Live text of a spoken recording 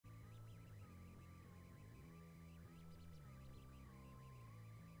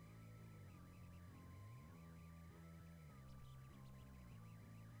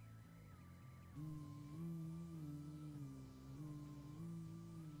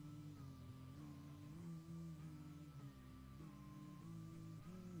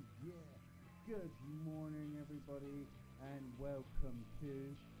Good morning, everybody, and welcome to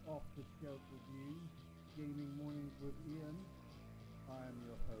Off the Shelf Reviews, Gaming Mornings with Iain. I am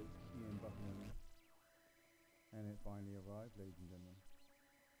your host, Iain Buckingham, and it finally arrived, ladies and gentlemen.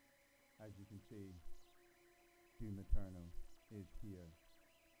 As you can see, Doom Eternal is here.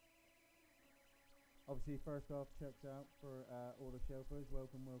 Obviously, first off, checks out for all the shelfers.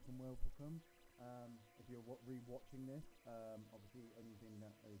 Welcome. If you're re-watching this, obviously anything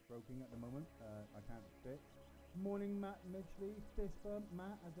that is broken at the moment, I can't fix. Morning, Matt Midgley. Fist bump.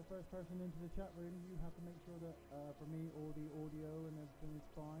 Matt, as the first person into the chat room, you have to make sure that for me all the audio and everything is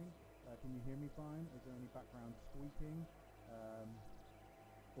fine. Can you hear me fine? Is there any background squeaking?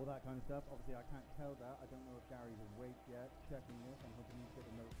 All that kind of stuff. Obviously, I can't tell that. I don't know if Gary's awake yet. Checking this. I'm hoping he's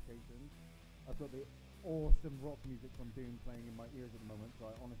getting notifications. I've got the awesome rock music from Doom playing in my ears at the moment, so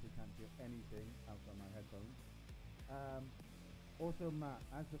I honestly can't hear anything outside my headphones. Also, Matt,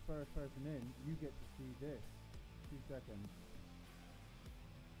 as the first person in, you get to see this. 2 seconds.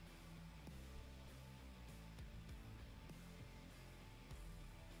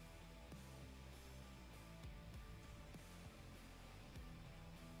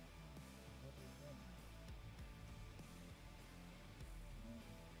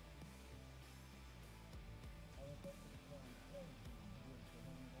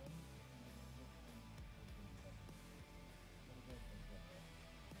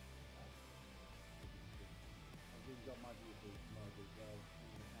 Got my beautiful mug as well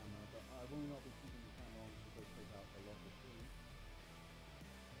in the camera, but I will not be keeping the camera on because it takes out a lot of screen.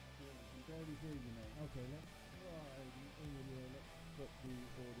 Yeah, I can barely hear you, mate. Okay, let's try the audio. Let's put the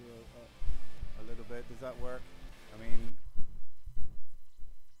audio up a little bit. Does that work? I mean,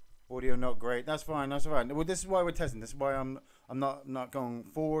 audio not great. That's fine. That's all right. Well, this is why we're testing. This is why I'm not going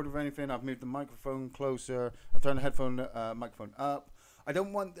forward with anything. I've moved the microphone closer. I've turned the headphone microphone up.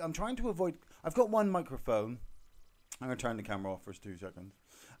 I'm trying to avoid. I've got one microphone. I'm going to turn the camera off for 2 seconds.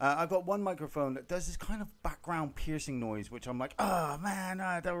 I've got one microphone that does this kind of background piercing noise, which I'm like, oh man,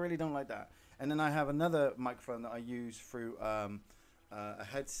 I really don't like that. And then I have another microphone that I use through a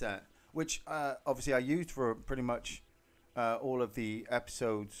headset, which obviously I used for pretty much all of the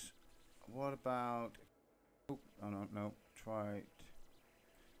episodes. What about... Oh, no. Try it.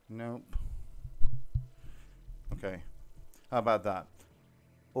 Nope. Okay. How about that?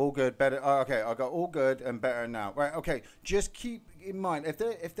 All good, better. Oh, okay, I got all good and better now. Right, okay. Just keep in mind if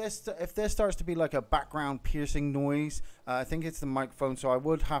there starts to be like a background piercing noise, I think it's the microphone. So I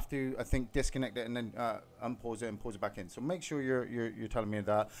would have to, I think, disconnect it and then unpause it and pause it back in. So make sure you're telling me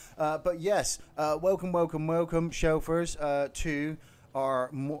that. But yes, welcome, shelfers, to our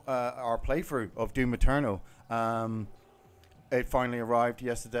playthrough of Doom Eternal. It finally arrived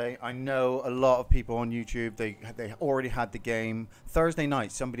yesterday. I know a lot of people on YouTube, they already had the game. Thursday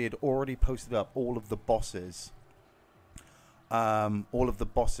night, somebody had already posted up all of the bosses.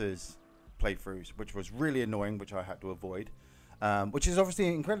 Playthroughs, which was really annoying, which I had to avoid. Which is obviously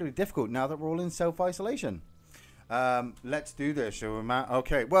incredibly difficult now that we're all in self-isolation. Let's do this, shall we, Matt?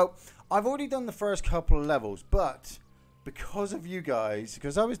 Okay, well, I've already done the first couple of levels, but... because of you guys,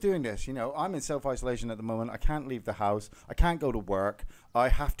 because I was doing this, I'm in self-isolation at the moment. I can't leave the house. I can't go to work. I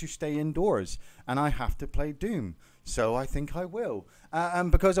have to stay indoors, and I have to play Doom. So I think I will.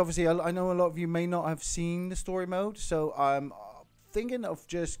 And because obviously I know a lot of you may not have seen the story mode, so I'm thinking of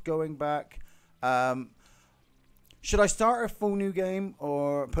just going back. Should I start a full new game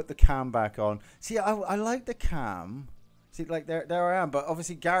or put the cam back on? See, I like the cam. See, like, there I am. But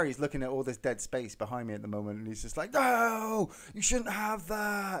obviously, Gary's looking at all this dead space behind me at the moment. And he's just like, no, you shouldn't have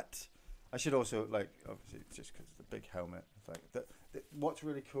that. I should also, like, obviously, just because the big helmet. It's like, what's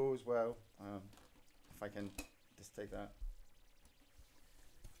really cool as well, if I can just take that.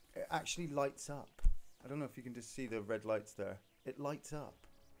 It actually lights up. I don't know if you can just see the red lights there. It lights up.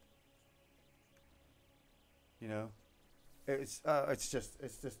 It's just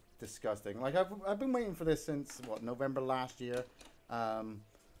disgusting. Like I've been waiting for this since November last year,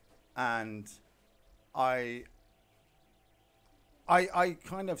 and I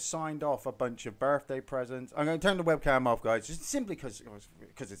kind of signed off a bunch of birthday presents. I'm going to turn the webcam off, guys, just simply because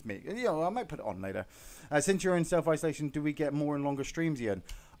it's me. I might put it on later. Since you're in self-isolation, do we get more and longer streams, Ian?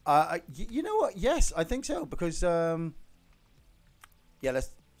 You know what? Yes, I think so because let's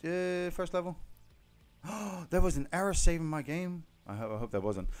first level. There was an error saving my game. I hope there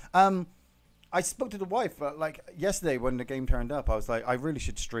wasn't. I spoke to the wife yesterday when the game turned up. I was like, I really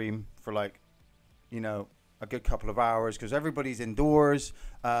should stream for a good couple of hours because everybody's indoors.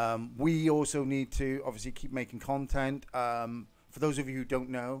 We also need to obviously keep making content. For those of you who don't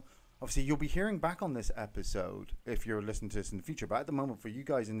know, obviously you'll be hearing back on this episode if you're listening to this in the future. But at the moment, for you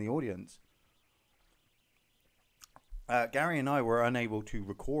guys in the audience, Gary and I were unable to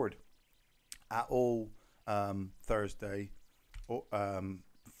record at all Thursday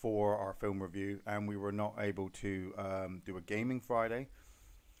for our film review, and we were not able to do a gaming Friday.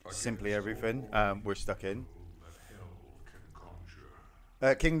 Simply everything we're stuck in.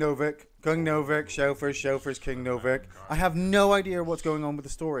 King Novik, Shelfers, King Novik. I have no idea what's going on with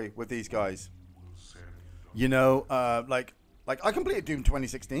the story with these guys. You know, like I completed Doom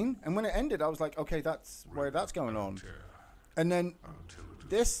 2016, and when it ended, I was like, okay, that's where that's going on. And then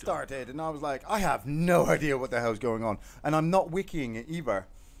this started, and I was like, I have no idea what the hell's going on. And I'm not wikiing it either,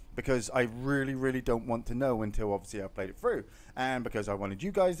 because I really, really don't want to know until obviously I've played it through. And because I wanted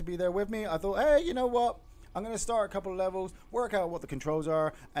you guys to be there with me, I thought, hey, you know what? I'm going to start a couple of levels, work out what the controls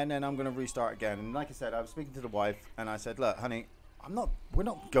are, and then I'm going to restart again. And like I said, I was speaking to the wife, and I said, look, honey, we're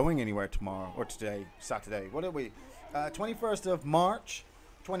not going anywhere tomorrow or today, Saturday. What are we? 21st of March,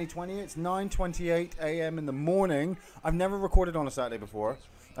 2020. It's 9:28 a.m. in the morning. I've never recorded on a Saturday before.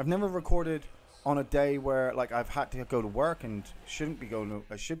 I've never recorded on a day where like I've had to go to work and I should be going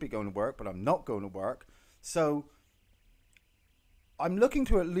to work, but I'm not going to work. So I'm looking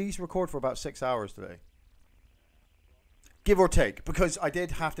to at least record for about 6 hours today. Give or take, because I did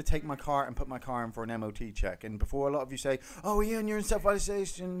have to take my car and put my car in for an MOT check. And before a lot of you say, oh, Ian, you're in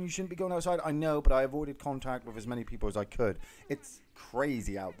self-isolation, you shouldn't be going outside. I know, but I avoided contact with as many people as I could. It's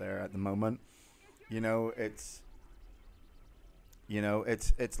crazy out there at the moment. It's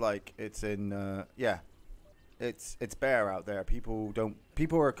like it's in, it's bare out there. People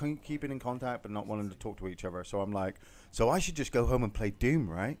are keeping in contact but not wanting to talk to each other. So I'm like, so I should just go home and play Doom,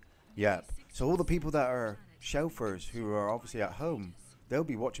 right? Yeah. So all the people that are shelfers who are obviously at home, they'll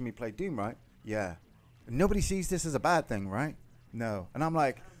be watching me play Doom, right? Yeah. Nobody sees this as a bad thing, right? No. And I'm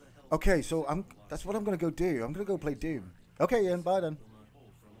like, okay, so that's what I'm gonna go do. I'm gonna go play Doom. Okay, Ian, bye then.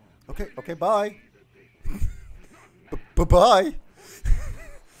 Okay, bye. Bye.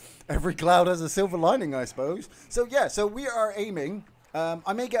 Every cloud has a silver lining, I suppose. So yeah, so we are aiming.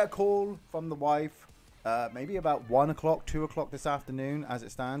 I may get a call from the wife, maybe about 1 o'clock, 2 o'clock this afternoon, as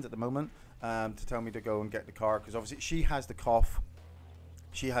it stands at the moment. To tell me to go and get the car, because obviously she has the cough.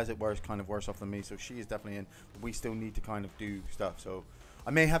 She has it worse off than me, so she is definitely in. But we still need to kind of do stuff, so I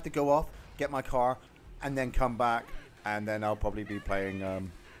may have to go off, get my car, and then come back, and then I'll probably be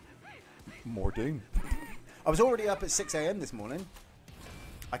playing more Doom. I was already up at 6 a.m. this morning.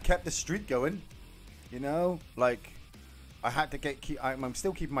 I kept the streak going, like I had to I'm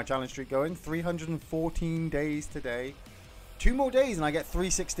still keeping my challenge streak going. 314 days today. 2 more days and I get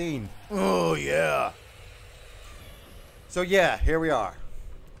 316. Oh, yeah. So, yeah, here we are.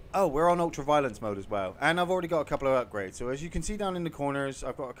 Oh, we're on ultra violence mode as well. And I've already got a couple of upgrades. So, as you can see down in the corners,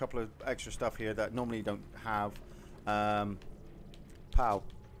 I've got a couple of extra stuff here that normally don't have. Pow.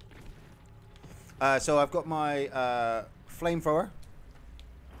 So, I've got my flamethrower,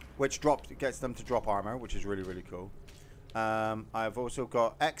 which gets them to drop armor, which is really, really cool. I've also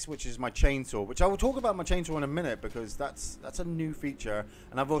got X, which is my chainsaw, which I will talk about my chainsaw in a minute because that's a new feature.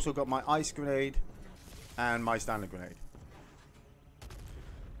 And I've also got my ice grenade and my standard grenade.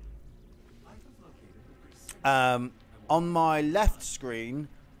 On my left screen,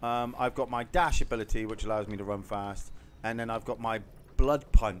 I've got my dash ability, which allows me to run fast, and then I've got my blood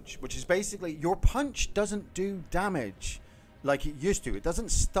punch, which is basically your punch doesn't do damage like it used to. It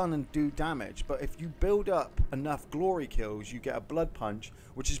doesn't stun and do damage, but if you build up enough glory kills, you get a blood punch,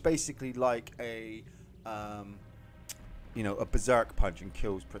 which is basically like a a berserk punch and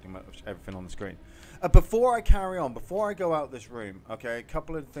kills pretty much everything on the screen. Before I carry on, before I go out this room, okay, a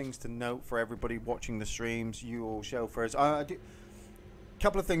couple of things to note for everybody watching the streams, you all shelfers.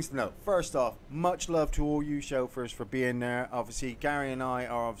 Couple of things to note. First off, much love to all you shelfers for being there. Obviously, Gary and I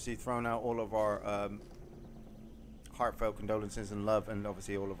are obviously throwing out all of our heartfelt condolences and love, and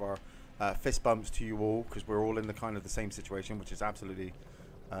obviously all of our fist bumps to you all, because we're all in the kind of the same situation, which is absolutely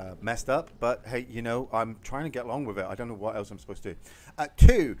messed up. But hey, I'm trying to get along with it. I don't know what else I'm supposed to do.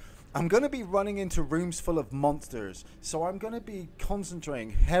 2, I'm going to be running into rooms full of monsters, so I'm going to be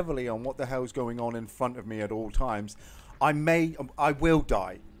concentrating heavily on what the hell's going on in front of me at all times. I will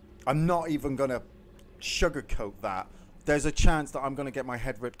die. I'm not even going to sugarcoat that. There's a chance that I'm going to get my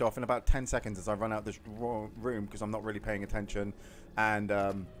head ripped off in about 10 seconds as I run out this room because I'm not really paying attention, and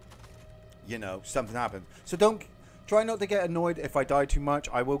something happened. So try not to get annoyed if I die too much.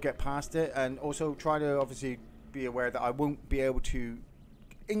 I will get past it, and also try to obviously be aware that I won't be able to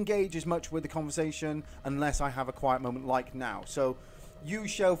engage as much with the conversation unless I have a quiet moment like now. So you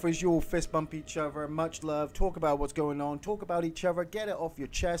shelfers, you'll fist bump each other, much love, talk about what's going on, talk about each other, get it off your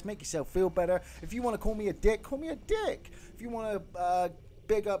chest, make yourself feel better. If you want to call me a dick, call me a dick. If you want to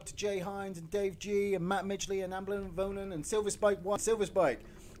Big up to Jay Hines and Dave G and Matt Midgley and Amblin and Vonan and Silver Spike 1. Silver Spike,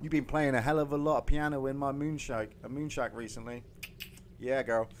 you've been playing a hell of a lot of piano in my Moonshack recently. Yeah,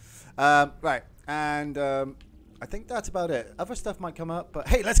 girl. Right, and I think that's about it. Other stuff might come up, but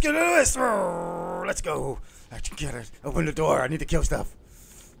hey, let's get into this. Let's go. Get it. Open the door. I need to kill stuff.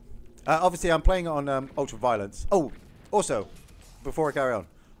 Obviously, I'm playing it on Ultra Violence. Oh, also, before I carry on,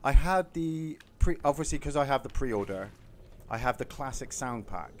 I had the obviously because I have the pre-order, I have the classic sound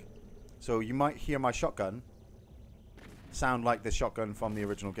pack. So you might hear my shotgun sound like the shotgun from the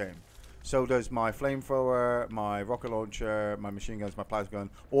original game. So does my flamethrower, my rocket launcher, my machine guns, my plasma gun,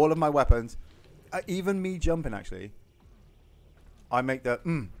 all of my weapons, even me jumping actually. I make the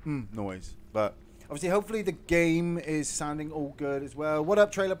noise, but obviously, hopefully the game is sounding all good as well. What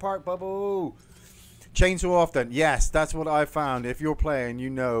up, Trailer Park Bubble? Chainsaw often. Yes, that's what I found. If you're playing, you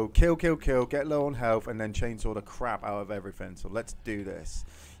know, kill, get low on health, and then chainsaw the crap out of everything. So let's do this.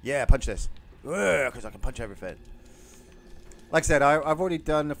 Yeah, punch this. Because I can punch everything. Like I said, I've already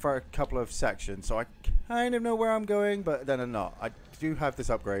done for a couple of sections, so I kind of know where I'm going, but then I'm not. I do have this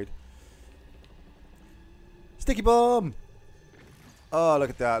upgrade. Sticky bomb! Oh,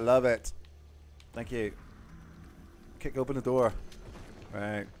 look at that. Love it. Thank you. Kick open the door.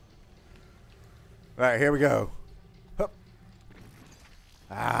 Right. Right, here we go. Hup.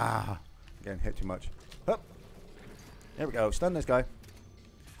 Ah. Getting hit too much. Hup. There we go. Stun this guy.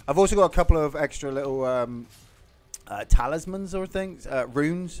 I've also got a couple of extra little talismans or things,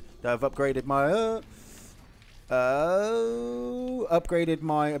 runes that have upgraded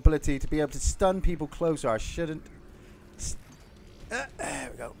my ability to be able to stun people closer. I shouldn't. There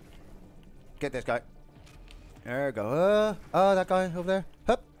we go. Get this guy. There we go. Oh, that guy over there.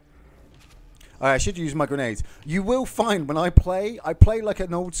 Hup. Alright, I should use my grenades. You will find when I play like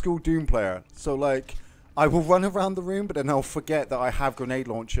an old school Doom player. So like, I will run around the room, but then I'll forget that I have grenade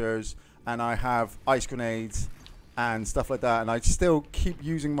launchers and I have ice grenades and stuff like that. And I still keep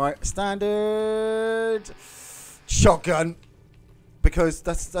using my standard shotgun because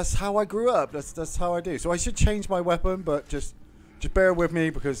that's how I grew up. That's how I do. So I should change my weapon, but just bear with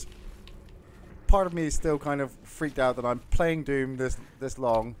me because part of me is still kind of freaked out that I'm playing Doom this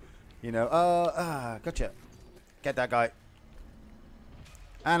long, you know. Gotcha. Get that guy.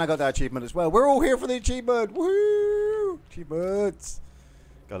 And I got that achievement as well. We're all here for the achievement. Woo! Achievements.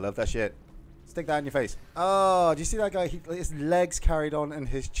 Gotta love that shit. Stick that in your face. Oh, do you see that guy? His legs carried on and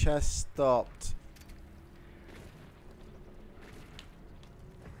his chest stopped.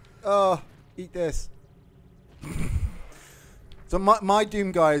 Oh, eat this. So my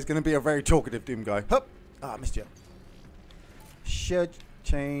Doom guy is going to be a very talkative Doom guy. Hup! Ah, I missed you. Should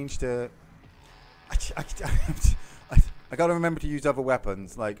change to... I got to remember to use other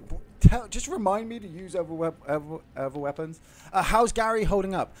weapons. Like, just remind me to use other weapons. How's Gary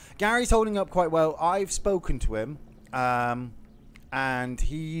holding up? Gary's holding up quite well. I've spoken to him. And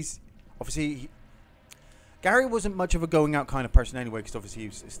he's... Obviously... Gary wasn't much of a going out kind of person anyway, because obviously he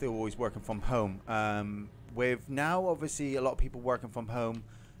was still always working from home. With now obviously a lot of people working from home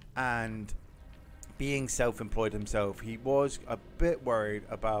and being self-employed himself, he was a bit worried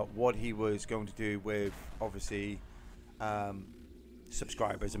about what he was going to do with obviously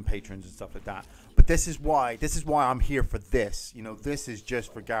subscribers and patrons and stuff like that. But this is why I'm here for this. You know, this is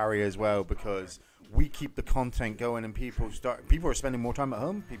just for Gary as well, because we keep the content going and people are spending more time at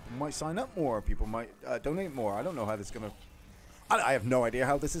home. People might sign up more. People might donate more. I don't know how this is gonna. I have no idea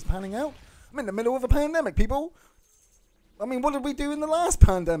how this is panning out. I'm in the middle of a pandemic, people. I mean, what did we do in the last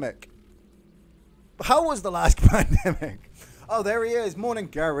pandemic? How was the last pandemic? Oh, there he is. Morning,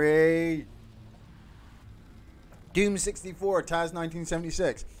 Gary. Doom 64, Taz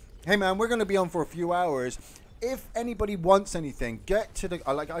 1976. Hey, man, we're going to be on for a few hours. If anybody wants anything, get to the...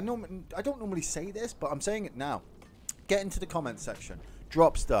 I don't normally say this, but I'm saying it now. Get into the comments section.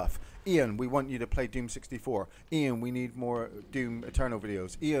 Drop stuff. Iain, we want you to play Doom 64. Iain, we need more Doom Eternal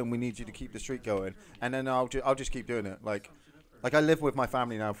videos. Iain, we need you to keep the streak going. And then I'll just keep doing it. Like I live with my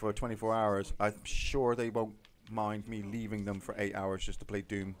family now for 24 hours. I'm sure they won't mind me leaving them for 8 hours just to play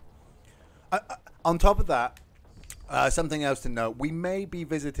Doom. On top of that, something else to note. We may be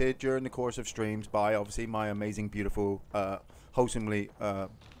visited during the course of streams by obviously my amazing, beautiful, wholesomely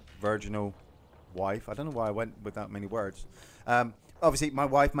virginal wife. I don't know why I went with that many words. Obviously, my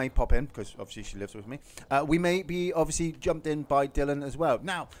wife may pop in because obviously she lives with me. We may be obviously jumped in by Dylan as well.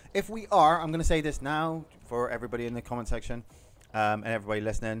 Now, if we are, I'm going to say this now for everybody in the comment section and everybody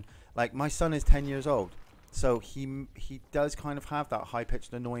listening. Like, my son is 10 years old, so he does kind of have that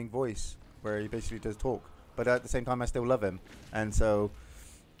high-pitched, annoying voice where he basically does talk. But at the same time, I still love him, and so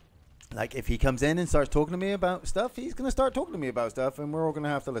like, if he comes in and starts talking to me about stuff, he's going to start talking to me about stuff, and we're all going to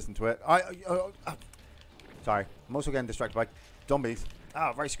have to listen to it. Sorry, I'm also getting distracted by zombies.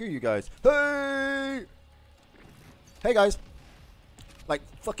 Ah, right, screw you guys. Hey! Hey, guys. Like,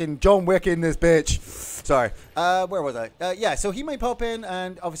 fucking John Wick in this bitch. Sorry. Where was I? Yeah, so he may pop in,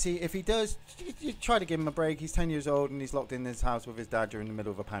 and obviously, if he does, you try to give him a break. He's 10 years old, and he's locked in his house with his dad during the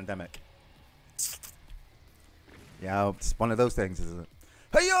middle of a pandemic. Yeah, it's one of those things, isn't it?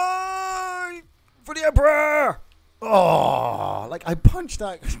 Hey, for the Emperor! Oh, like, I punched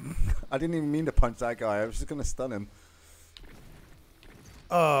that. I didn't even mean to punch that guy. I was just going to stun him.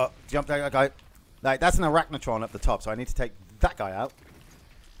 Jump that guy. Like, that's an Arachnotron up the top, so I need to take that guy out.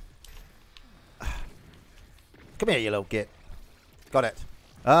 Come here, you little git. Got it.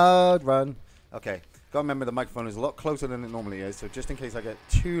 Run. Okay. Gotta remember the microphone is a lot closer than it normally is, so just in case I get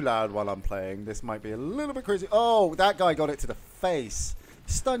too loud while I'm playing, this might be a little bit crazy. Oh, that guy got it to the face.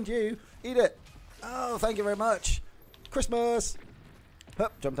 Stunned you. Eat it. Oh, thank you very much. Christmas.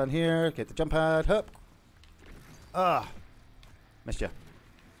 Hup, jump down here. Get the jump pad. Hup. Missed you.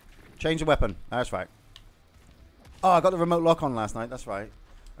 Change the weapon. That's right. Oh, I got the remote lock on last night. That's right.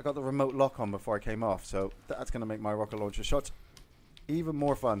 I got the remote lock on before I came off, so that's going to make my rocket launcher shots even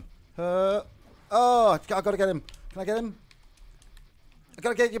more fun. Oh, I got to get him. Can I get him? I got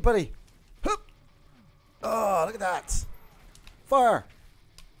to get you, buddy. Hup. Oh, look at that. Fire.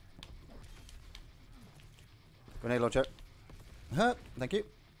 Grenade launcher. Huh, thank you.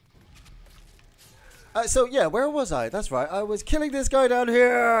 So, yeah, where was I? That's right. I was killing this guy down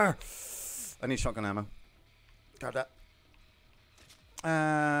here. I need shotgun ammo. Grab that.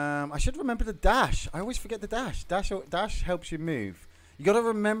 I should remember the dash. I always forget the dash. Dash helps you move. You got to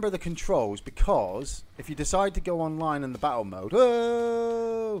remember the controls, because if you decide to go online in the battle mode...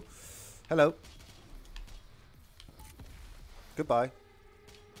 Oh! Hello. Goodbye.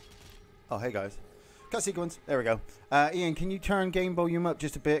 Oh, hey, guys. Cut sequence. There we go. Ian, can you turn game volume up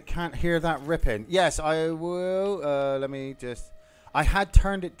just a bit? Can't hear that ripping. Yes, I will. Let me just... I had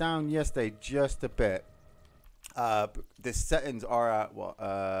turned it down yesterday just a bit. The settings are at, what,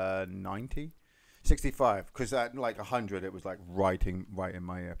 90? 65. Because at, like, 100, it was, like, right in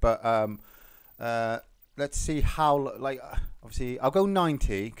my ear. But, let's see how, like, obviously, I'll go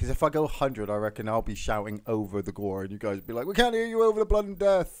 90. Because if I go 100, I reckon I'll be shouting over the gore. And you guys will be like, we can't hear you over the blood and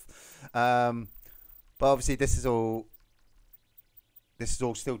death. But obviously this is all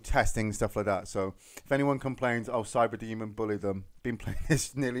still testing, stuff like that. So if anyone complains, oh, Cyber Demon bully them. Been playing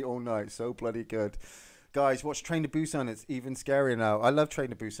this nearly all night. So bloody good. Guys, watch Train to Busan. It's even scarier now. I love Train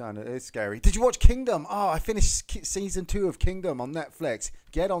to Busan. It is scary. Did you watch Kingdom? Oh, I finished season 2 of Kingdom on Netflix.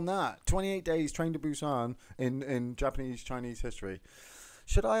 Get on that. 28 days Train to Busan in Japanese, Chinese history.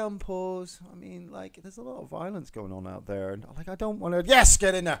 Should I unpause? I mean, like, there's a lot of violence going on out there. And, like, I don't want to... Yes,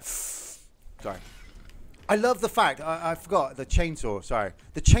 get in there. Sorry. I love the fact, I forgot, the chainsaw, sorry.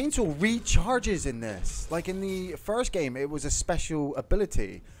 The chainsaw recharges in this. Like in the first game, it was a special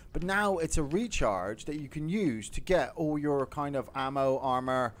ability. But now it's a recharge that you can use to get all your kind of ammo,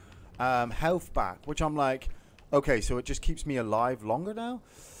 armor, health back. Which I'm like, okay, so it just keeps me alive longer now?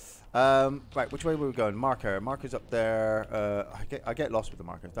 Right, which way were we going? Marker. Marker's up there. I get lost with the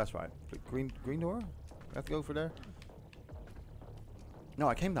markers, that's right. Green door? I have to go for there? No,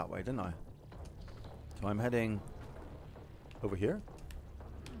 I came that way, didn't I? So I'm heading over here.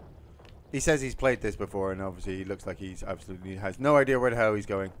 He says he's played this before, and obviously he looks like he's absolutely has no idea where the hell he's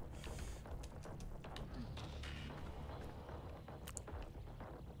going.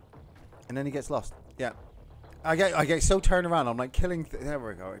 And then he gets lost. Yeah. I get so turned around. I'm like killing. There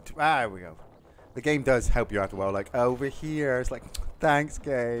we go. There we go. The game does help you out a while. Like over here, it's like, thanks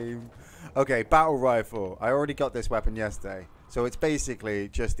game. Okay, battle rifle. I already got this weapon yesterday. So it's basically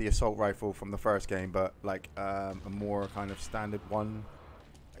just the assault rifle from the first game, but like a more kind of standard one,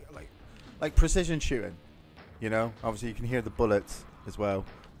 like precision shooting. You know, obviously you can hear the bullets as well.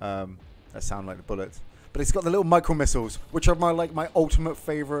 That sound like the bullets, but it's got the little micro missiles, which are my ultimate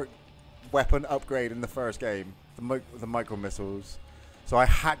favorite weapon upgrade in the first game. The micro missiles. So I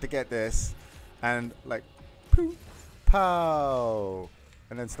had to get this, and like, poof, pow,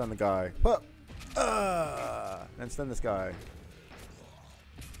 and then stun the guy. And stun this guy.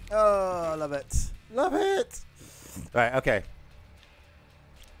 Oh, love it. Love it. Right, okay.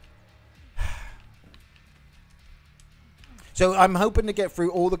 So I'm hoping to get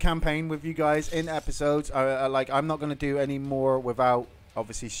through all the campaign with you guys in episodes. I'm not going to do any more without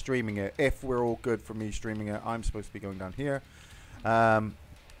obviously streaming it. If we're all good for me streaming it, I'm supposed to be going down here.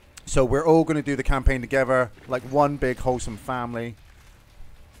 So we're all going to do the campaign together, like one big wholesome family.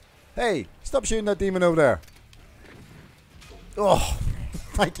 Hey, stop shooting that demon over there. Oh,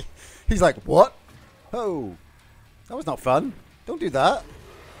 like He's like, what? Oh, that was not fun. Don't do that.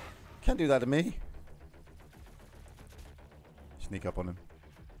 Can't do that to me. Sneak up on him.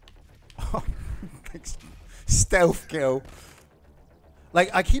 Stealth kill.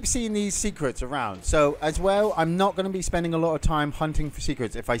 Like, I keep seeing these secrets around. So, as well, I'm not going to be spending a lot of time hunting for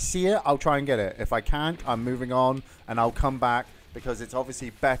secrets. If I see it, I'll try and get it. If I can't, I'm moving on, and I'll come back, because it's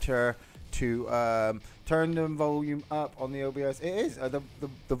obviously better to turn the volume up on the OBS. It is.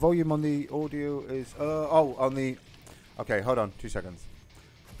 The volume on the audio is... on the... Okay, hold on. 2 seconds.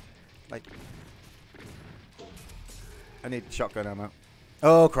 Like... I need shotgun ammo.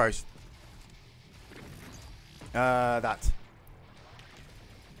 Oh, Christ. That.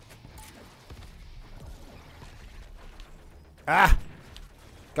 Ah!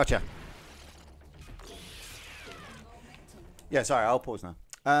 Gotcha. Yeah, sorry, I'll pause now.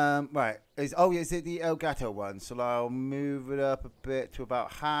 Right. Is it the Elgato one? So I'll move it up a bit to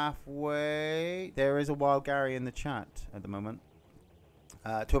about halfway. There is a Wild Gary in the chat at the moment.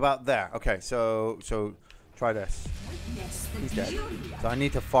 To about there. Okay, so try this. He's dead. So I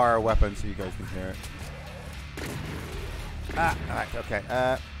need to fire a weapon so you guys can hear it. Ah, alright, okay.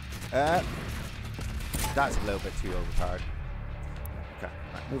 That's a little bit too overpowered. Okay,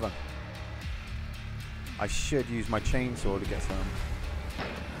 right, move on. I should use my chainsaw to get some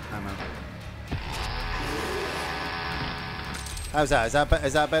ammo. How's that? Is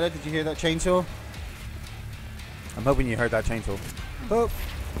that better? Did you hear that chainsaw? I'm hoping you heard that chainsaw. Oh!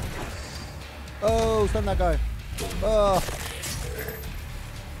 Oh, stun that guy. Oh!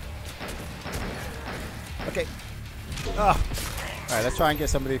 Okay. Oh! Alright, let's try and get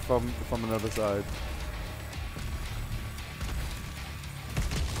somebody from another side.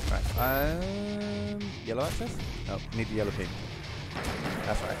 Right. Yellow access? Oh, need the yellow pin.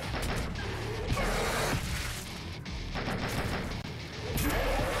 That's right.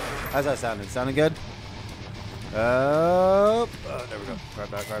 How's that sounding? Sounding good? Oh, there we go.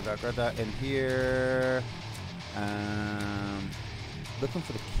 Grab that in here. Looking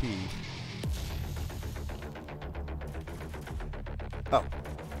for the key. Oh.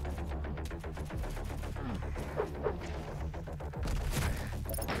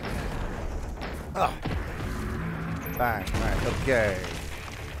 Oh. Bang. Right. Okay.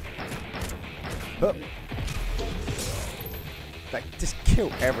 Oh. Like, just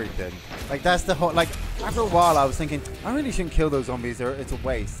kill everything. Like, that's the whole... Like, after a while, I was thinking, I really shouldn't kill those zombies. It's a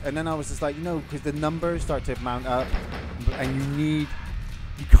waste. And then I was just like, no, because the numbers start to mount up. And you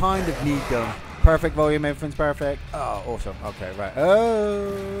kind of need them. Perfect volume, everything's perfect. Oh, awesome. Okay, right.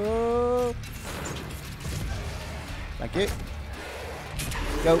 Oh. Thank you.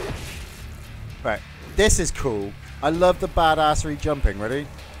 Go. Right. This is cool. I love the badassery jumping. Ready?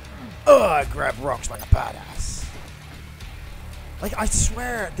 Oh, I grab rocks like a badass. Like, I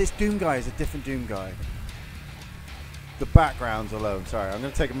swear this Doom guy is a different Doom guy. The backgrounds alone. Sorry, I'm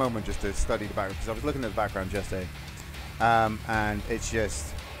going to take a moment just to study the background, because I was looking at the background yesterday. And it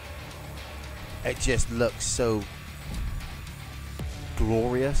just looks so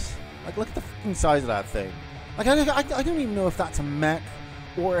glorious. Like, look at the fucking size of that thing. Like, I don't even know if that's a mech,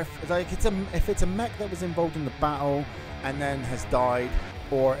 or if it's a mech that was involved in the battle and then has died,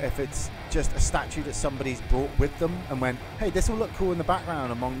 or if it's just a statue that somebody's brought with them and went, hey, this will look cool in the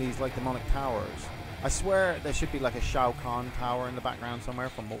background among these like demonic towers. I swear there should be like a Shao Kahn tower in the background somewhere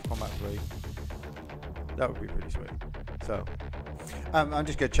from Mortal Kombat 3. That would be pretty sweet. So, I'm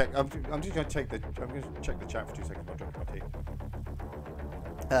just gonna check. I'm gonna check the chat for 2 seconds while I drink my tea.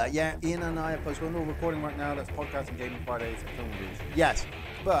 Yeah, Ian and I are postponed. We're recording right now. That's podcast and gaming Fridays and film reviews. Yes,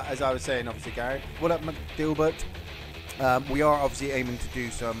 but as I was saying, obviously, Gary, what up, McDilbert? We are obviously aiming to do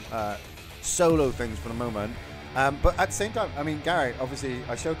some solo things for the moment. But at the same time, I mean, Gary, obviously,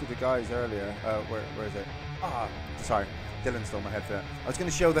 I showed to the guys earlier. Where is it? Ah, sorry. Dylan stole my headset. I was going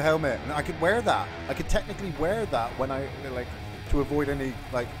to show the helmet, and I could wear that. I could technically wear that when I, like, to avoid any,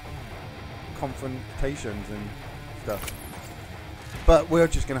 like, confrontations and stuff. But we're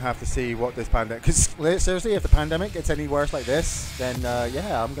just going to have to see what this pandemic... Because, seriously, if the pandemic gets any worse like this, then,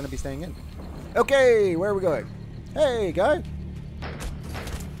 yeah, I'm going to be staying in. Okay, where are we going? Hey, guy.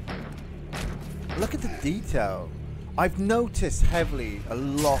 Look at the detail. I've noticed heavily a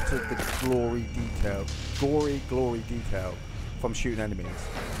lot of the gory detail from shooting enemies.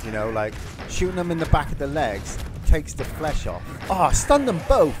 You know, like shooting them in the back of the legs takes the flesh off. Oh, stun them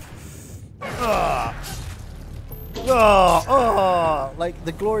both. Like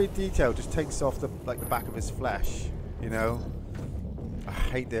the glory detail just takes off the back of his flesh. You know, I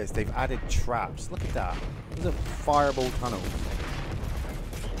hate this. They've added traps. Look at that. There's a fireball tunnel.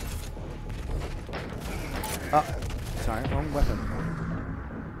 Sorry, wrong weapon.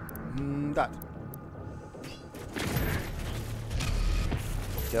 That.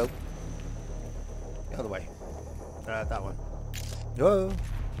 Go. The other way. That one. Go.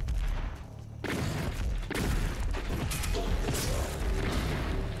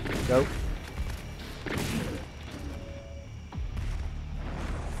 Go.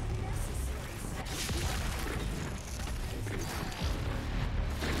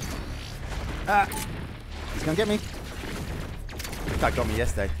 Ah! He's gonna get me. That got me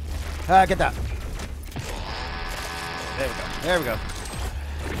yesterday. Get that. There we go. There we go.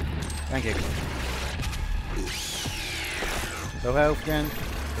 Thank you. Low health again.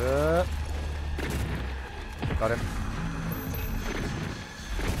 Got him.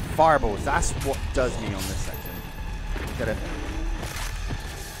 Fireballs. That's what does me on this section. Get it.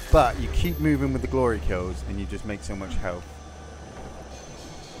 But you keep moving with the glory kills and you just make so much health.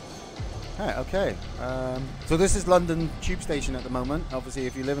 Okay. So this is London Tube Station at the moment. Obviously,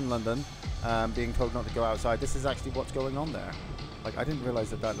 if you live in London, being told not to go outside, this is actually what's going on there. Like, I didn't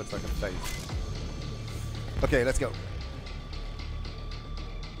realize that looks like a face. Okay, let's go.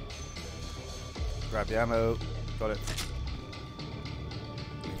 Grab the ammo. Got it.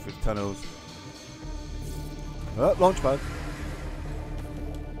 Through the tunnels. Oh, launch pad.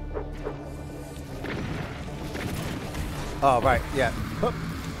 Oh, right, yeah. Oh,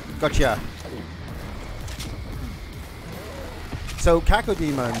 gotcha. So,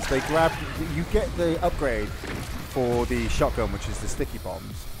 Cacodemons, they grab... You get the upgrade for the shotgun, which is the sticky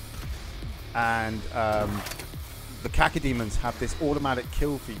bombs. And the Cacodemons have this automatic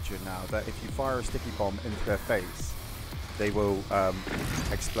kill feature now that if you fire a sticky bomb into their face, they will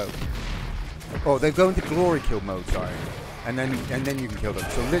explode. Oh, they go into glory kill mode, sorry. And then you can kill them.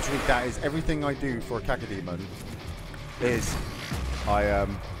 So literally that is everything I do for a Cacodemon is I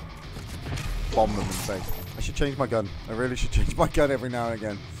bomb them in the face. I should change my gun. I really should change my gun every now and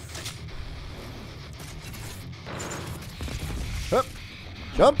again. Up.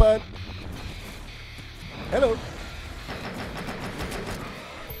 Jump bud. Hello.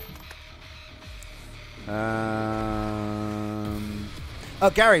 Oh,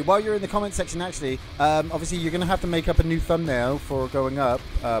 Gary, while you're in the comment section, actually, obviously you're going to have to make up a new thumbnail for going up,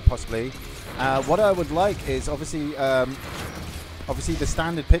 possibly. What I would like is obviously the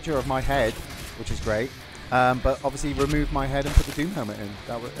standard picture of my head, which is great. But obviously remove my head and put the Doom helmet in.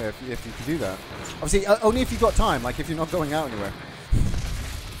 That would, if you can do that. Obviously, only if you've got time, like if you're not going out anywhere.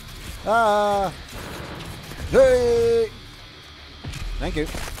 Ah! Hey! Thank you.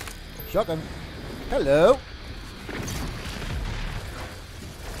 Shotgun. Hello.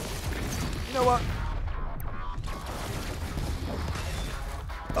 You know what?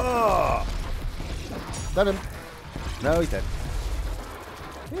 Oh! Got him. No, he's dead.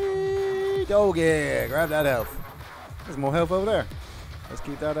 Hey, doggy. Grab that health. There's more health over there. Let's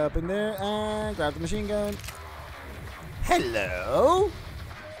keep that up in there and grab the machine gun. Hello.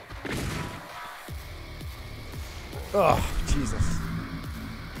 Oh, Jesus.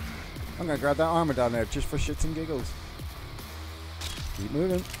 I'm going to grab that armor down there just for shits and giggles. Keep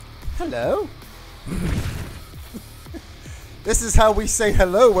moving. Hello. This is how we say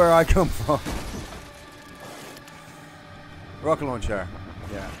hello where I come from. Rocket launcher.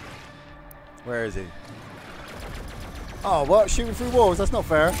 Yeah. Where is he? Oh, what? Shooting through walls? That's not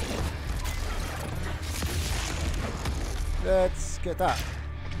fair. Let's get that.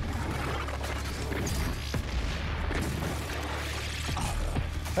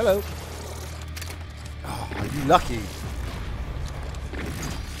 Hello. Oh, are you lucky?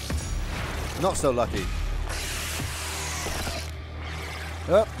 Not so lucky.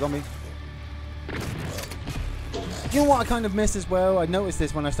 Oh, zombie. You know what I kind of missed as well? I noticed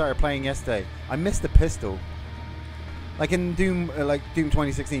this when I started playing yesterday. I missed the pistol. Like in Doom, Doom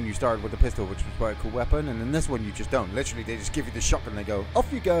 2016, you started with the pistol, which was quite a cool weapon, and in this one you just don't. Literally, they just give you the shotgun, and they go,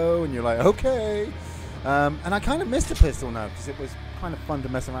 off you go, and you're like, okay. And I kind of missed the pistol now because it was kind of fun to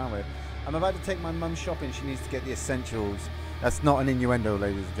mess around with. I'm about to take my mum shopping. She needs to get the essentials. That's not an innuendo,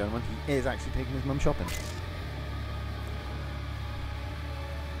 ladies and gentlemen. He is actually taking his mum shopping.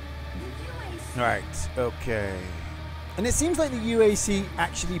 Right, okay. And it seems like the UAC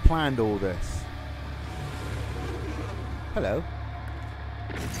actually planned all this. Hello.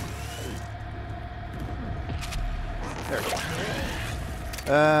 There we go.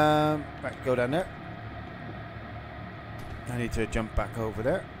 Right, go down there. I need to jump back over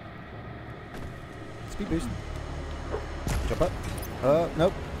there. Speed boost. Jump up.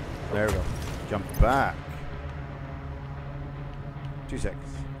 Nope. There we go. Jump back. 2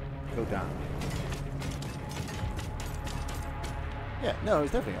 seconds. Go down. Yeah, no,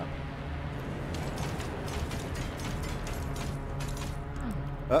 it's definitely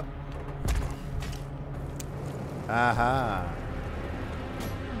up. Aha.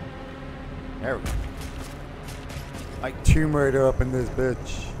 There we go. Like Tomb Raider up in this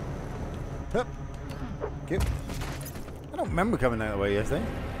bitch. Hup. Cute. I don't remember coming that way yesterday.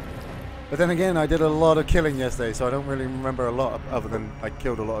 But then again, I did a lot of killing yesterday, so I don't really remember a lot other than I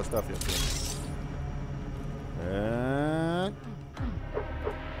killed a lot of stuff yesterday. And...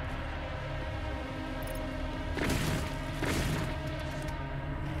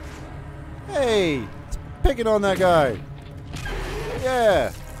 hey! It's picking on that guy!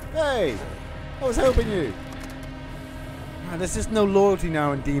 Yeah! Hey! I was helping you! Man, there's just no loyalty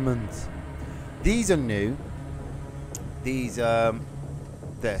now in demons. These are new. These,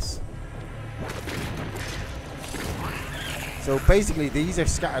 this. So basically these are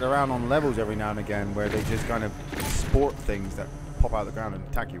scattered around on levels every now and again where they just kind of sport things that pop out of the ground and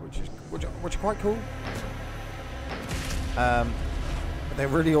attack you, which are quite cool. But they're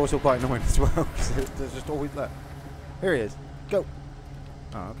really also quite annoying as well because there's just always that. Here he is. Go.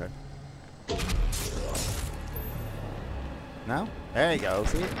 Oh, okay. Now? There you go,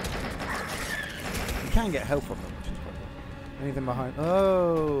 see? You can get help from them, which is quite cool. Anything behind?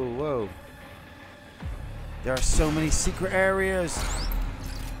 Oh, whoa. There are so many secret areas.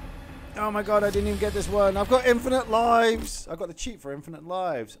 Oh my god, I didn't even get this one. I've got infinite lives. I've got the cheat for infinite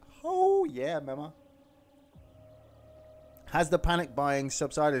lives. Oh, yeah, mama. Has the panic buying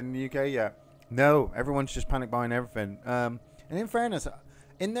subsided in the UK yet? No, everyone's just panic buying everything. And in fairness,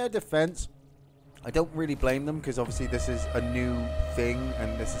 in their defense, I don't really blame them because obviously this is a new thing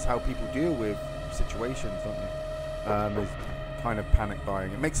and this is how people deal with situations, don't they? Is kind of panic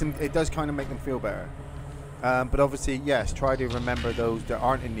buying. It does kind of make them feel better. But obviously, yes, try to remember those that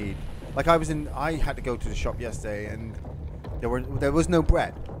aren't in need. Like I had to go to the shop yesterday and there was no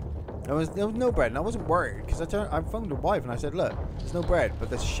bread. There was no bread and I wasn't worried because I phoned the wife and I said, look, there's no bread, but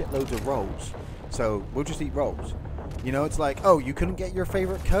there's shitloads of rolls. So we'll just eat rolls. You know, it's like, oh, you couldn't get your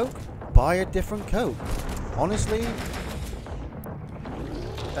favorite Coke? Buy a different Coke. Honestly,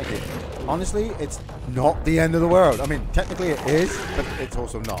 thank you. Honestly, it's not the end of the world. I mean, technically it is, but it's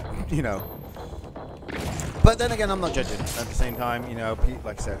also not, you know. But then again, I'm not judging. At the same time, you know,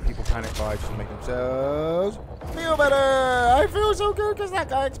 like I said, people panic buy just to make themselves feel better. I feel so good because that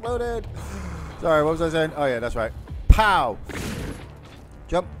guy exploded. Sorry, what was I saying? Oh yeah, that's right. Pow!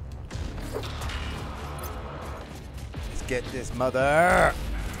 Jump. Let's get this mother.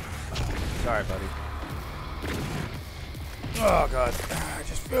 Sorry, buddy. Oh god, I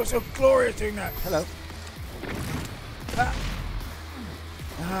just feel so glorious doing that. Hello.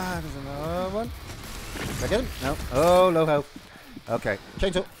 There's another one. Did I get him? No. Oh, low health. Okay.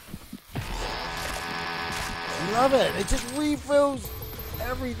 Chainsaw. Love it. It just refills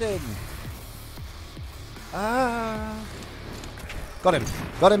everything. Got him.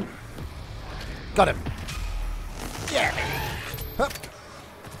 Got him. Got him. Yeah. Hup.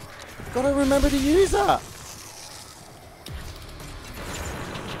 Gotta remember to use that.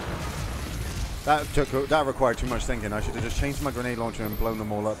 That required too much thinking. I should have just changed my grenade launcher and blown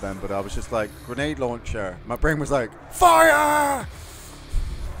them all up then, but I was just like, grenade launcher. My brain was like, fire!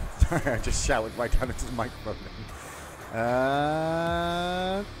 Sorry, I just shouted right down into the microphone.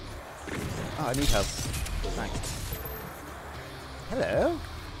 Oh, I need help. Thanks. Hello?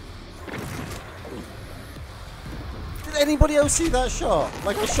 Did anybody else see that shot?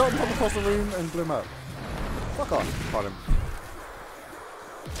 Like I shot him from across the room and blew him up. Fuck off. Got him.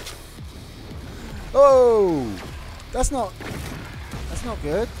 Oh, that's not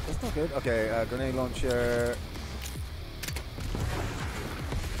good. That's not good. Okay, grenade launcher,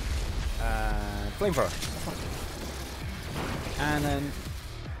 flamethrower, and then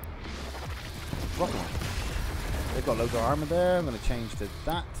rocket launcher. They've got loads of armor there. I'm going to change to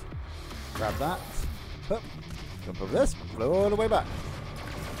that. Grab that. Hup. Jump over this. Flow all the way back.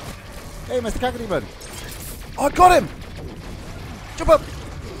 Hey, Mr. Cackademon. Oh, I got him. Jump up.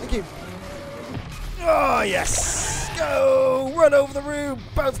 Thank you. Oh, yes! Go! Run over the room!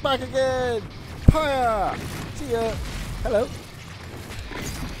 Bounce back again! Fire! See ya! Hello!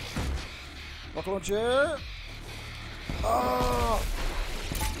 Rocket launcher! Oh!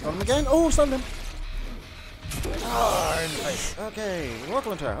 Got him again! Oh, stunned him! Oh, in the face! Okay, rocket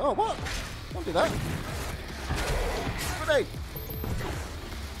launcher! Oh, what? Don't do that! Grenade!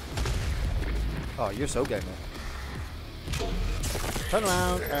 Oh, you're so gay, man. Turn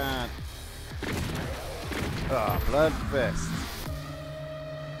around and... ah, blood fist.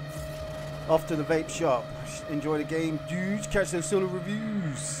 Off to the vape shop. Enjoy the game, dudes. Catch those solo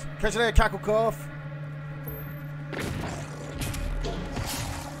reviews. Catch you later, Cackle Cough.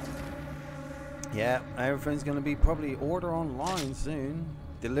 Yeah, everything's going to be probably order online soon.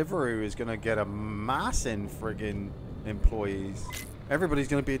 Deliveroo is gonna get a massive friggin' employees. Everybody's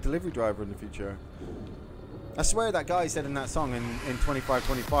gonna be a delivery driver in the future. I swear that guy said in that song in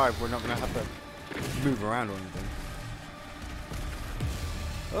 2525 we're not gonna have to move around or anything.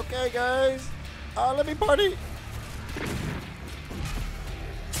 Okay, guys, let me party.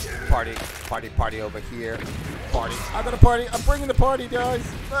 Party over here. Party. I got a party. I'm bringing the party, guys.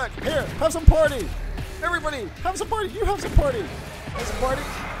 Look, here, have some party. Everybody, have some party. You have some party. Want some party?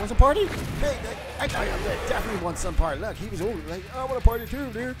 Want some party? Hey, I definitely want some party. Look, he was all like, I want a party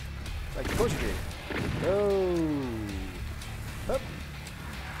too, dude. Like, of course you did. Oh. Up.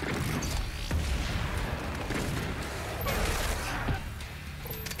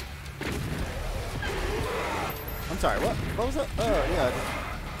 I'm sorry, what? What was that? Oh, yeah, I just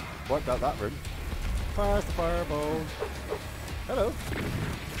wiped out that room. Pass the fireball. Hello.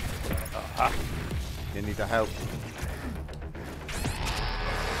 You need the help.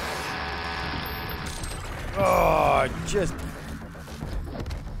 Oh, just...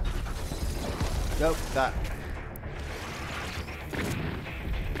 Nope, that.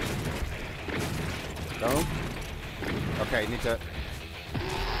 Don't. Okay, need to...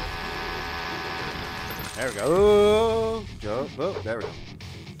 There we go. Oh, there we go.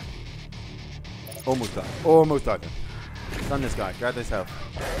 Almost done. Almost done. Done this guy. Grab this health.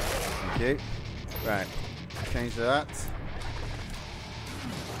 Thank you. Right. Change to that.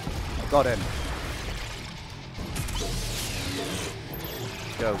 Got him.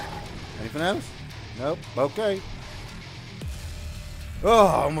 Go. Anything else? Nope. Okay. Oh,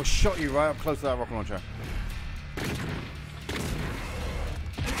 I almost shot you right up close to that rocket launcher.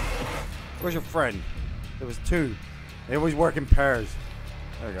 Where's your friend? There was two. They always work in pairs.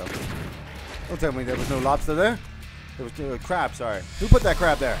 There we go. Don't tell me there was no lobster there. There was crab, sorry. Who put that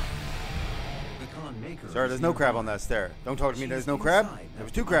crab there? Sorry, there's no crab on that stair. Don't talk to me, there's no crab. There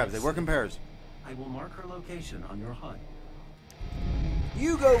was two crabs, they work in pairs. I will mark her location on your HUD.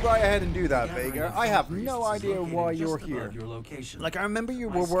 You go right ahead and do that, Vega. I have no idea why you're here. Like, I remember you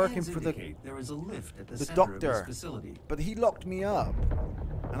were working for the doctor, but he locked me up.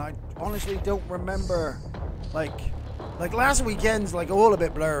 And I honestly don't remember, like last weekend's like all a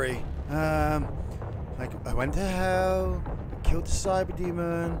bit blurry. Like I went to hell, I killed the cyber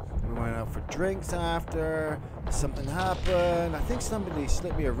demon, we went out for drinks after, something happened. I think somebody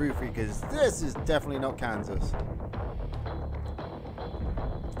slipped me a roofie because this is definitely not Kansas.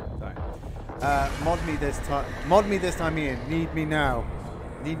 Sorry. Mod me this time, Iain. Need me now.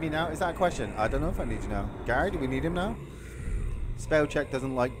 Need me now? Is that a question? I don't know if I need you now. Gary, do we need him now? Spell check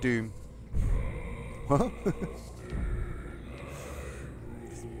doesn't like Doom. What?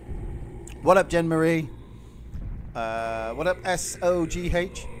 What up, Jen Marie? What up,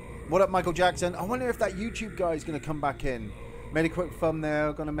 SOGH? What up, Michael Jackson? I wonder if that YouTube guy is going to come back in. Made a quick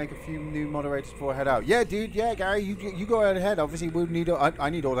thumbnail. Going to make a few new moderators before I head out. Yeah, dude. Yeah, Gary. You go ahead. Obviously, we'll need.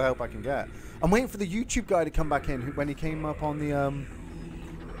 I need all the help I can get. I'm waiting for the YouTube guy to come back in when he came up on the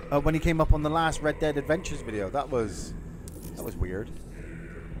last Red Dead Adventures video. That was weird.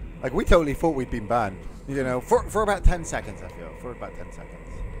 Like, we totally thought we'd been banned. You know, for about 10 seconds, I feel. For about 10 seconds.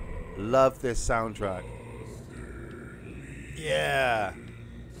 Love this soundtrack. Yeah.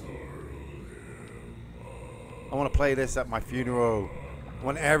 I want to play this at my funeral. I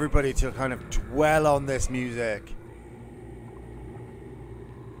want everybody to kind of dwell on this music.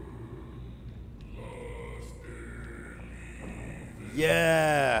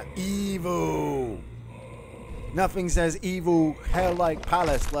 Yeah. Evil. Nothing says evil, hell-like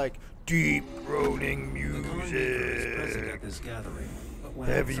palace like deep groaning music.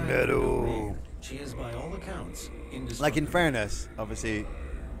 Heavy metal. She is, by all accounts, like, in fairness, obviously,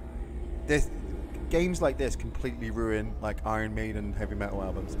 games like this completely ruin like Iron Maiden heavy metal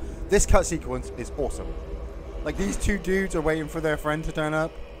albums. This cut sequence is awesome. Like, these two dudes are waiting for their friend to turn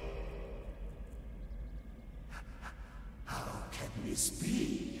up. How can this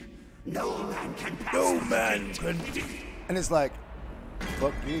be? No man can pass. No man can. And it's like,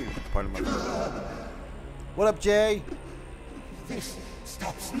 fuck you. Pardon my. What up, Jay? This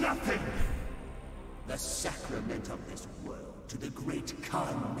stops nothing. The sacrament of this world to the great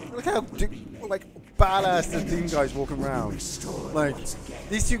Khan. Look how badass the Doom guys walking around. Like,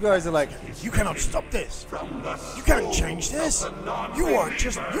 these two guys are like, you cannot stop this. You can't change this. You are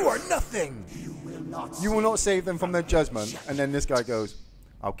nothing. You will not save them from their judgment. And then this guy goes,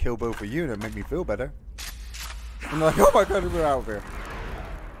 I'll kill both of you and it'll make me feel better. And they're like, oh my god, we're out of here.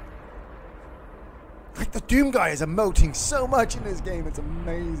 Like, the Doom guy is emoting so much in this game. It's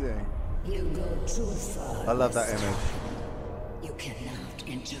amazing. You go too far. I love that image. You cannot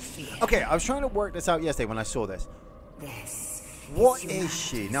interfere. Okay, I was trying to work this out yesterday when I saw this. This What is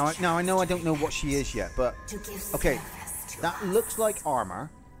she? Now I know I don't know what she is yet, but okay, that looks like armor,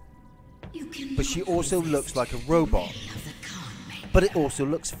 but she also looks like a robot. But it also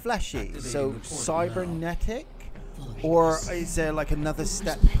looks fleshy, so cybernetic, or is there like another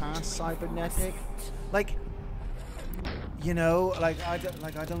step past cybernetic? Like, you know, like I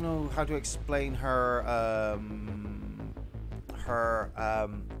don't know how to explain her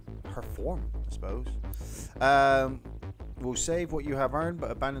her form, I suppose. We'll save what you have earned, but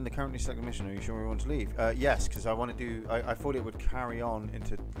abandon the currently selected mission. Are you sure we want to leave? Yes, because I want to do. I thought it would carry on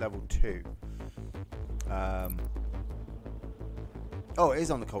into level 2. Oh, it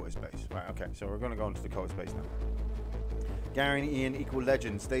is on the cultist base. Right, okay, so we're going to go into the cultist base now. Gary and Ian equal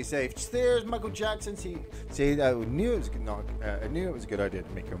legends. Stay safe. There's Michael Jackson. See, I knew it was good. I knew it was a good idea to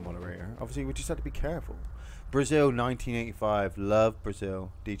make her a moderator. Obviously, we just have to be careful. Brazil, 1985. Love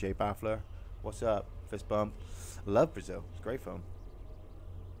Brazil. DJ Baffler. What's up? Fist bump. Love Brazil. It's a great film.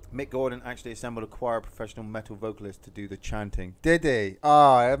 Mick Gordon actually assembled a choir of professional metal vocalists to do the chanting. Did he?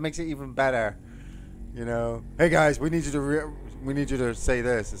 Oh, that makes it even better. You know, hey guys, we need you to say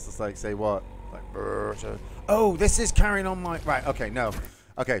this. It's just like, say what? Like, oh, this is carrying on my right. Okay, no,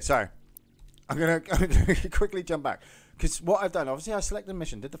 okay, sorry. I'm gonna quickly jump back because what I've done, obviously, I selected a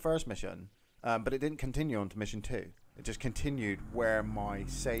mission, did the first mission, but it didn't continue on to mission 2. It just continued where my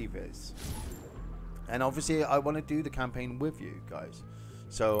save is, and obviously, I want to do the campaign with you guys.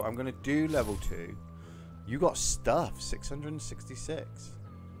 So I'm gonna do level 2. You got stuff 666.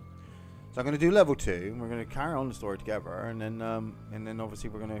 So I'm going to do level 2, and we're going to carry on the story together, and then obviously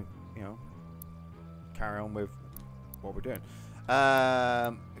we're going to, you know, carry on with what we're doing.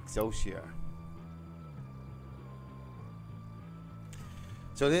 Excelsior.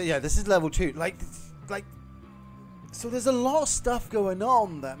 So yeah, this is level 2. Like, so there's a lot of stuff going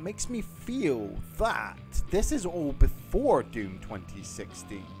on that makes me feel that this is all before Doom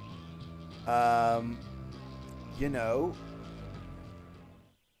 2016. You know.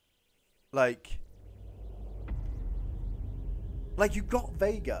 Like you got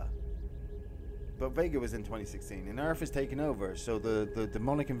Vega, but Vega was in 2016, and Earth is taken over. So the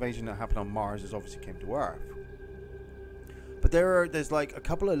demonic invasion that happened on Mars has obviously came to Earth. But there's like a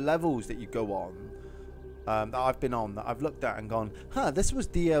couple of levels that you go on that I've been on that I've looked at and gone, huh, this was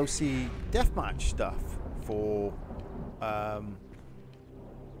DLC deathmatch stuff for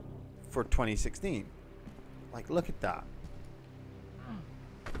 2016. Like, look at that.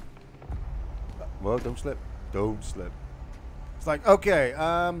 Well, don't slip. Don't slip. It's like, okay,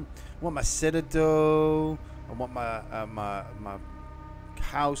 I want my citadel. I want my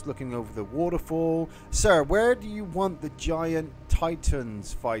house looking over the waterfall. Sir, where do you want the giant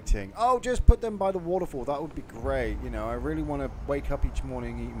titans fighting? Oh, just put them by the waterfall. That would be great. You know, I really want to wake up each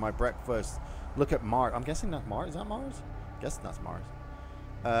morning, eat my breakfast, look at Mars. I'm guessing that's Mars. Is that Mars? I'm guessing that's Mars.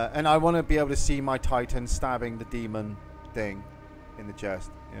 And I want to be able to see my titan stabbing the demon thing in the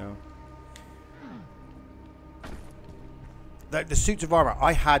chest, you know. The suits of armor.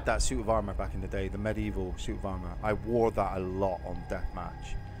 I had that suit of armor back in the day, the medieval suit of armor. I wore that a lot on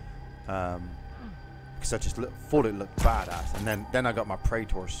deathmatch, because I just thought it looked badass. And then I got my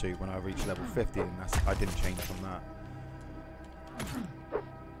Praetor suit when I reached level 50, and I didn't change from that.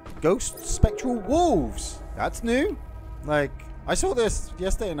 Ghost spectral wolves. That's new. Like, I saw this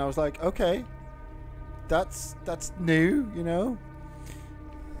yesterday, and I was like, okay, that's new, you know.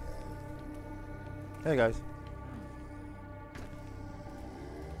 Hey guys.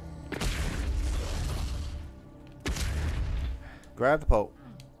 Grab the pole.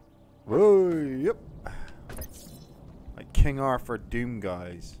 Whoa, yep. Like King Arthur Doom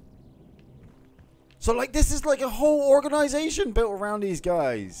guys. So like this is like a whole organization built around these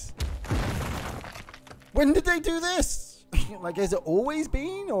guys. When did they do this? Like, has it always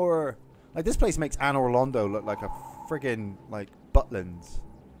been? Or like this place makes Anne Orlando look like a friggin' like Butlins.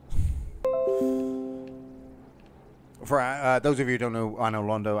 For those of you who don't know Anne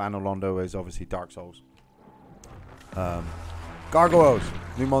Orlando is obviously Dark Souls. Gargoyles,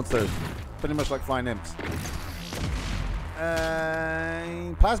 new monsters, pretty much like flying imps.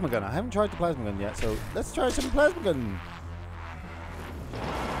 Plasma gun. I haven't tried the plasma gun yet, so let's try some plasma gun.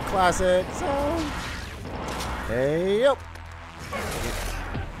 Classic song. Hey up.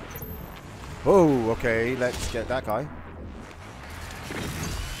 Oh, okay. Let's get that guy.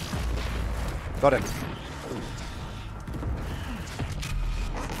 Got him.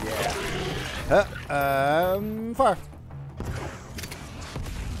 Yeah. Fire.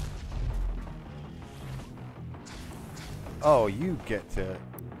 Oh, you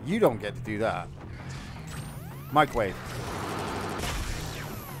don't get to do that. Microwave.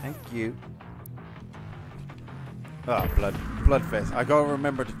 Thank you. Oh, blood fist. I gotta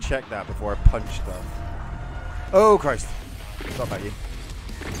remember to check that before I punch stuff. Oh Christ! Forgot about you.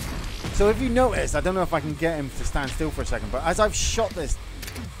 So if you notice, I don't know if I can get him to stand still for a second, but as I've shot this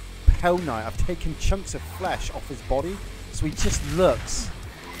Hell Knight, I've taken chunks of flesh off his body, so he just looks.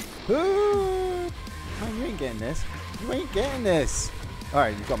 Ooh, man, you ain't getting this. You ain't getting this. All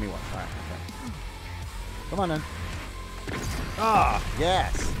right, you got me one. All right, okay. Come on then. Ah,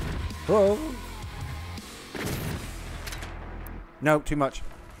 yes. Oh. No, too much.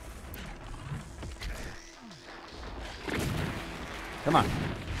 Come on.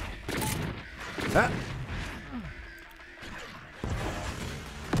 Ah.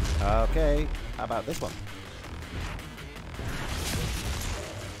 Okay, how about this one?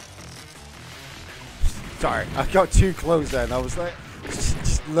 Sorry, I got too close then. I was like,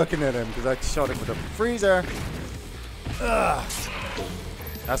 just looking at him because I shot him with a freezer. Ugh.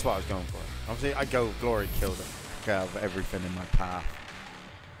 That's what I was going for. Obviously, I go glory killed him. Get out of everything in my path.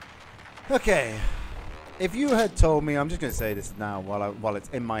 Okay. If you had told me, I'm just going to say this now while it's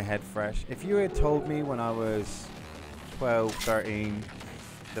in my head fresh. If you had told me when I was 12, 13,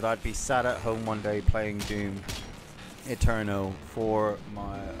 that I'd be sat at home one day playing Doom Eternal for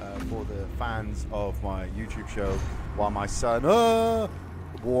my for the fans of my YouTube show, while my son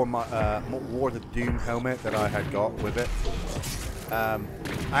wore the Doom helmet that I had got with it, and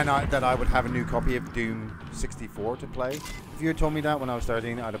that I would have a new copy of Doom 64 to play. If you had told me that when I was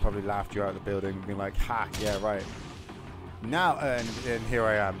 13, I'd have probably laughed you out of the building and been like, ha, yeah, right. Now, and here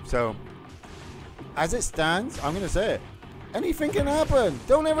I am. So, as it stands, I'm going to say it. Anything can happen.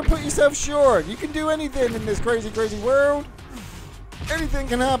 Don't ever put yourself short. You can do anything in this crazy, crazy world. Anything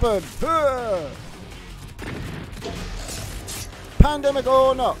can happen. Pandemic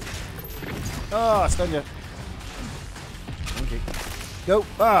or not. Oh, I stunned you. Thank you. Go.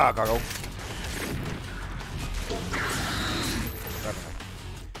 Ah, gotta go.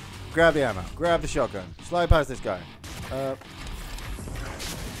 Grab the ammo. Grab the shotgun. Slide past this guy.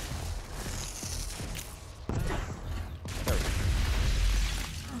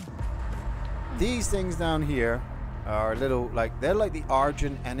 These things down here are little, like, they're like the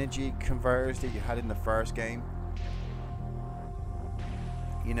Argent energy converters that you had in the first game.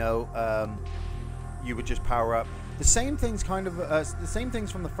 You know, you would just power up. The same things kind of, the same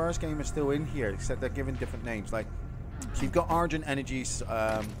things from the first game are still in here, except they're given different names. Like, so you've got Argent energies,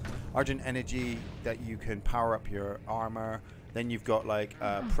 Argent energy that you can power up your armor. Then you've got like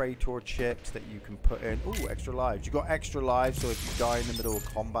Praetor chips that you can put in. Ooh, extra lives. You've got extra lives, so if you die in the middle of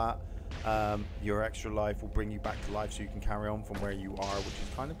combat, your extra life will bring you back to life, so you can carry on from where you are, which is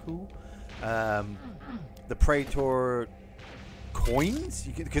kind of cool. The Praetor coins,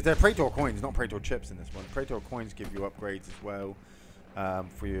 because they're Praetor coins, not Praetor chips in this one. Praetor coins give you upgrades as well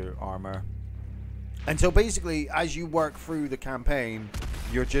for your armor. And so basically, as you work through the campaign,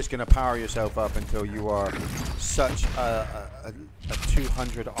 you're just going to power yourself up until you are such a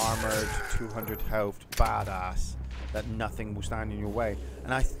 200 armored, 200 health badass that nothing will stand in your way.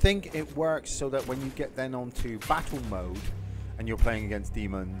 And I think it works so that when you get then onto battle mode and you're playing against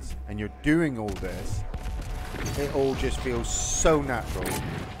demons and you're doing all this, it all just feels so natural,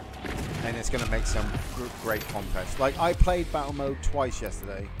 and it's going to make some great contests. Like, I played battle mode twice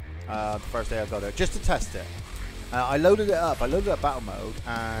yesterday, the first day I got it, just to test it. I loaded it up battle mode,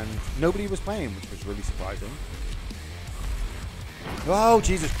 and nobody was playing, which was really surprising. Oh,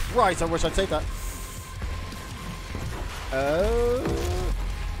 Jesus Christ, I wish I'd take that.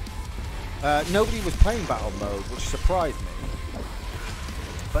 Nobody was playing battle mode, which surprised me.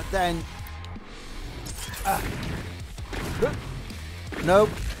 But then... nope.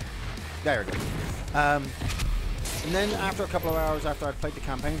 There we go. And then after a couple of hours after I'd played the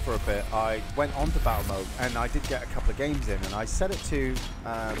campaign for a bit, I went on to battle mode, and I did get a couple of games in, and I set it to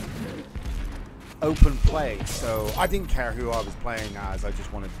open play, so I didn't care who I was playing as. I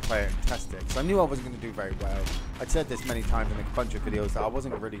just wanted to play it and test it, because I knew I wasn't going to do very well. I'd said this many times in a bunch of videos that I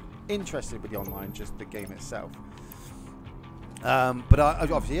wasn't really interested with the online, just the game itself. But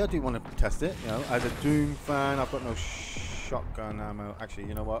obviously I do want to test it, you know, as a Doom fan. I've got no shotgun ammo. Actually,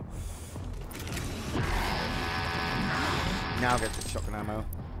 you know what? Now get the shotgun ammo.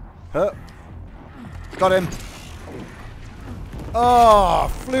 Huh. Got him. Oh,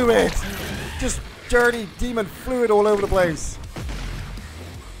 fluid. Just dirty demon fluid all over the place.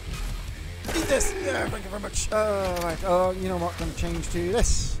 Eat this. Yeah, thank you very much. Right. Oh, you know what? I'm going to change to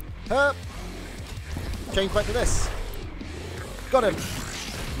this. Huh. Change back to this. Got him.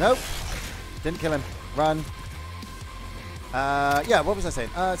 Nope. Didn't kill him. Run. Yeah, what was I saying?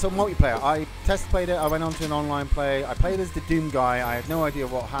 So multiplayer. I test played it. I went on to an online play. I played as the Doom guy. I had no idea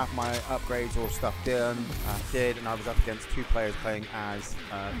what half my upgrades or stuff did, and I was up against 2 players playing as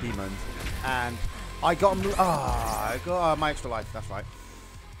demons, and I got him. I got my extra life. That's right.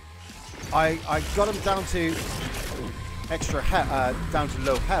 I got him down to down to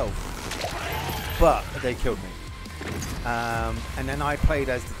low health, but they killed me. And then I played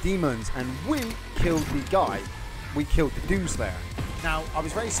as the demons, and we killed the guy. We killed the Doomslayer. Now, I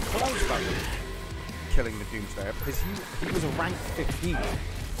was very surprised about killing the Doomslayer because he was a rank 15.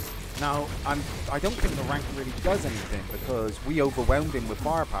 Now, I don't think the rank really does anything because we overwhelmed him with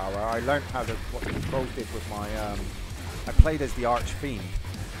firepower. I learned what the controls did with my. I played as the Archfiend,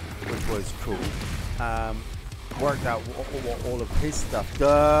 which was cool. Worked out what all of his stuff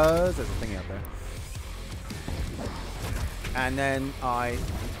does. There's a thing out there. And then I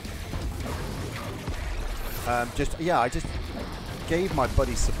I just gave my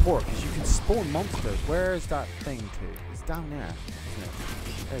buddy support because you can spawn monsters. Where is that thing to? It's down there, isn't it?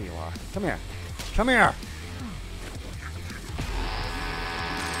 There you are. Come here. Come here.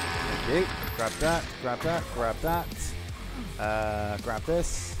 Thank you. Grab that. Grab that. Grab that. Grab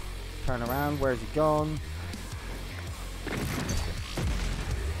this. Turn around. Where's he gone?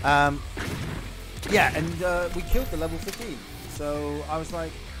 Yeah, and we killed the level 15. So I was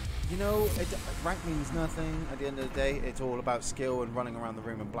like, you know, rank means nothing. At the end of the day, it's all about skill and running around the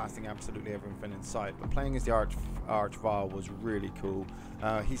room and blasting absolutely everything in sight. But playing as the Archvile was really cool.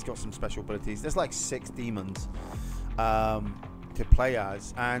 He's got some special abilities. There's like 6 demons to play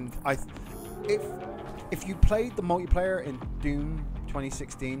as, and if you played the multiplayer in Doom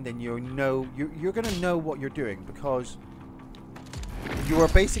 2016, then you're gonna know what you're doing because you are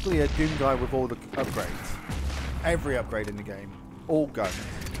basically a Doom guy with all the upgrades, every upgrade in the game, all guns.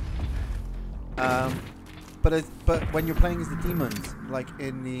 But when you're playing as the demons, like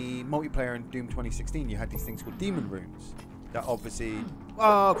in the multiplayer in Doom 2016, you had these things called demon runes that obviously,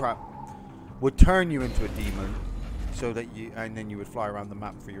 oh crap, would turn you into a demon, so that and then you would fly around the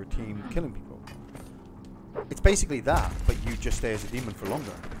map for your team, killing people. It's basically that, but you just stay as a demon for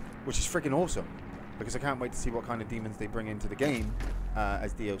longer, which is freaking awesome. Because I can't wait to see what kind of demons they bring into the game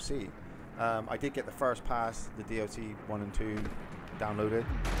as DLC. I did get the first pass, the DLC 1 and 2 downloaded.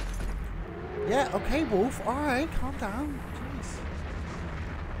 Yeah, okay, Wolf. Alright, calm down. Jeez.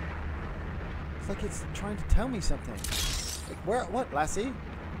 It's like it's trying to tell me something. Like, what, lassie?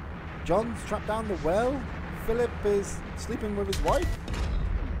 John's trapped down the well? Philip is sleeping with his wife?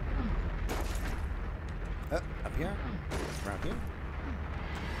 Up here? Around here?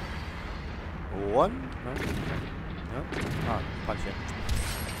 1? No? No? Oh, punch it.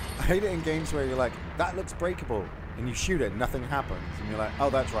 I hate it in games where you're like, that looks breakable, and you shoot it, nothing happens, and you're like, oh,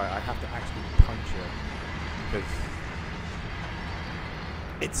 that's right, I have to actually punch it, because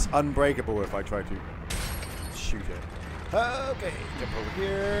it's unbreakable if I try to shoot it. Okay, jump over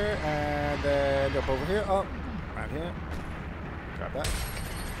here, and then jump over here, oh, around here, grab that.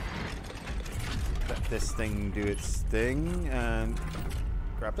 Let this thing do its thing, and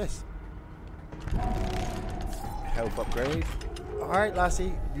grab this. Health upgrade. Alright,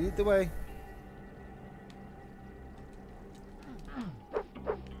 lassie, lead the way.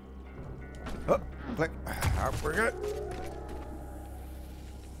 Oh, click. We're good.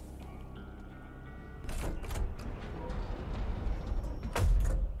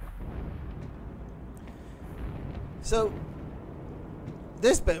 So,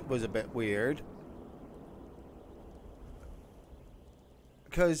 this bit was a bit weird.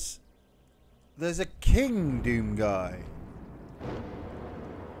 Because there's a King Doom guy.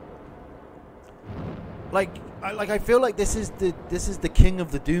 I feel like this is the king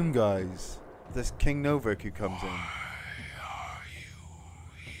of the Doom guys. This King Novik who comes in. Why are you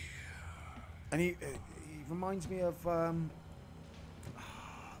here? And he reminds me of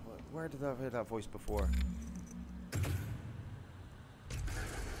where did I hear that voice before?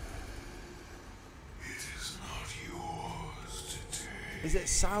 It is not yours to take. Is it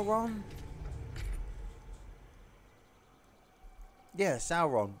Sauron? Yeah,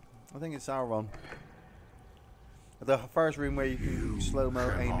 Sauron. I think it's Sauron. The first room where you can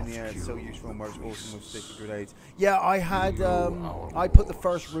slow-mo aim in the air, it's so useful and works awesome with sticky grenades. Yeah, I had, I put the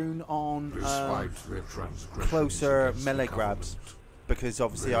first rune on closer melee grabs, because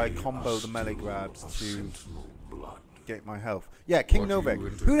obviously I combo the melee grabs to get my health. Yeah, King Novik.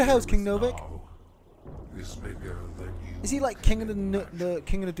 Who the hell is King Novik? Is he like King of the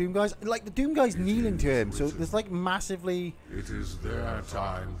King of the Doom guys? Like the Doom guys kneeling to him, so there's like massively. It is their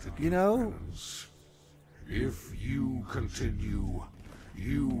time to you know. penance. If you continue,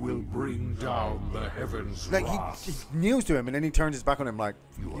 You will bring down the heavens' Like wrath. he kneels to him and then he turns his back on him like,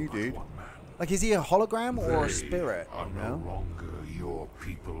 You are you not dude. one man. Like, is he a hologram or a They spirit? are You no know? longer your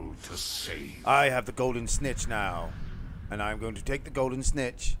people to save. I have the golden snitch now, and I'm going to take the golden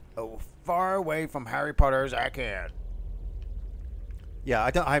snitch as far away from Harry Potter as I can. Yeah,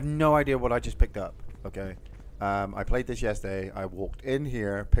 I have no idea what I just picked up. Okay, I played this yesterday. I walked in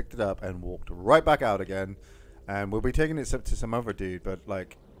here, picked it up, and walked right back out again. And we'll be taking it to some other dude, but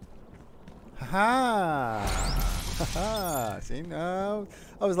like, haha, haha. See, no,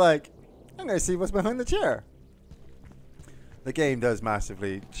 I was like, I'm gonna see what's behind the chair. The game does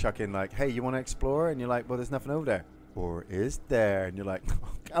massively chuck in like, hey, you want to explore? And you're like, well, there's nothing over there. Or is there? And you're like,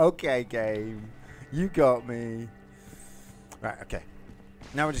 okay, game, you got me. Right, okay.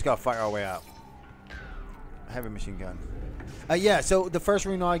 Now we just gotta fight our way out. Heavy machine gun. Yeah, so the first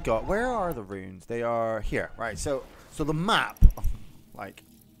rune I got, where are the runes? They are here, right? So the map, like,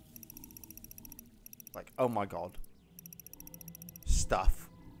 oh my god, stuff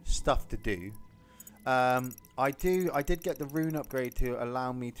to do. I did get the rune upgrade to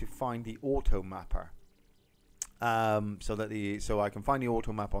allow me to find the auto mapper. So I can find the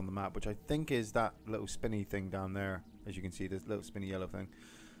auto map on the map, which I think is that little spinny thing down there. As you can see, this little spinny yellow thing,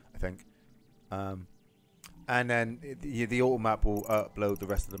 I think. And then the auto map will upload the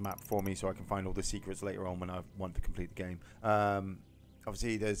rest of the map for me, so I can find all the secrets later on when I want to complete the game.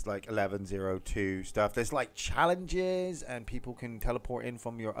 Obviously, there's like 11.02 stuff. There's like challenges, and people can teleport in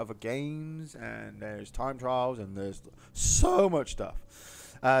from your other games, and there's time trials, and there's so much stuff.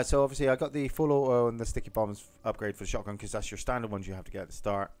 So obviously, I got the full auto and the sticky bombs upgrade for the shotgun because that's your standard ones you have to get at the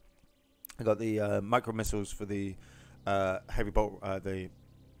start. I got the micro missiles for the heavy bolt, the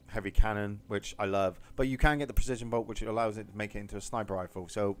heavy cannon, which I love. But you can get the precision bolt, which allows it to make it into a sniper rifle.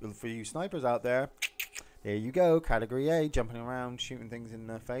 So for you snipers out there, there you go, category A, jumping around, shooting things in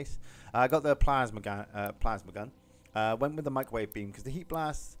the face. I got the plasma gun. Went with the microwave beam because the heat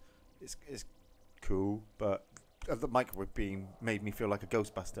blast is cool, but the microwave beam made me feel like a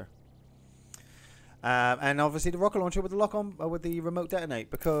Ghostbuster. And obviously the rocket launcher with the lock on with the remote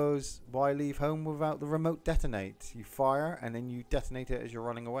detonate, because why leave home without the remote detonate? You fire and then you detonate it as you're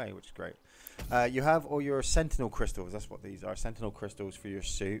running away, which is great. You have all your sentinel crystals. That's what these are, sentinel crystals for your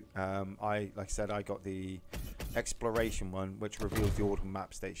suit. Like I said, I got the exploration one, which reveals the autumn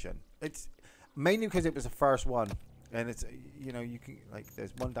map station. It's mainly because it was the first one, and it's, you know, you can, like,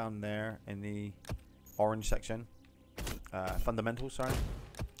 there's one down there in the orange section, fundamentals, sorry,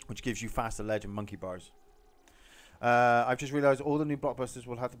 which gives you faster ledge and monkey bars. I've just realized all the new blockbusters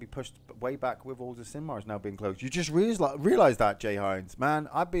will have to be pushed way back with all the cinemas now being closed. You just realize that, Jay Hines. Man,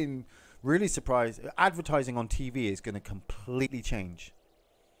 I've been really surprised. Advertising on TV is going to completely change.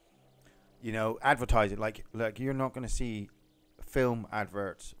 You know, advertising, like you're not going to see film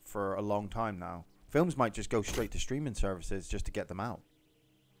adverts for a long time now. Films might just go straight to streaming services just to get them out.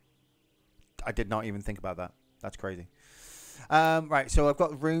 I did not even think about that. That's crazy. Right, so I've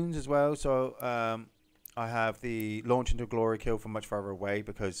got runes as well. So I have the launch into glory kill from much further away,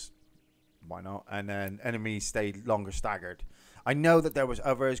 because why not? And then enemies stay longer staggered. I know that there was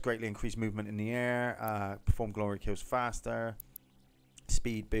others, greatly increased movement in the air, perform glory kills faster,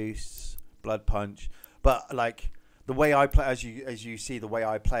 speed boosts, blood punch. But like the way I play, as you see, the way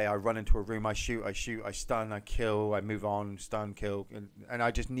I play, I run into a room, I shoot, I stun, I kill, I move on, stun, kill, and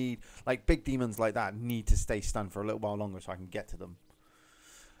I just need, like, big demons like that need to stay stunned for a little while longer so I can get to them.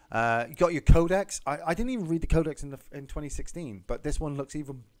 You got your codex. I didn't even read the codex in 2016, but this one looks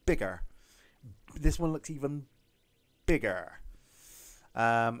even bigger. This one looks even bigger.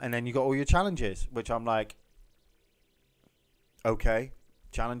 And then you got all your challenges, which I'm like, okay,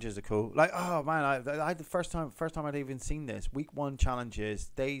 challenges are cool. Like, oh man, I the first time I'd even seen this. Week 1 challenges,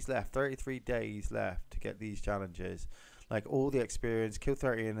 days left, 33 days left to get these challenges. Like, all the experience, kill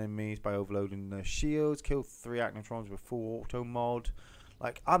 30 enemies by overloading the shields, kill 3 activatrons with full auto mod.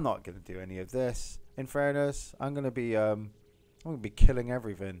 Like, I'm not gonna do any of this. In fairness, I'm gonna be killing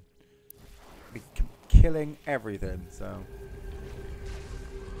everything. Killing everything. So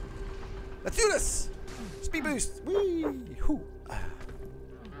let's do this. Speed boost. Whee! Hoo.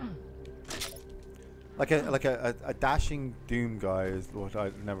 Like a dashing Doom guy is what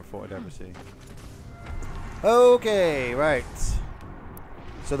I never thought I'd ever see. Okay, right.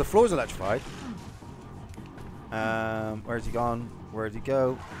 So the floor's electrified. Where's he gone? Where'd he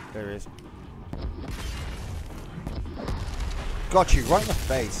go? There he is. Got you right in the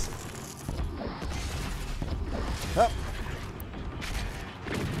face. Up.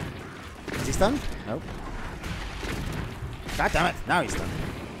 Is he stunned? Nope. God damn it! Now he's stunned.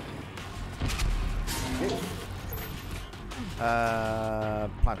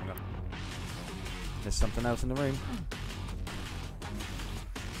 Plasma gun. There's something else in the room.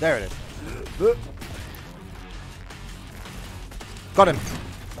 There it is. Got him.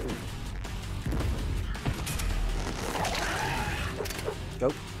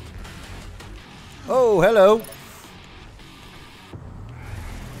 Go. Oh, hello.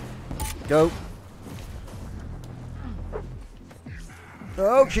 Go.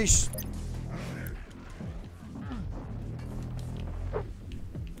 Oh, jeez.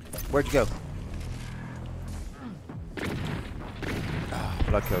 Where'd you go? Ah,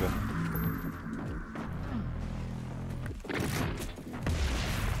 blood killed him.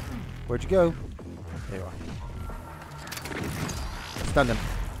 Where'd you go? There you are. Stunned him.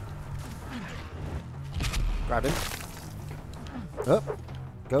 Grab him. Up.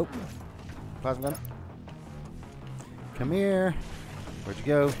 Go. Plasma gun. Come here. Where'd you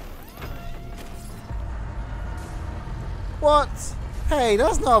go? What? Hey,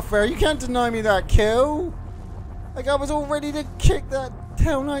 that's not fair. You can't deny me that kill. Like, I was all ready to kick that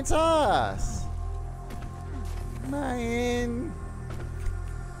Hell Knight's ass. Man.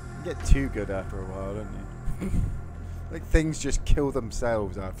 You get too good after a while, don't you? Like, things just kill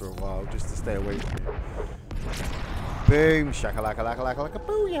themselves after a while just to stay away from you. Boom. Shakalaka-laka-laka-laka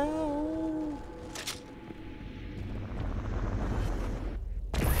booyah.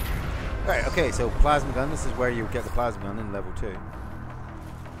 Right, okay, so plasma gun. This is where you get the plasma gun in level 2. You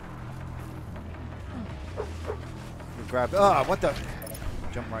grab. Oh, what the?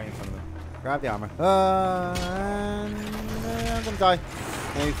 Jump right in front of him. Grab the armor. And I'm gonna die.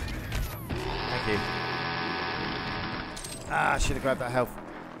 Move. Thank you. Ah, should have grabbed that health.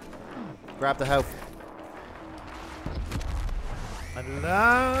 Grab the health. And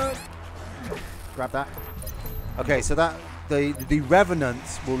grab that. Okay, so that. The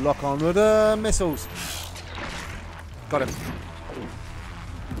revenants will lock on with missiles. Got him.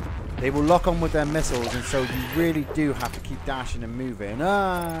 They will lock on with their missiles, and so you really do have to keep dashing and moving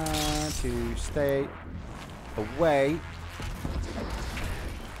to stay away.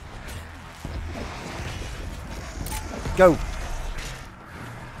 Go.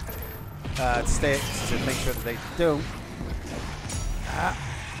 To stay to make sure that they don't.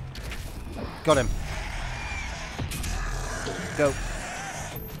 Got him. Go.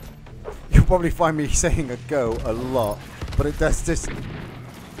 You'll probably find me saying a go a lot, but it does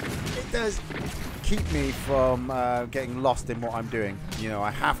keep me from getting lost in what I'm doing. You know,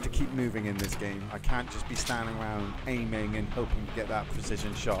 I have to keep moving in this game. I can't just be standing around aiming and hoping to get that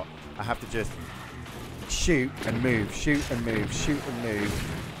precision shot. I have to just shoot and move, shoot and move, shoot and move,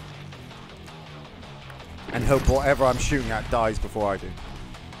 and hope whatever I'm shooting at dies before I do.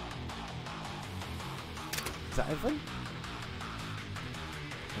 Is that everything?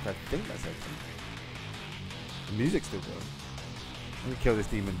 I think that's everything. The music's still going. Let me kill this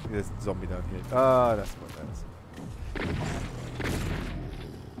demon, this zombie down here. Ah, that's what that is.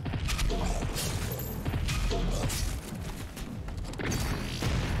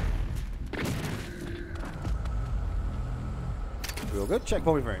 Real good.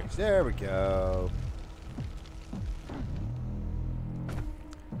 Checkpoint range. There we go.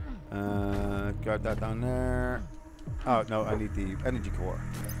 Got that down there. Oh, no, I need the energy core.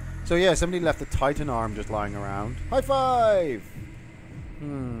 So, yeah, somebody left a Titan arm just lying around. High five!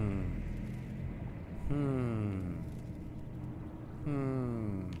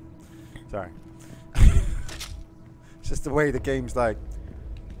 Sorry. It's just the way the game's like,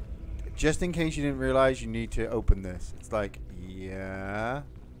 just in case you didn't realize you need to open this. It's like, yeah.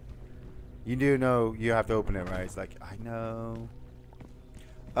 You do know you have to open it, right? It's like, I know.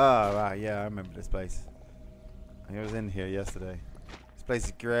 Oh, right, yeah, I remember this place. I was in here yesterday. This place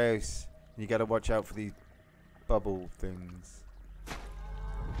is gross. You gotta watch out for these bubble things.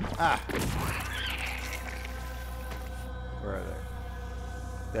 Ah! Where are they?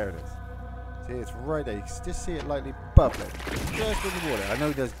 There it is. See, it's right there. You can just see it lightly bubbling. Just in the water. I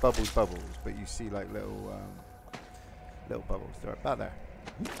know there's bubbles, but you see like little bubbles. They're about there.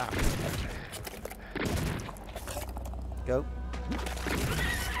 Ah. Go.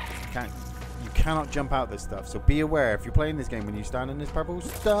 You cannot jump out this stuff, so be aware if you're playing this game when you stand in this purple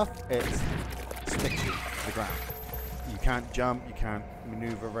stuff, it sticks you to the ground. You can't jump, you can't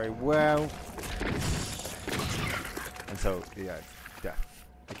maneuver very well, and so yeah, it's death.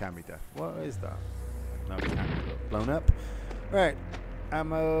 It can be death. What is that? No, it can't be blown up. Right,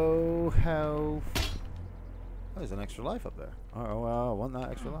 ammo, health. Oh, there's an extra life up there. Oh well, I want that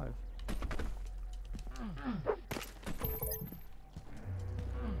extra life.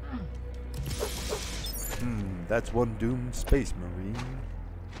 That's one doomed space marine.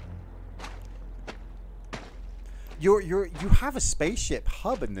 you have a spaceship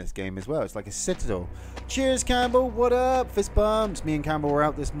hub in this game as well. It's like a citadel. Cheers, Campbell. What up? Fist bumps. Me and Campbell were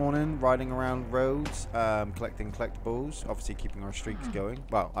out this morning riding around roads, collecting collectibles. Obviously keeping our streaks going.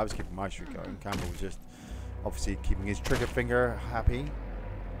 Well, I was keeping my streak going. Campbell was just obviously keeping his trigger finger happy,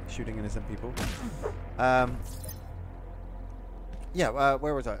 shooting innocent people. Yeah,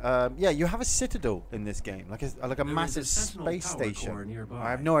 where was I? Yeah, you have a citadel in this game, like a massive space station. I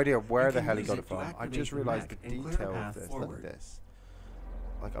have no idea where the hell he got it from. I just realized the detail of this. Look at this.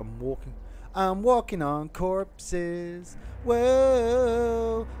 Like I'm walking on corpses.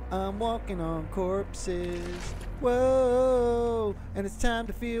 Whoa, I'm walking on corpses. Whoa, and it's time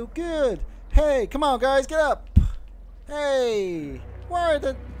to feel good. Hey, come on, guys, get up. Hey, why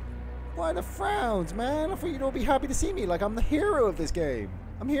the frowns, man? I thought you'd all be happy to see me. Like I'm the hero of this game.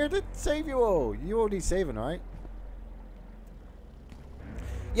 I'm here to save you all. You all need saving, right?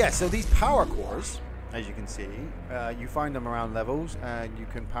 Yeah, so these power cores, as you can see, you find them around levels, and you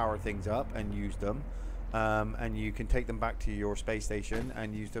can power things up and use them. And you can take them back to your space station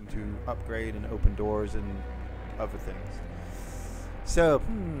and use them to upgrade and open doors and other things. So,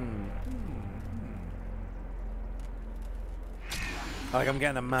 like I'm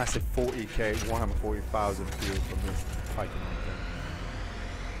getting a massive 40k, 140,000 fuel from this Titan thing.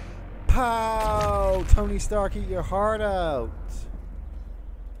 Pow! Tony Stark, eat your heart out.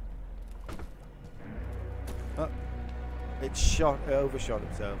 Oh, it overshot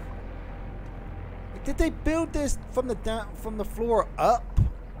itself. Did they build this from the floor up,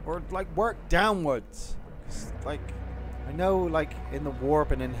 or like work downwards? Like, I know, like in the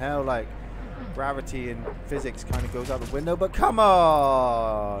warp and in hell, like gravity and physics kind of goes out the window, but come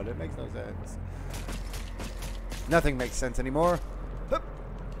on, it makes no sense. Nothing makes sense anymore.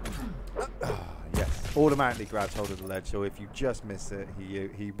 Yes, automatically grabs hold of the ledge, so if you just miss it,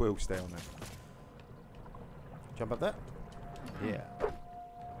 he will stay on there. Jump up there. Yeah.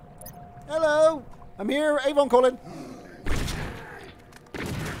 Hello, I'm here. Avon calling.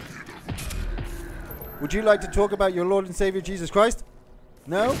 Would you like to talk about your Lord and Savior Jesus Christ?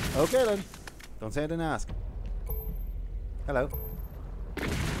 No? Okay then. Don't say I didn't ask. Hello.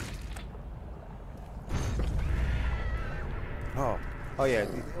 Oh yeah.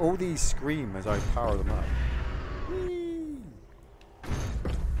 All these scream as I power them up. Whee!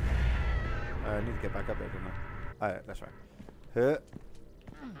 I need to get back up there, don't I? Oh, yeah, that's right.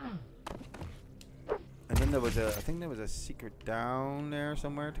 And then there was I think there was a secret down there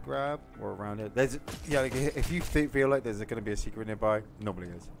somewhere to grab, or around it. There's, yeah, like if you feel like there's going to be a secret nearby, nobody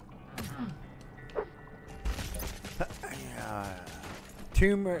is.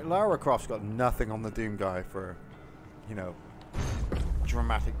 Lara Croft's got nothing on the Doom guy for, you know,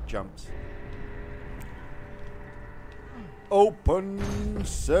 dramatic jumps. Open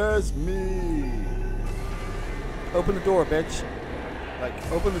sesame. Open the door, bitch.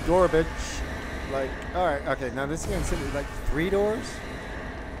 Like, open the door, bitch. Like, alright, okay, now this is going to simply like 3 doors?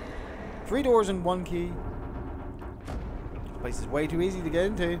 3 doors and 1 key. This place is way too easy to get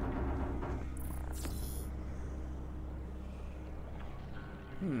into.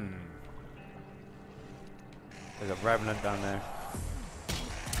 There's a revenant down there.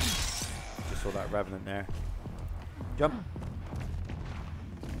 Just saw that revenant there. Jump.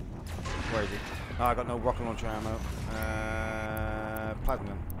 Where is he? Oh, I got no rocket launcher ammo. Plasma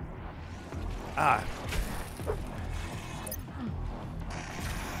gun. Ah.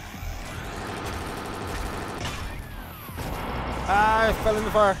 Ah, I fell in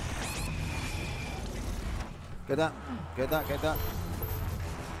the fire. Get that. Get that. Get that.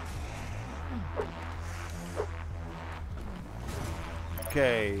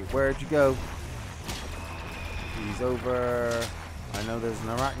 Okay, where'd you go? He's over. I know there's an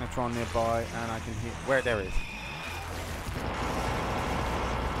arachnotron nearby, and I can hear. Where there is.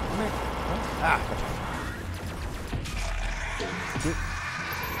 Come here. Ah, gotcha.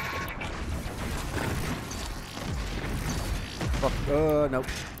 Fuck. Nope.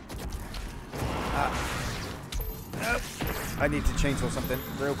 Ah. Nope. I need to chainsaw something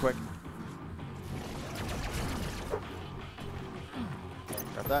real quick.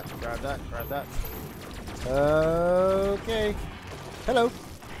 Grab that, grab that, grab that. Okay. Hello.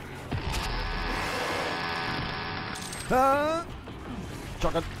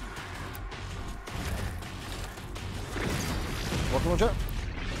 Shotgun. Rocket launcher.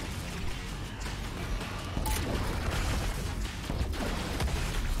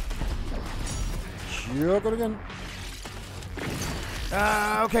 Shotgun again.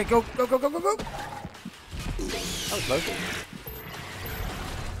 Okay, go, go, go, go, go, go. That was close.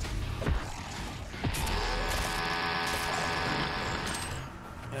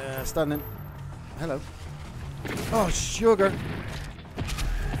 Stunning. Hello. Oh, sugar.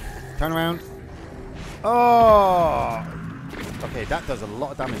 Turn around. Oh! Okay, that does a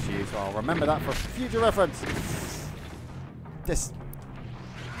lot of damage to you, so I'll remember that for future reference. This.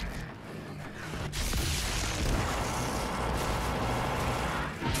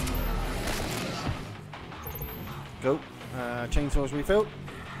 Go. Chainsaws refilled.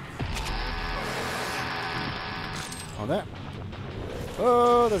 On there.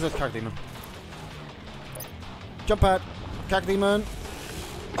 Oh, there's a Cacdemon. Jump pad. Cacdemon.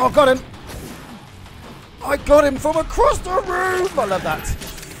 Oh, got him. I got him from across the room. I love that.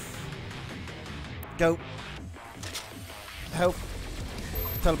 Go. Help.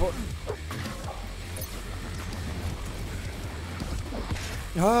 Teleport.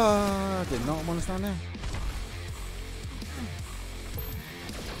 Ah, did not want to stand there.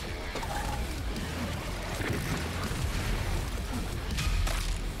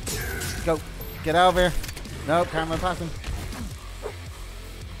 Go. Get out of here. Nope, can't run past him.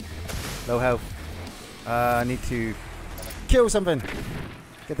 Low health. I need to kill something.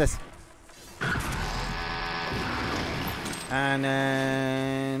 Get this. And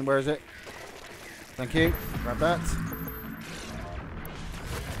then, where is it? Thank you. Grab that.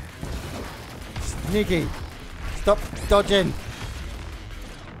 Sneaky. Stop dodging.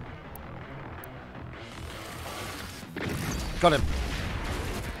 Got him.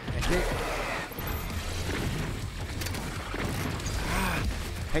 Thank you.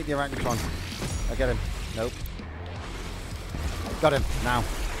 Hate the arachnotron. I get him. Nope. Got him. Now.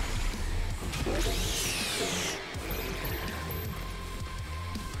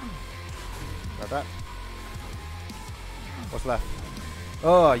 Grab that. What's left?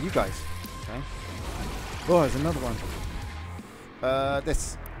 Oh, you guys. Okay. Oh, there's another one.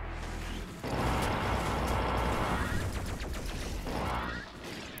 This.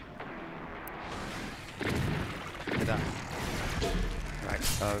 Get that. Right.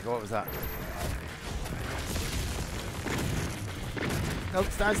 What was that? Nope,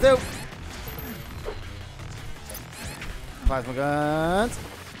 stand still. Plasma guns.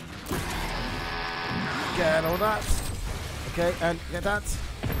 Get all that. Okay, and get that.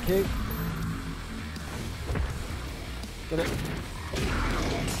 Thank you. Get it.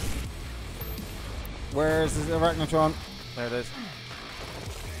 Where's the arachnotron? There it is.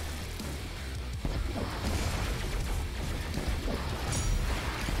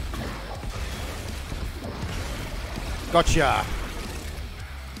 Gotcha.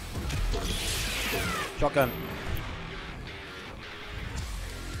 Shotgun.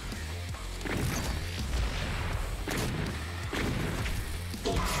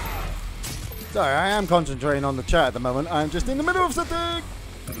 Sorry, I am concentrating on the chat at the moment. I'm just in the middle of something.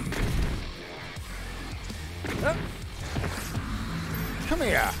 Yep. Come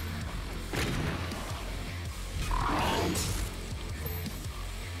here.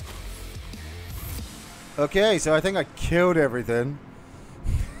 Okay, so I think I killed everything.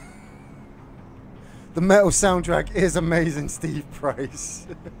 The metal soundtrack is amazing, Steve Price.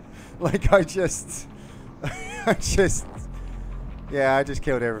 Like, I just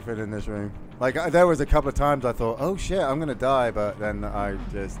killed everything in this room. Like, there was a couple of times I thought, oh shit, I'm gonna die, but then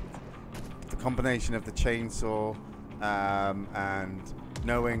the combination of the chainsaw and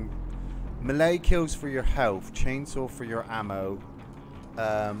knowing melee kills for your health, chainsaw for your ammo,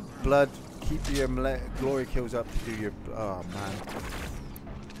 blood, keep your glory kills up to do your, oh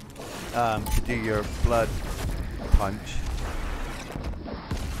man, to do your blood punch.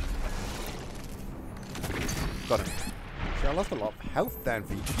 Got him. See, I lost a lot of health then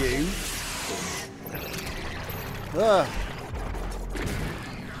for you. Ugh.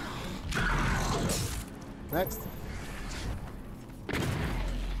 Next.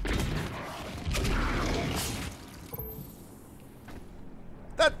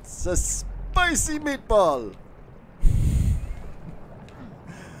 That's a spicy meatball.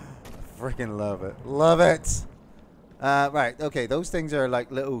 Freaking love it. Love it. Right, okay, those things are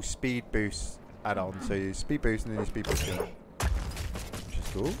like little speed boost add-ons. So you speed boost and then you speed boost again. Which is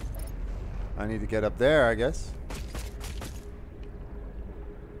cool. I need to get up there, I guess.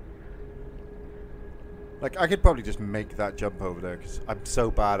 Like, I could probably just make that jump over there because I'm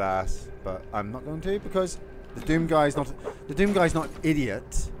so badass, but I'm not going to because the Doom guy's not an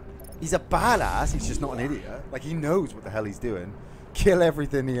idiot. He's a badass, he's just not an idiot. Like, he knows what the hell he's doing. Kill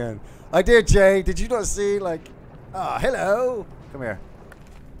everything in the end. I did, Jay. Did you not see, like... Ah, hello. Come here.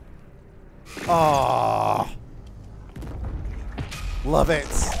 Ah. Love it.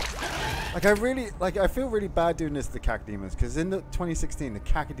 Like, I feel really bad doing this to the Cacdemons, because in the 2016, the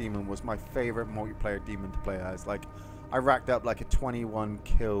Cacdemon was my favorite multiplayer demon to play as. Like, I racked up like a 21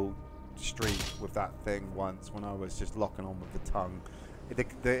 kill the street with that thing once when I was just locking on with the tongue.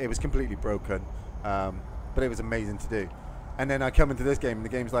 It was completely broken, but it was amazing to do. And then I come into this game, and the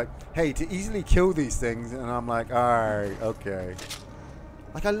game's like, hey, to easily kill these things, and I'm like, alright, okay.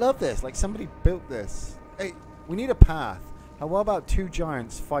 Like, I love this. Like, somebody built this. Hey, we need a path. How about two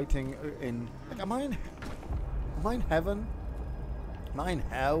giants fighting in... Like, am I in heaven? Am I in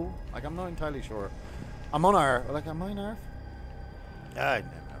hell? Like, I'm not entirely sure. I'm on Earth. Like, am I on Earth? I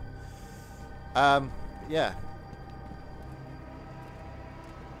don't know. Yeah.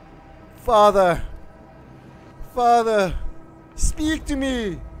 Father, speak to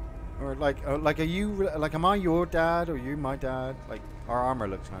me. Or like, are you like, am I your dad or you my dad? Like, our armor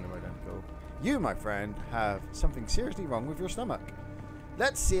looks kind of identical. You, my friend, have something seriously wrong with your stomach.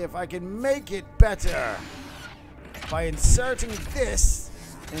 Let's see if I can make it better by inserting this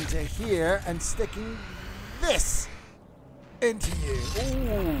into here and sticking this into you.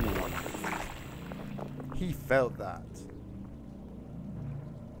 Ooh. He felt that.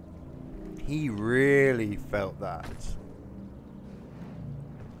 He really felt that.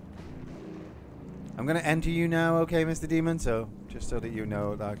 I'm gonna enter you now, okay, Mr. Demon? So, just so that you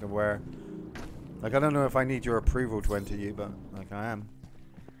know that I can wear. Like, I don't know if I need your approval to enter you, but, like, I am.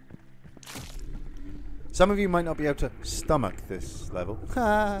 Some of you might not be able to stomach this level.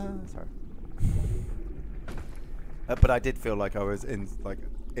 Sorry. But I did feel like I was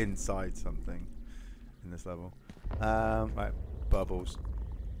inside something in this level. Right, bubbles.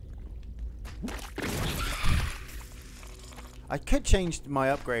 I could change my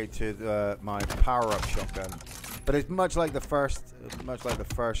upgrade to my power-up shotgun, but it's much like the first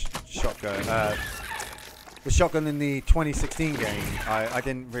shotgun. The shotgun in the 2016 game, I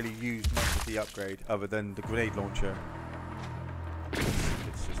didn't really use much of the upgrade other than the grenade launcher.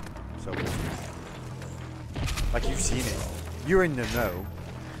 It's just so awesome. Like, you've seen it. You're in the know.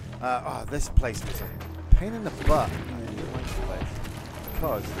 Oh, this place was a pain in the butt. I didn't like this place.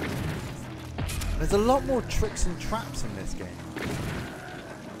 Because there's a lot more tricks and traps in this game.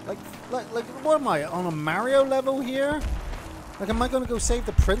 Like, what am I, on a Mario level here? Like, am I going to go save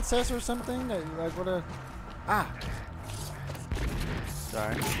the princess or something? Like, what a... Ah!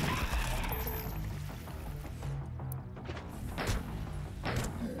 Sorry.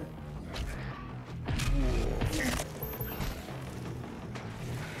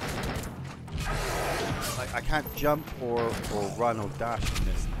 Like, I can't jump or run or dash in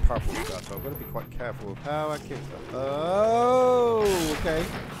this purple stuff, so I've got to be quite careful of how I kick stuff. Oh, okay.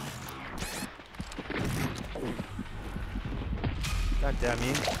 God damn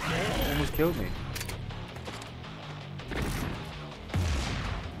you. Almost killed me.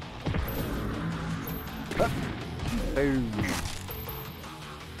 Boom.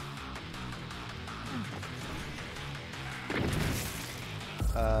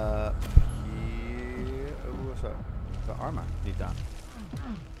 Yeah. Oh, what's that? The armor. Need that.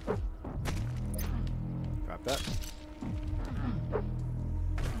 Grab that.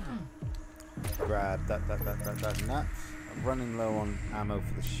 Grab that, and that. I'm running low on ammo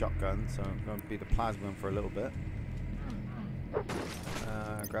for the shotgun, so I'm going to be the plasma for a little bit.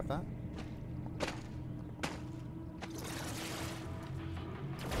 Grab that.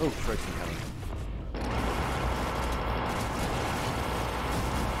 Oh, Tracy coming.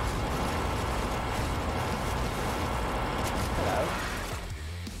 Hello.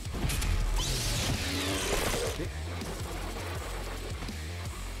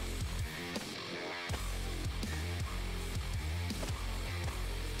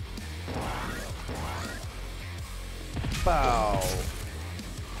 Bow.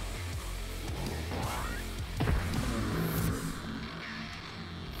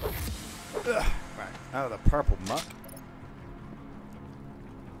 Ugh. Right, out of the purple muck.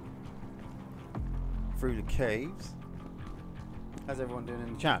 Through the caves. How's everyone doing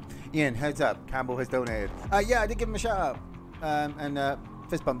in the chat? Ian, heads up. Campbell has donated. Yeah, I did give him a shout out. And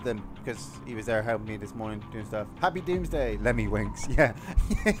fist bumped him because he was there helping me this morning doing stuff. Happy Doomsday. Lemmy Winks. Yeah.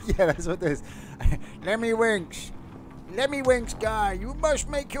 Yeah, that's what this is. Lemmy Winks. Lemmy Winks guy, you must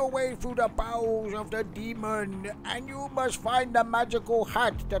make your way through the bowels of the demon, and you must find the magical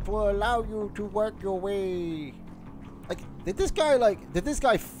hat that will allow you to work your way. Like, did this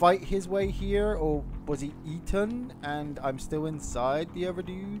guy fight his way here, or was he eaten and I'm still inside the other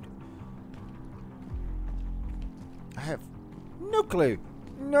dude? I have no clue.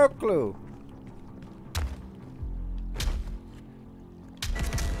 No clue.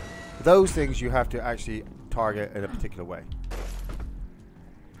 Those things you have to actually target in a particular way.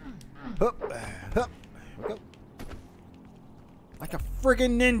 Hup, hup. Here we go. Like a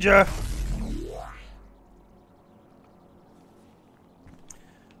friggin' ninja.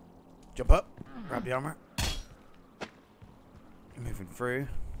 heavy armor. Moving through.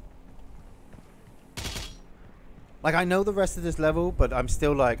 Like, I know the rest of this level, but I'm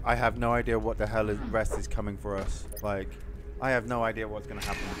still like, I have no idea what the hell the rest is coming for us. Like, I have no idea what's going to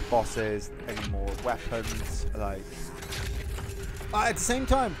happen with bosses, any more weapons, like... at the same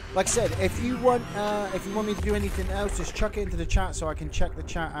time, like I said, if you want me to do anything else, just chuck it into the chat so I can check the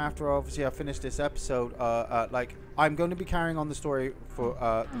chat after, obviously, I finish this episode. Like, I'm going to be carrying on the story for,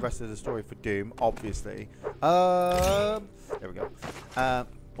 the rest of the story for Doom, obviously. There we go.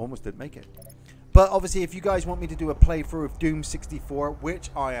 Almost didn't make it. But obviously, if you guys want me to do a playthrough of Doom 64, which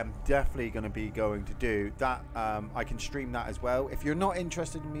I am definitely going to be going to do, that I can stream that as well. If you're not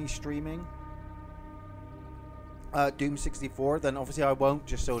interested in me streaming Doom 64, then obviously I won't,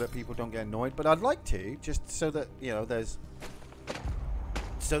 just so that people don't get annoyed. But I'd like to, just so that, you know, there's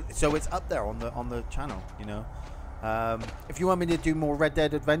so it's up there on the channel, you know. If you want me to do more Red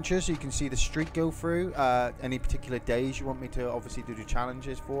Dead adventures, so you can see the streak go through, any particular days you want me to obviously do the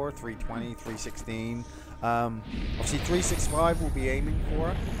challenges for, 320, 316, obviously 365 we'll be aiming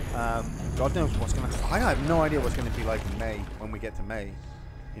for. God knows what's going to, I have no idea what's going to be like in May, when we get to May,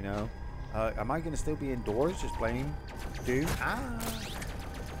 you know. Am I going to still be indoors just playing Doom? I'm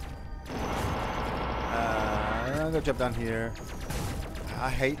going to jump down here. I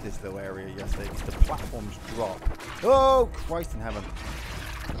hate this little area yesterday because the platforms drop. Oh, Christ in heaven.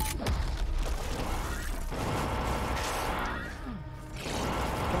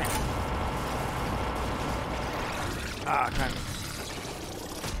 Come here. I can't.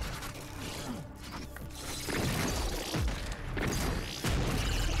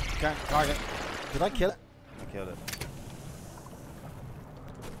 Can't target. Did I kill it? I killed it.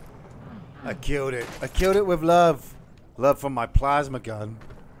 I killed it. I killed it with love. Love from my plasma gun.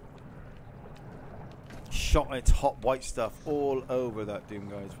 Shot its hot white stuff all over that Doom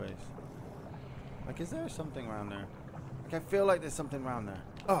guy's face. Like, is there something around there? Like, I feel like there's something around there.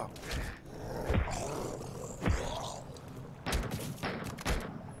 Oh.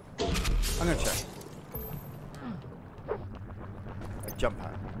 I'm gonna check. A jump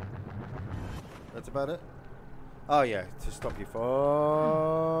pad. That's about it? Oh yeah, to stop you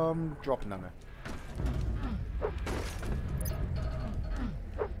from dropping down there.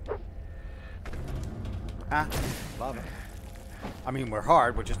 Ah, lava. I mean, we're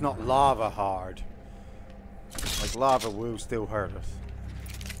hard, we're just not lava hard. Like, lava will still hurt us.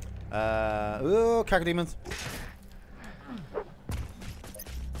 Ooh, cacodemons.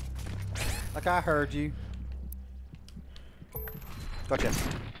 Like, I heard you. Gotcha.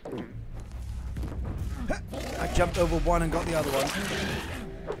 I jumped over one and got the other one.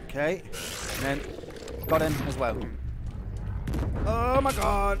 Okay. And then got him as well. Oh my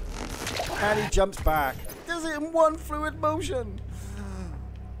god. And he jumps back. Does it in one fluid motion.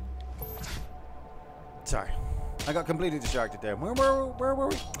 Sorry. I got completely distracted there. Where were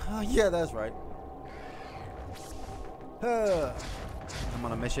we? Oh, yeah, that's right. I'm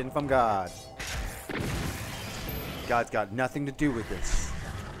on a mission from God. God's got nothing to do with this.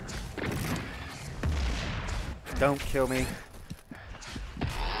 Don't kill me.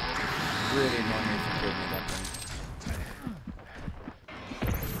 Really annoying me if you killed me that thing.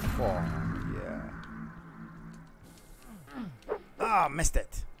 4. Yeah. Ah, missed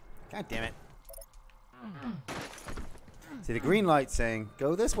it. God damn it. See, the green light saying,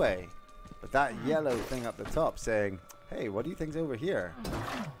 go this way. But that yellow thing up the top saying, hey, what do you think's over here?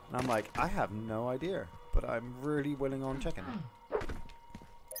 And I'm like, I have no idea. But I'm really willing on checking.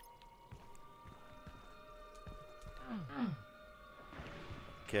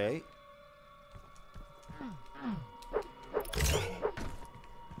 Okay.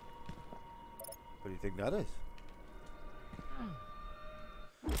 What do you think that is?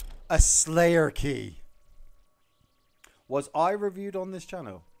 A Slayer key. Was I reviewed on this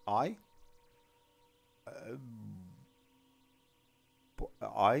channel? I?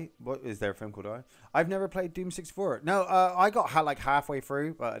 What is there a film called I? I've never played Doom 64. No, I got like halfway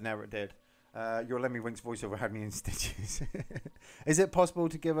through, but I never did. Your Lemmy Winks voiceover had me in stitches. Is it possible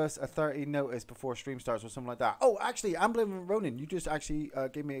to give us a 30 notice before stream starts or something like that? Oh, actually, Amblin Ronin, you just actually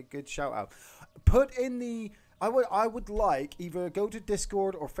gave me a good shout out. Put in the... I would like either go to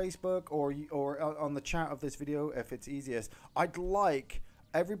Discord or Facebook or on the chat of this video if it's easiest. I'd like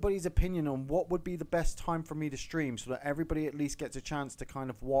everybody's opinion on what would be the best time for me to stream so that everybody at least gets a chance to kind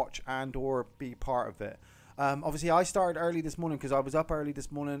of watch and or be part of it. Obviously, I started early this morning because I was up early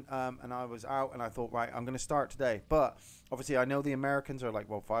this morning and I was out and I thought, right, I'm going to start today. But obviously, I know the Americans are like,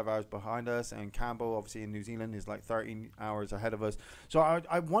 well, 5 hours behind us. And Campbell, obviously, in New Zealand is like 13 hours ahead of us. So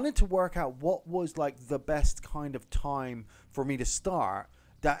I wanted to work out what was like the best kind of time for me to start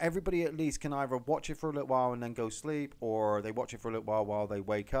that everybody at least can either watch it for a little while and then go sleep, or they watch it for a little while they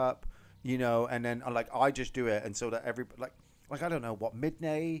wake up, you know, and then like I just do it, and so that every like I don't know what,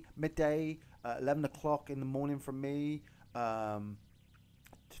 midday, 11 o'clock in the morning for me,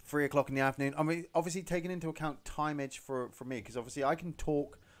 3 o'clock in the afternoon. I mean, obviously taking into account timeage for me, because obviously I can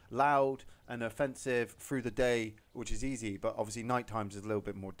talk loud and offensive through the day, which is easy, but obviously night times is a little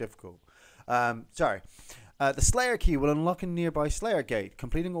bit more difficult. The Slayer key will unlock a nearby Slayer gate.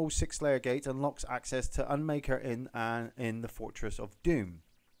 Completing all 6 Slayer gates unlocks access to Unmaker in the Fortress of Doom.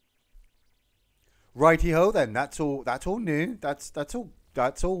 Righty ho, then. That's all new. That's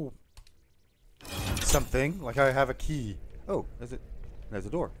all something. Like I have a key. Oh, there's a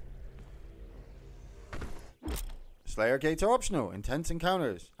door. Slayer gates are optional. Intense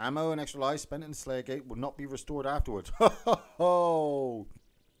encounters. Ammo and extra lives spent in the Slayer gate will not be restored afterwards. Ho.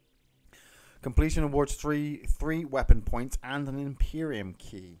 Completion awards 3 weapon points and an Imperium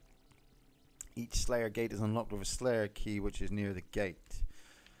key. Each Slayer gate is unlocked with a Slayer key, which is near the gate.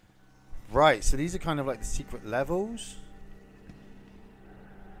 Right, so these are kind of like the secret levels.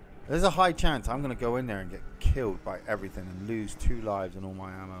 There's a high chance I'm going to go in there and get killed by everything and lose 2 lives and all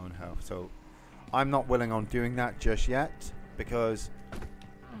my ammo and health. So I'm not willing on doing that just yet, because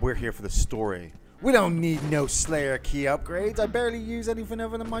we're here for the story. We don't need no Slayer key upgrades. I barely use anything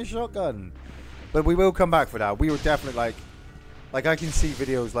other than my shotgun. But we will come back for that. We were definitely like I can see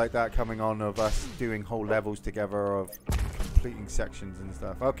videos like that coming on of us doing whole levels together of completing sections and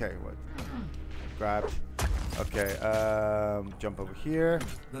stuff. Okay, what? Grabbed. Okay, jump over here.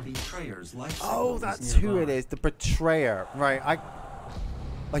 The betrayer's life. Oh, that's who it is. The betrayer. Right. I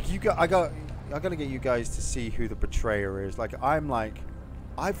gotta get you guys to see who the betrayer is.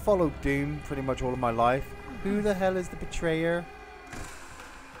 I've followed Doom pretty much all of my life. Who the hell is the betrayer?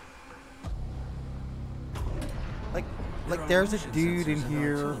 Like there's a dude in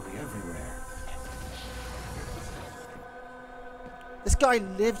here. This guy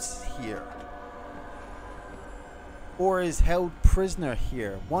lives here. Or is held prisoner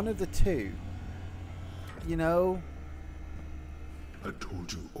here. One of the two. You know? I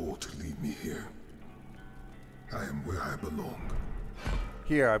told you all to leave me here. I am where I belong.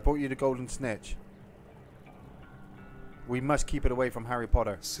 Here, I brought you the golden snitch. We must keep it away from Harry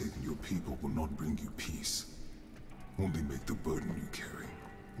Potter. Saving your people will not bring you peace. Only make the burden you carry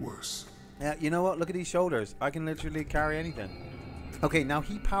worse. Yeah, you know what? Look at these shoulders. I can literally carry anything. Okay, now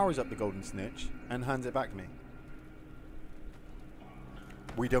he powers up the golden snitch and hands it back to me.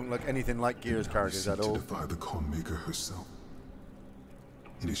 We don't look anything like Gears characters at all. To defy the Calm Maker herself.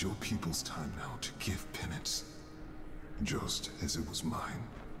 It is your people's time now to give penance, just as it was mine.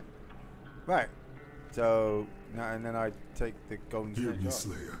 Right. So, and then I take the golden Hear snitch me, off.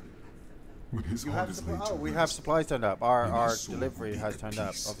 Slayer. When his You heart have is laid to we have rest, supplies turned up. and Our his soul delivery will be has at turned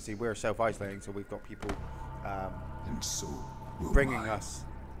up. peace. Obviously, we're self-isolating, so we've got people and so will bringing mine. us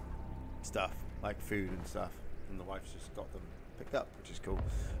stuff like food and stuff, and the wife's just got them picked up, which is cool.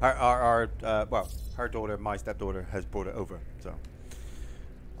 Well, her daughter, my stepdaughter, has brought it over, so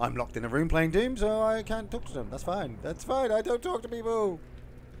I'm locked in a room playing Doom, so I can't talk to them. That's fine. That's fine. I don't talk to people.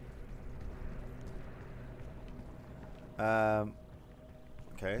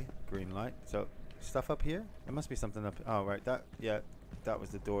 Okay, green light. So stuff up here. There must be something up. Oh right, that was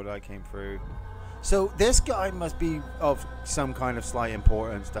the door that I came through. So this guy must be of some kind of slight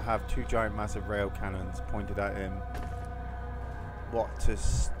importance to have 2 giant massive rail cannons pointed at him. What, to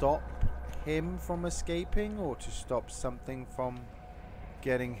stop him from escaping, or to stop something from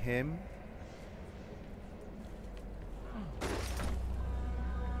getting him?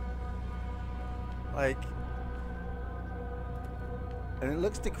 Like, and it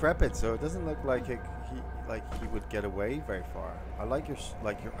looks decrepit, so it doesn't look like he would get away very far. I like your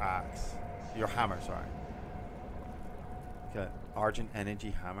axe, your hammer. Sorry. Okay, Argent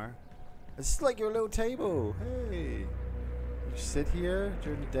Energy hammer. This is like your little table. Hey, you sit here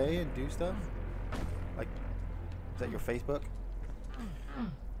during the day and do stuff. Like, is that your Facebook?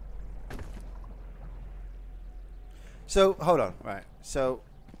 So hold on, right? So,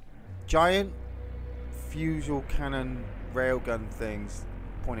 giant fusion cannon railgun things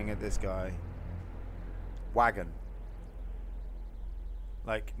pointing at this guy. Wagon.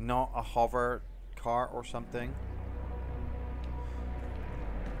 Like, not a hover car or something.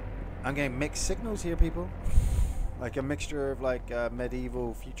 I'm getting mixed signals here, people. Like a mixture of like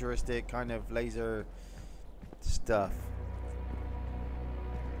medieval, futuristic kind of laser stuff.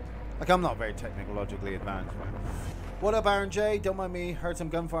 Like, I'm not very technologically advanced, right? What up, Aaron J? Don't mind me. Heard some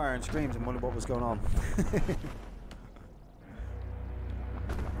gunfire and screams and wondered what was going on.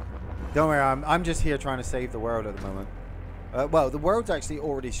 Don't worry, I'm just here trying to save the world at the moment. Well, the world's actually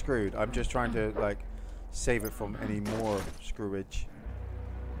already screwed. I'm just trying to, like, save it from any more screwage.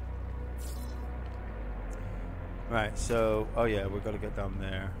 Right, so... Oh, yeah, we've got to get down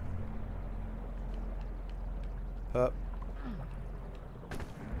there. Up.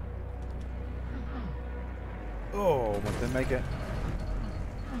 Oh, didn't make it.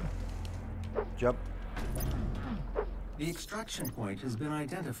 Jump. The extraction point has been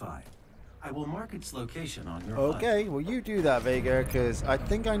identified. I will mark its location on your Okay, well you do that, Vega, because I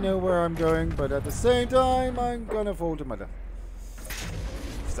think I know where I'm going, but at the same time, I'm gonna fall to my death.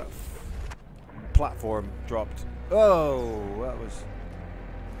 Stuff. Platform dropped. Oh, that was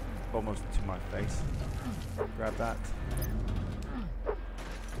almost to my face. Grab that.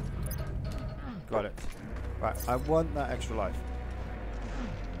 Got it. Right, I want that extra life.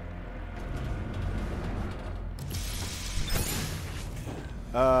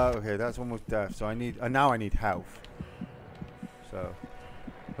 Okay, that's almost death. So I need. Now I need health. So,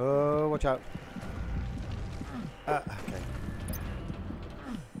 oh, watch out. Okay.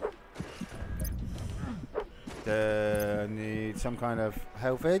 Need some kind of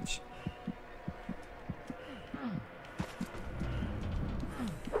health edge.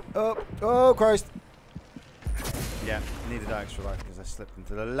 Oh Christ! Yeah, needed that extra life because I slipped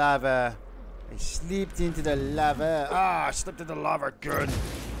into the lava. I slipped into the lava. Ah, I slipped into the lava again.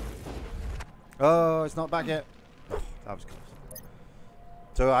 Oh, it's not back yet. Oh, that was close.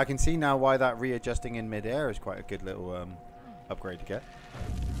 So I can see now why that readjusting in midair is quite a good little upgrade to get.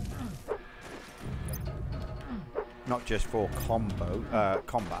 Not just for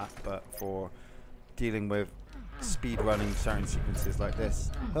combat, but for dealing with speed running certain sequences like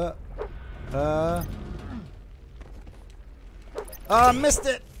this. Missed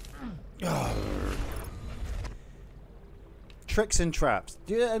it! Oh. Tricks and Traps.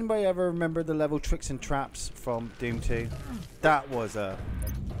 Do anybody ever remember the level Tricks and Traps from Doom 2? That was a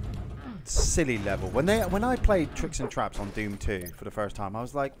silly level. When I played Tricks and Traps on Doom 2 for the first time, I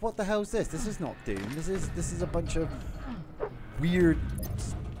was like, what the hell is this? This is not Doom. This is a bunch of weird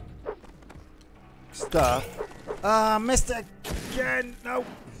stuff. Missed it again. No.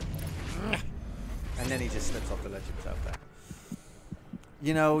 And then he just slips off the ledge himself there.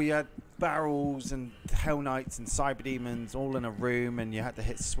 You know, you had barrels and Hell Knights and Cyber Demons all in a room, and you had to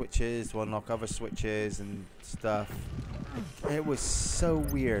hit switches to unlock other switches and stuff. It was so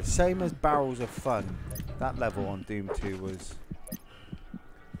weird. Same as Barrels of Fun. That level on Doom 2 was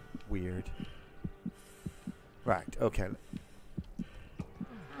weird. Right, okay.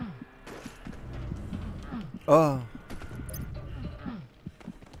 Oh.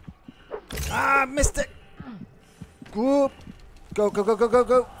 Missed it! Whoop. Go, go, go, go, go,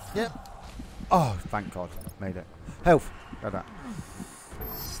 go. Yep. Oh, thank God. Made it. Health. Grab that.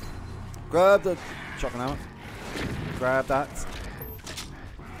 Grab the shotgun ammo. Grab that.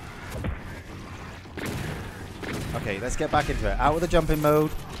 Okay, let's get back into it. Out of the jumping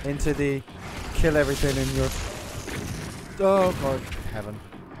mode. Into the kill everything in your... Oh, God. Heaven.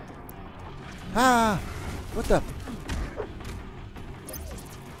 Ah! What the...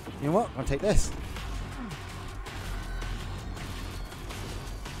 You know what? I'll take this.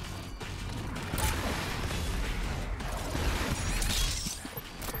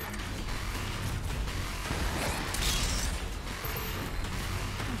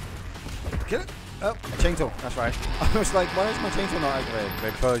 Kill it. Oh, chainsaw. That's right. I was like, why is my chainsaw not activating?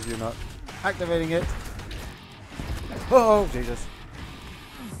 Because you're not activating it. Oh, Jesus.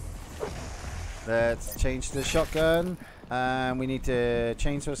 Let's change to the shotgun. We need to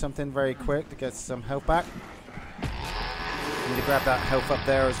chainsaw something very quick to get some health back. We need to grab that health up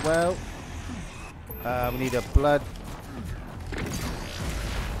there as well. We need a blood.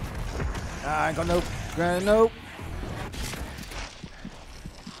 I ain't got no. Nope.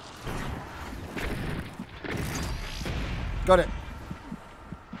 Got it.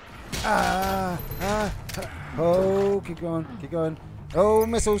 Oh, keep going, keep going. Oh,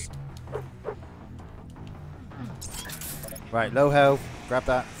 missiles. Right, low health. Grab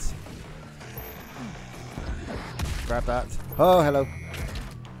that. Grab that. Oh, hello.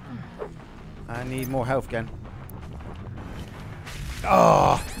 I need more health again.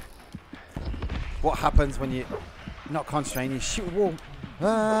 Oh! What happens when you not concentrating? You shoot a wall.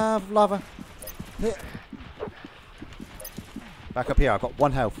 Lava. Hit. Back up here. I've got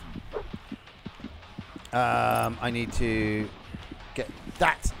 1 health. I need to get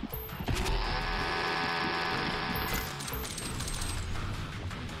that.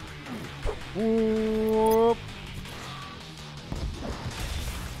 Whoop.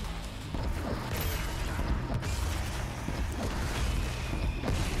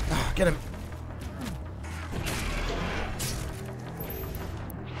 Get him.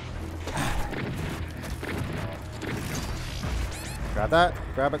 Grab that.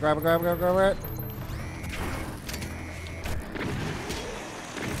 Grab it, grab it, grab it, grab it, grab it.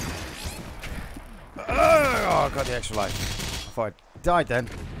 Oh, I got the extra life. I thought I died then.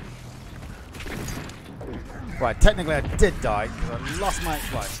 Right, technically I did die because I lost my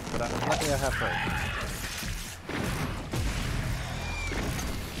extra life, but luckily I have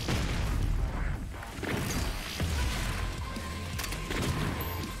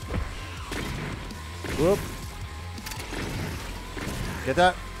 3. Whoop. Get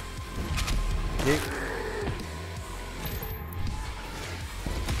that. Yeet.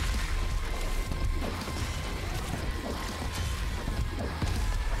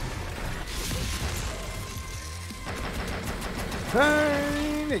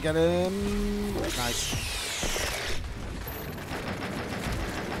 Bang! Got him. Nice.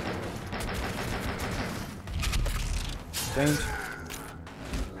 Change.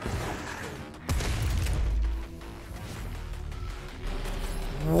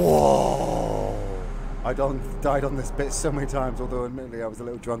 Whoa! I died on this bit so many times, although admittedly I was a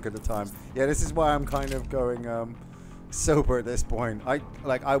little drunk at the time. Yeah, this is why I'm kind of going sober at this point. I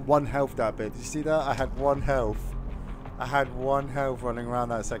one health that bit. Did you see that? I had 1 health. I had 1 health running around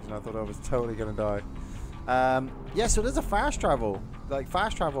that section. I thought I was totally gonna die. Yeah, so there's a fast travel. Like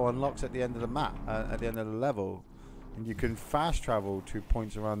fast travel unlocks at the end of the map, at the end of the level, and you can fast travel to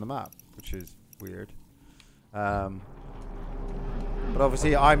points around the map, which is weird. But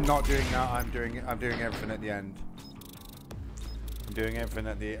obviously, I'm not doing that. I'm doing everything at the end. I'm doing everything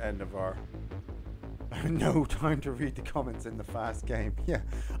at the end of our. I have no time to read the comments in the fast game. Yeah,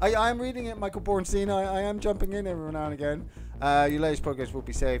 I am reading it, Michael Bornstein. I am jumping in every now and again. Your latest progress will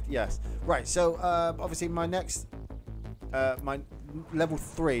be saved. Yes. Right. So obviously my next, my level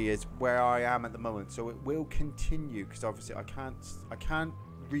 3 is where I am at the moment. So it will continue because obviously I can't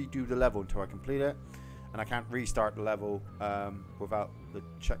redo the level until I complete it, and I can't restart the level without the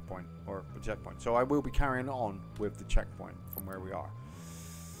checkpoint or the checkpoint. So I will be carrying on with the checkpoint from where we are,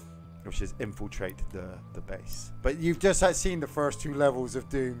 which is infiltrate the base. But you've just seen the first 2 levels of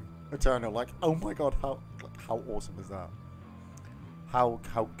Doom Eternal. Like, oh my god, how awesome was that? How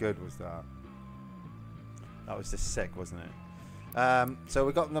good was that? That was just sick, wasn't it? So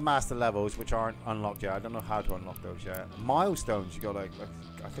we got the master levels, which aren't unlocked yet. I don't know how to unlock those yet. Milestones, you got like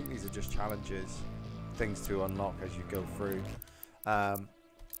I think these are just challenges, things to unlock as you go through.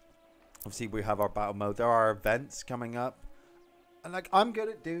 Obviously we have our battle mode. There are events coming up. And like I'm good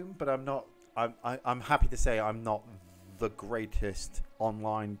at Doom, but I'm not. I'm happy to say I'm not the greatest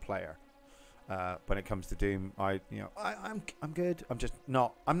online player when it comes to Doom. I'm good. I'm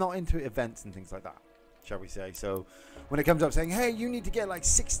not into events and things like that, shall we say? So when it comes up saying, hey, you need to get like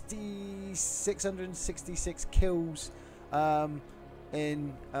 666 kills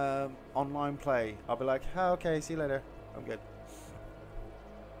in online play, I'll be like, oh, okay, see you later. I'm good.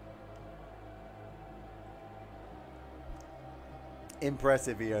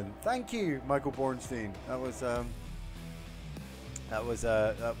 Impressive, Ian. Thank you, Michael Bornstein. That was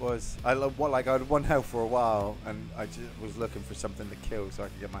I had 1 health for a while, and I just was looking for something to kill so I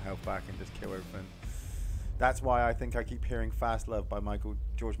could get my health back and just kill everything. That's why I think I keep hearing "Fast Love" by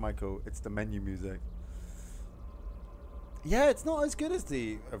George Michael. It's the menu music. Yeah, it's not as good as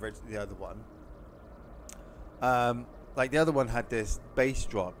the other one. Like the other one had this bass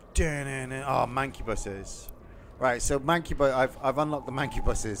drop. Oh, mancubuses. Right, so I've unlocked the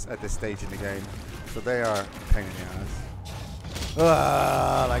mancubuses at this stage in the game, so they are a pain in the ass.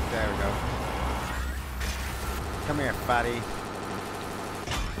 Like there we go. Come here, fatty.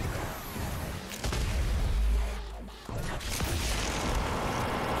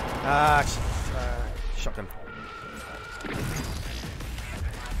 Shotgun.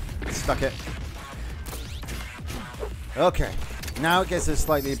 Stuck it. Okay. Now it gets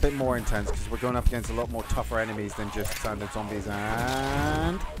slightly a bit more intense because we're going up against a lot more tougher enemies than just standard zombies.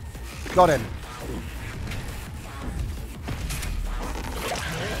 And got him.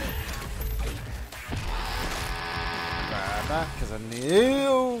 Grab that because I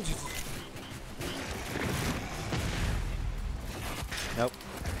knew. Nope.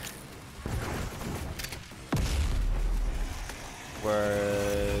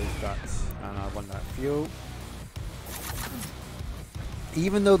 Where's that? And I want that fuel.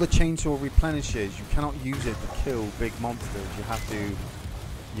 Even though the chainsaw replenishes, you cannot use it to kill big monsters. You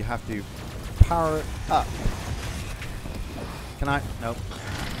have to power it up. Can I? Nope.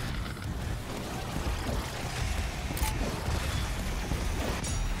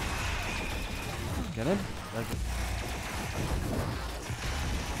 Get him?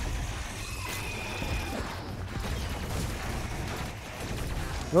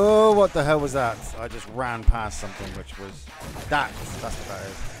 Oh, what the hell was that? I just ran past something which was That's what that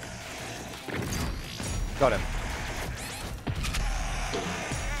is. Got him.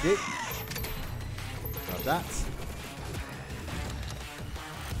 Yep. Got that.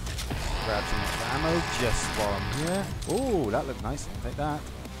 Grab some extra ammo just while I'm here. Ooh, that looked nice. I'll take that.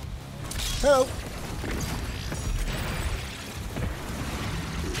 Hello.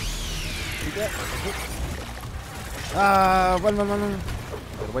 Run.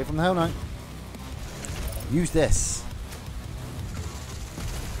 Get away from the Hell Knight. Use this.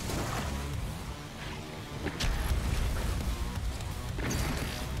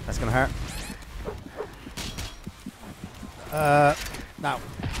 That's gonna hurt. Now.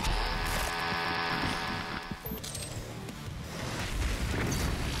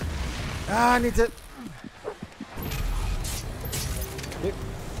 I need to. Yep.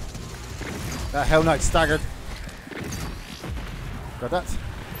 That Hell Knight staggered. Got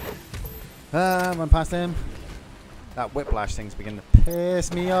that. Run past him. That whiplash thing's beginning to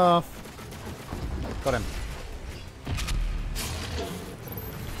piss me off. Got him.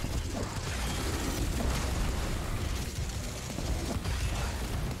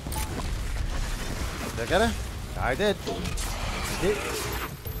 Did I get her? I did. I did.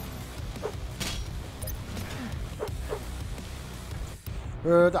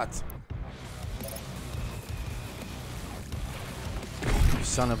 That. You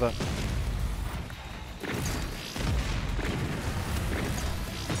son of a.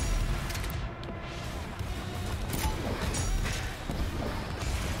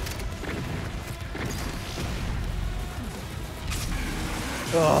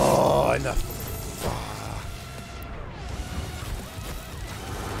 Oh, enough.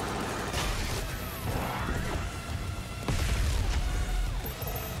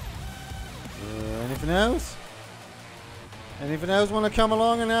 Anything else? Anything else want to come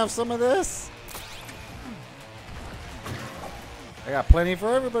along and have some of this? I got plenty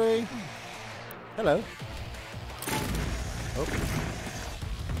for everybody. Hello. Oh.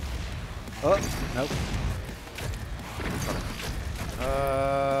 Oh, nope.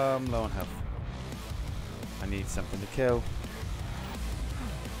 I'm low on health. I need something to kill.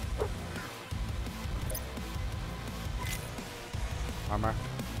 Armor.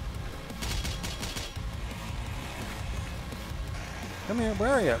 Come here,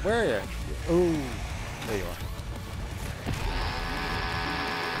 where are you? Where are you? Oh, there you are.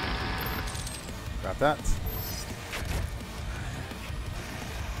 Grab that.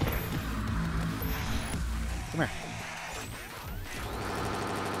 Come here.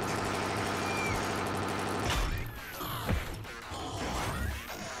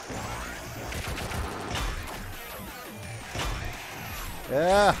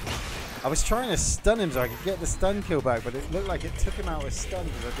 Yeah. I was trying to stun him so I could get the stun kill back, but it looked like it took him out with stun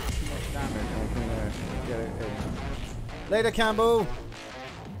because I did too much damage. I couldn't get it in. Later, Campbell.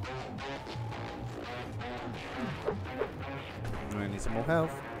 I need some more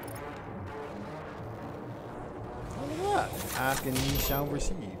health. Oh, look at that. Ask and ye shall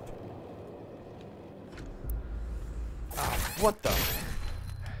receive. Ah, what the?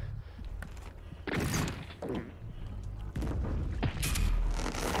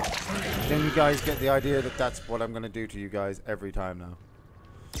 Then you guys get the idea that that's what I'm going to do to you guys every time now.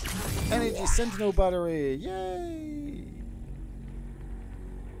 Energy Sentinel Battery! Yay!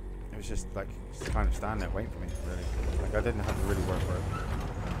 It was just like, just kind of standing there waiting for me, really. Like, I didn't have to really work for it.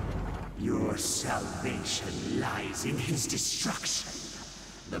 Your salvation lies in his destruction.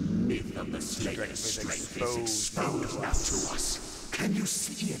 The myth of the Slayer's strength is exposed now to us. Can you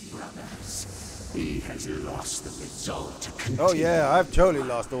see it, brothers? He has lost the resolve to continue. Oh yeah, I've totally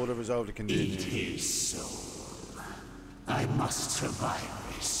lost all the resolve to continue. Eat his soul. I must survive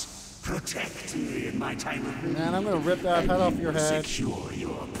this. Protect me in my time of need. Man, I'm gonna rip that head off your head. Secure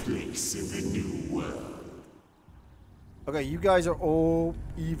your place in the new world. Okay, you guys are all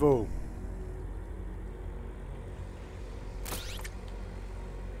evil.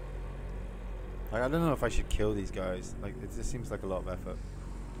 Like, I don't know if I should kill these guys. Like, it just seems like a lot of effort.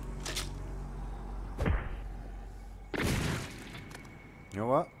 You know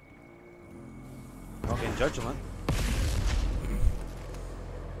what? Not getting judgment.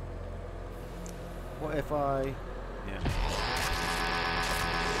 What if I... Yeah.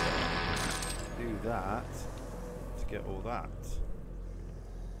 Do that to get all that.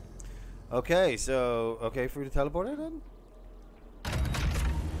 Okay, so... Okay, through the teleporter then?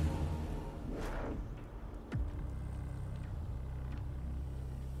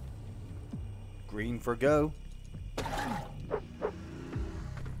 Green for go.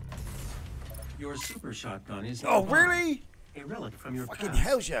 Your super shotgun is Oh, nearby. really? A relic from your Fucking past.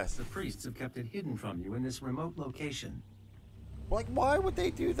 hell yes. The priests have kept it hidden from you in this remote location. Like, why would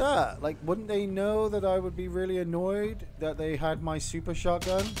they do that? Like, wouldn't they know that I would be really annoyed that they had my super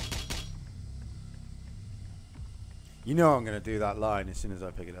shotgun? You know I'm gonna do that line as soon as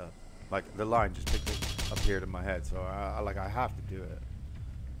I pick it up. Like, the line just appeared in my head, so I have to do it.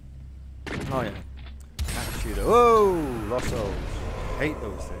 Oh yeah. Can't shoot it. Whoa! Lost souls. Hate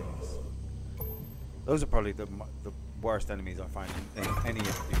those things. Those are probably the worst enemies I find in any of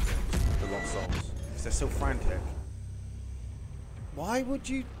these games. The lost souls. Because they're so frantic. Why would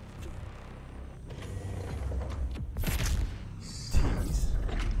you... Jeez.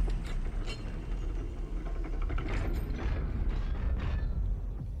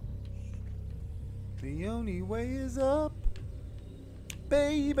 The only way is up,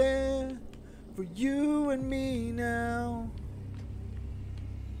 baby, for you and me now.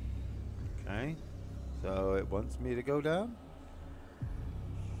 Okay, so it wants me to go down.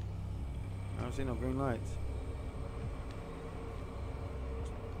 I don't see no green lights.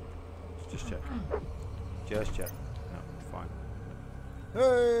 Just check. Just check. No, fine.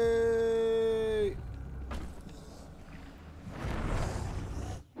 Hey!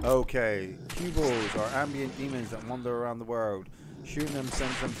 Okay, Q-balls are ambient demons that wander around the world. Shooting them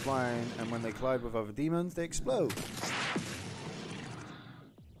sends them flying, and when they collide with other demons, they explode.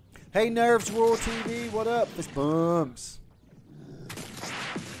 Hey Nerves Raw TV, what up? Fist bumps.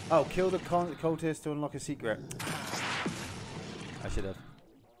 Oh, kill the cultist to unlock a secret. I should have.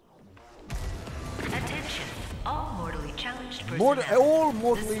 Attention, all mortally challenged personnel. All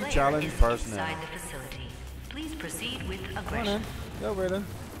mortally challenged personnel. Inside the facility. Please proceed with Come on aggression. in. Go, Raiden.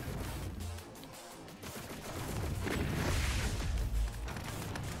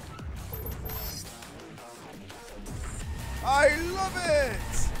 I love it!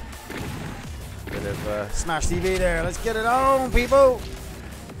 Bit of Smash TV there. Let's get it on, people!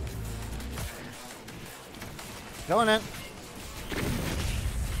 Go on in.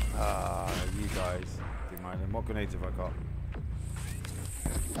 You guys. Do mine then. What grenades have I got?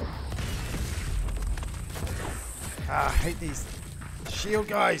 I hate these shield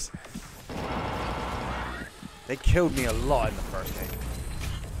guys. They killed me a lot in the first game.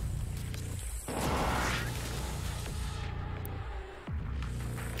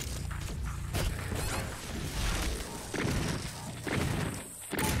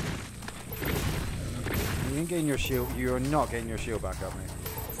 You ain't getting your shield. You are not getting your shield back up, mate.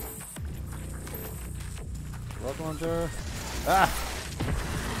 Rock launcher. Ah!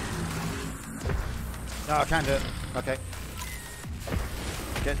 No, I can't do it. Okay.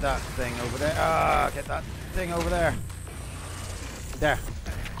 Get that thing over there. Ah, get that thing over there. There.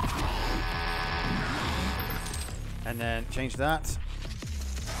 And then change that.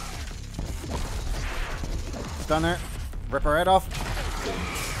 Stun her. Rip her head off.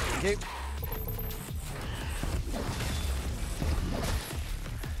 Thank you.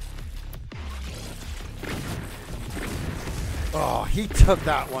 Oh, he took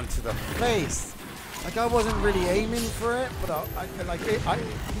that one to the face. Like, I wasn't really aiming for it, but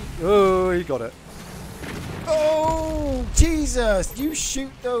oh, he got it. Oh, Jesus! You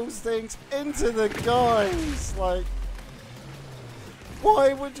shoot those things into the guys. Like,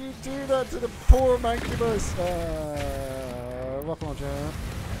 why would you do that to the poor Mancubus? Rock launcher.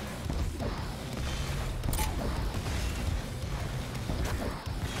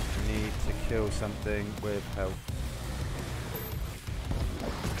 Need to kill something with health.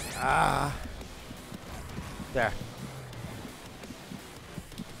 Ah. There.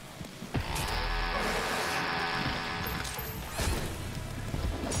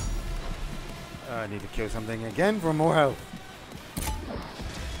 I need to kill something again for more health.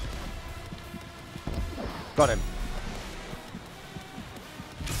 Got him.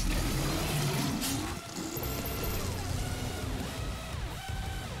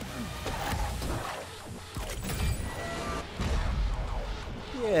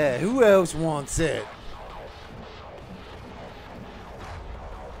 Yeah, who else wants it?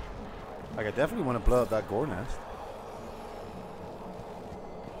 Like, I definitely want to blow up that gore nest.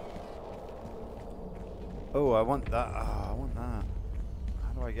 Oh, I want that. Oh, I want that.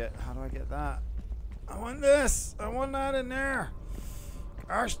 How do I get that? I want this. I want that in there.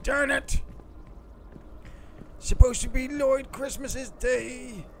 Gosh darn it. It's supposed to be Lloyd Christmas's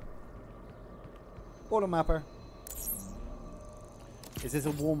day. Auto mapper. Is this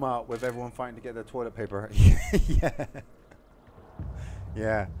a Walmart with everyone fighting to get their toilet paper? Yeah.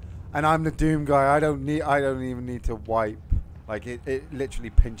 Yeah. And I'm the Doom guy. I don't even need to wipe. Like, it literally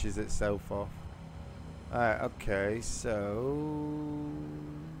pinches itself off. Alright, okay, so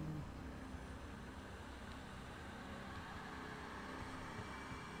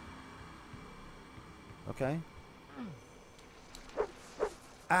okay.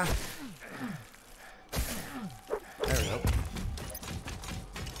 Ah. There we go.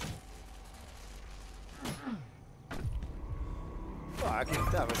 Well,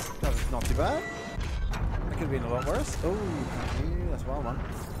 that was not too bad. That could have been a lot worse. Oh, that's what I want.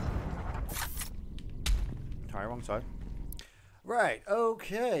 Tire wrong side. Right,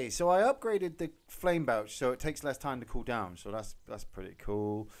 okay. So I upgraded the flame belch so it takes less time to cool down. So that's pretty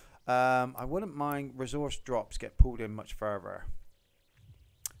cool. I wouldn't mind resource drops get pulled in much further.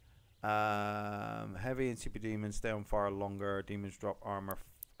 Heavy and super demons stay on fire longer. Demons drop armor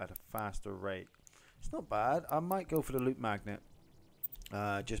at a faster rate. It's not bad. I might go for the loot magnet.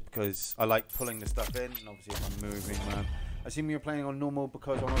 Just because I like pulling the stuff in, and obviously if I'm moving, man. I assume you're playing on normal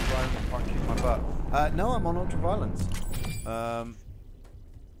because on ultra-violence I can't kick my butt. No, I'm on ultra-violence.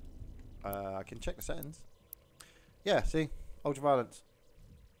 I can check the settings. Yeah, see? Ultra-violence.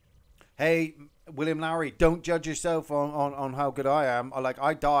 Hey, William Lowry, don't judge yourself on how good I am.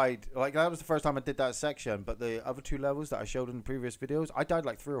 I died. Like, that was the first time I did that section, but the other 2 levels that I showed in the previous videos, I died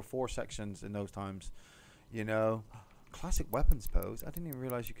like 3 or 4 sections in those times. You know? Classic weapons pose. I didn't even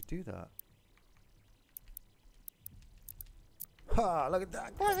realize you could do that. Ha! Look at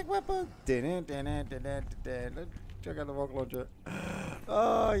that classic weapon. Check out the rocket launcher.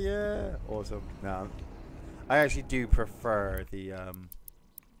 Oh yeah! Awesome. No, I actually do prefer the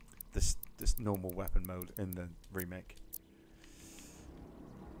this normal weapon mode in the remake.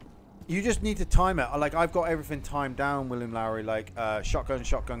 You just need to time it. Like, I've got everything timed down, William Lowry. Like,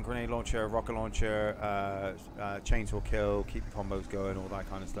 shotgun, grenade launcher, rocket launcher, chainsaw kill, keep the combos going, all that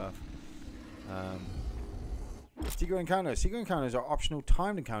kind of stuff. Secret encounters. Secret encounters are optional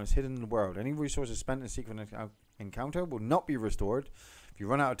timed encounters hidden in the world. Any resources spent in a secret encounter will not be restored. If you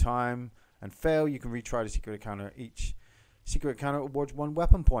run out of time and fail, you can retry the secret encounter. Each secret encounter awards 1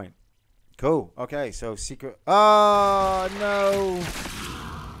 weapon point. Cool. Okay, so secret... Oh, no!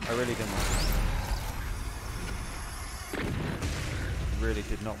 I really didn't. Really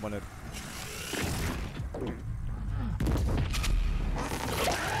did not want to.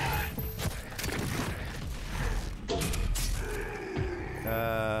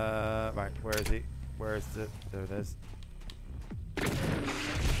 Right, where is he? Where is the? There it is.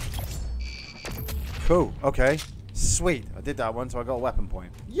 Cool. Okay. Sweet. I did that one, so I got a weapon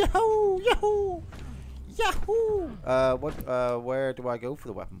point. Yahoo! Yahoo! Yahoo! Where do I go for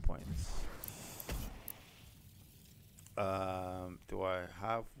the weapon points? Do I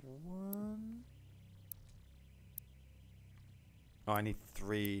have one? Oh, I need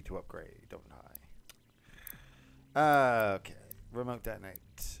 3 to upgrade, don't I? Okay. Remote detonate.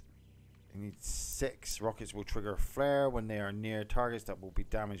 I need 6. Rockets will trigger a flare when they are near targets that will be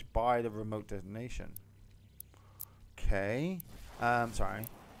damaged by the remote detonation. Okay. Sorry.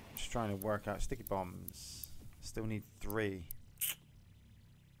 Just trying to work out sticky bombs. Still need 3.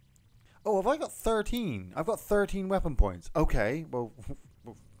 Oh, have I got 13? I've got 13 weapon points. Okay, well,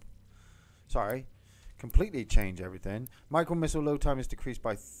 sorry. Completely change everything. Micro missile load time is decreased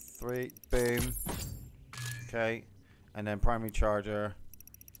by 3. Boom. Okay. And then primary charger.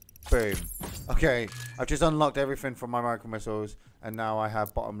 Boom. Okay. I've just unlocked everything from my micro missiles, and now I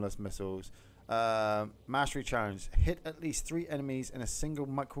have bottomless missiles. Mastery challenge. Hit at least 3 enemies in a single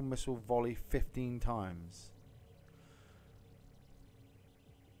micro missile volley 15 times.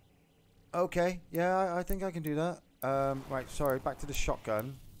 Okay, yeah, I think I can do that. Right, sorry, back to the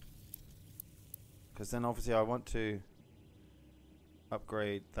shotgun. Because then obviously I want to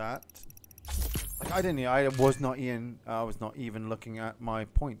upgrade that. Like, I was not even looking at my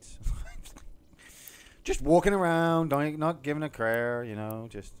points. Just walking around, not giving a care, you know,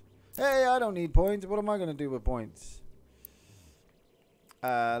 just, hey, I don't need points. What am I going to do with points?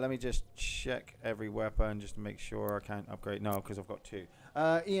 Let me just check every weapon just to make sure I can't upgrade. No, because I've got 2.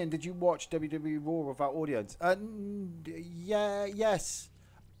 Ian, did you watch WWE Raw without audience? Yeah, yes.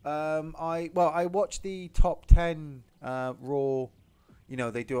 I watched the top 10 Raw. You know,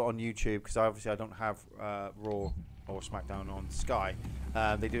 they do it on YouTube because obviously I don't have Raw or SmackDown on Sky.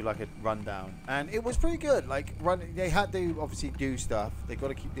 They do like a rundown, and it was pretty good. Like, they had to obviously do stuff. They got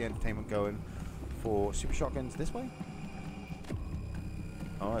to keep the entertainment going. For super shotguns, this way.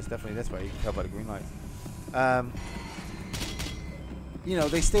 Oh, it's definitely this way. You can tell by the green lights. You know,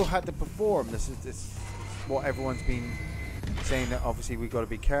 they still had to perform. This is what everyone's been saying, that obviously we've got to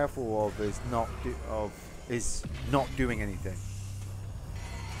be careful of, is not doing anything.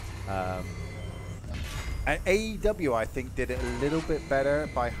 And AEW, I think, did it a little bit better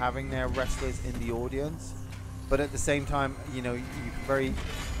by having their wrestlers in the audience, but at the same time, you know, you can very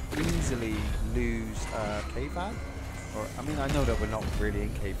easily lose KFAB. Or, I mean, I know that we're not really in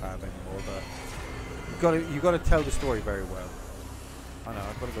KFAB anymore, but you've got to tell the story very well. Oh no,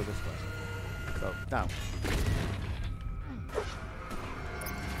 I've got to go this way. So, down.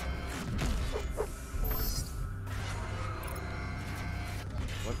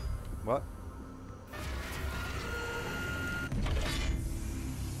 What?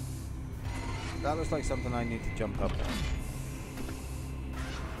 That looks like something I need to jump up on.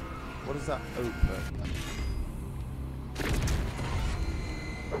 What does that open?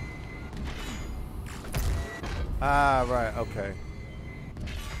 Ah, right, okay.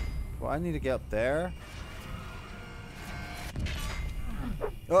 Well, I need to get up there.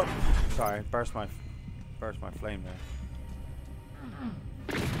 Oh, sorry, burst my flame there.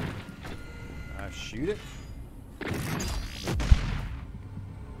 Shoot it.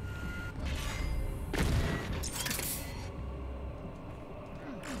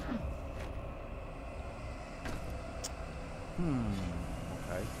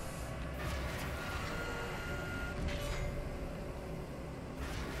 Okay.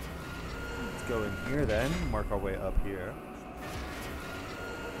 Let's go in here then, work our way up here.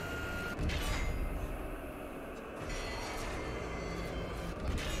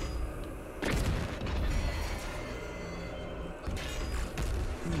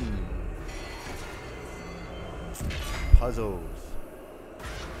 Puzzles.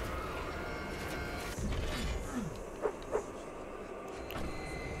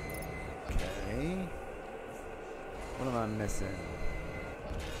 Okay. What am I missing?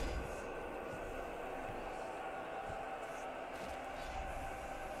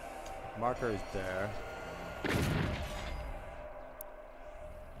 Marker is there.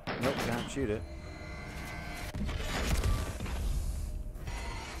 Nope, can't shoot it.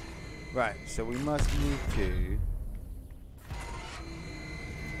 Right, so we must need to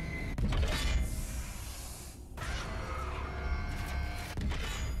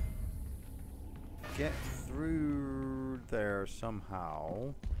get through there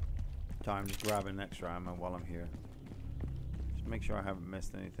somehow. Time to grab an extra ammo while I'm here. Just make sure I haven't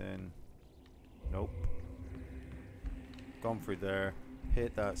missed anything. Nope. Gone through there.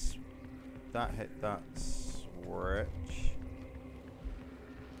 Hit that. Hit that switch.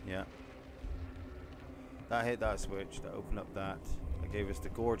 Yeah. That hit that switch. That opened up that. That gave us the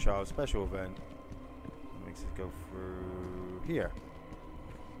Gore Child special event. That makes it go through here.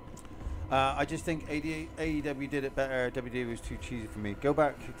 I just think AEW did it better. WWE was too cheesy for me. Go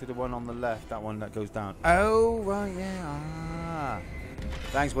back to the one on the left, that one that goes down. Oh, right, yeah. Ah.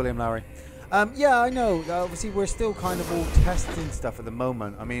 Thanks, William Lowry. Yeah, I know. Obviously, we're still kind of all testing stuff at the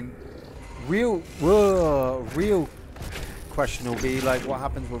moment. I mean, real question will be like what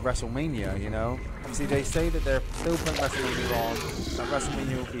happens with WrestleMania, you know? Obviously, they say that they're still putting WrestleMania on. That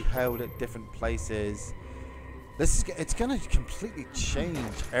WrestleMania will be held at different places. It's gonna completely change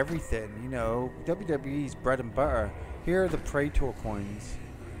everything, you know. WWE's bread and butter. Here are the Praetor coins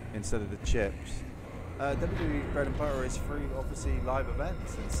instead of the chips. WWE's bread and butter is through obviously live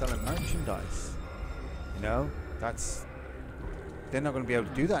events and selling merchandise. You know, they're not going to be able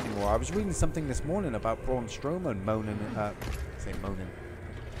to do that anymore. I was reading something this morning about Braun Strowman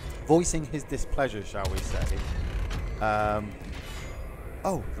voicing his displeasure, shall we say?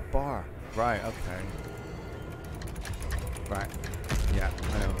 Oh, the bar. Right. Okay. Right. Yeah,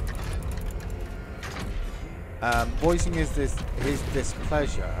 I know. Voicing his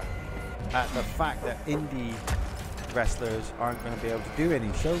displeasure at the fact that indie wrestlers aren't going to be able to do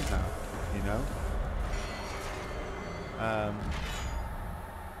any shows now, you know?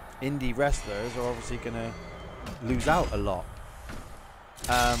 Indie wrestlers are obviously going to lose out a lot.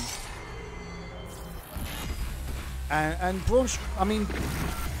 And Braun, I mean,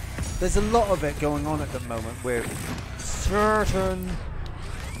 there's a lot of it going on at the moment with certain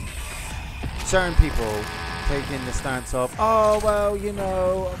people taking the stance of, oh, well, you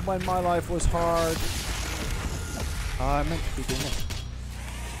know, when my life was hard, I meant to be doing this.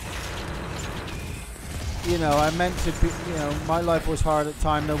 You know, I meant to be, you know, my life was hard at the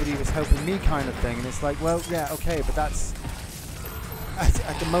time, nobody was helping me kind of thing. And it's like, well, yeah, okay, but that's,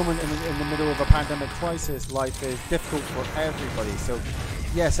 at the moment in the middle of a pandemic crisis, life is difficult for everybody. So,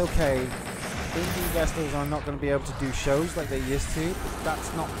 yes, okay, indie wrestlers are not going to be able to do shows like they used to, but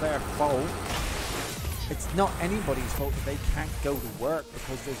that's not their fault. It's not anybody's fault that they can't go to work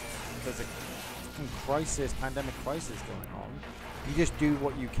because there's a crisis, pandemic crisis going on. You just do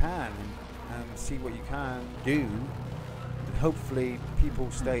what you can and see what you can do. And hopefully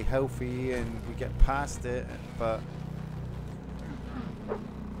people stay healthy and we get past it. But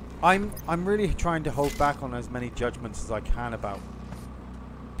I'm really trying to hold back on as many judgments as I can about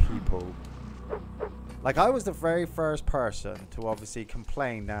people. Like, I was the very first person to obviously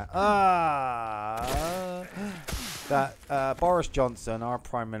complain that that Boris Johnson, our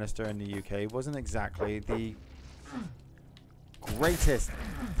Prime Minister in the UK, wasn't exactly the greatest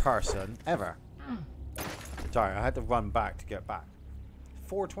person ever. Sorry, I had to run back to get back.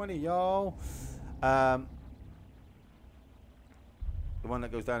 420, y'all. The one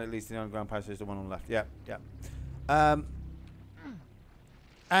that goes down at least in the underground passage is the one on the left. Yep, yep.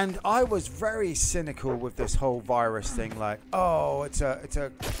 And I was very cynical with this whole virus thing. Like, oh, it's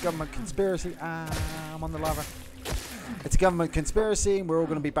a government conspiracy. I'm on the lava. It's a government conspiracy, and we're all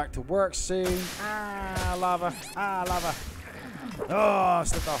going to be back to work soon. Lava. Lava. Oh,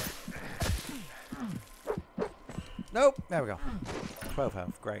 slipped off. Nope. There we go. 12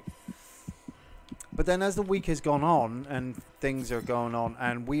 health. Great. But then as the week has gone on and things are going on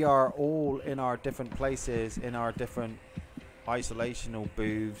and we are all in our different places, in our different isolational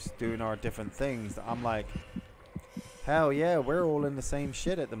booths, doing our different things, I'm like, hell yeah, we're all in the same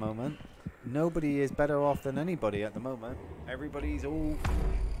shit at the moment. Nobody is better off than anybody at the moment. Everybody's all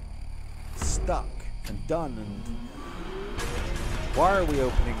stuck and done. And why are we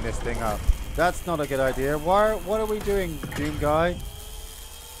opening this thing up? That's not a good idea. What are we doing, Doom Guy?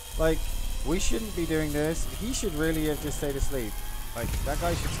 Like, we shouldn't be doing this. He should really have just stayed asleep. Like, that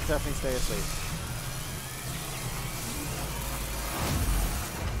guy should definitely stay asleep.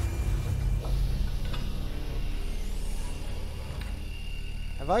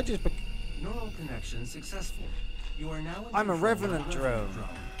 Have I just... Neural connection successful. You are now in I'm a control Revenant of the drone.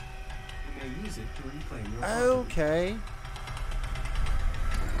 You may use it to reclaim your Okay.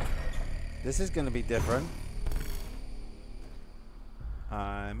 This is going to be different.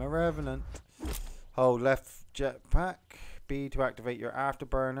 I'm a Revenant. Hold left jetpack. B to activate your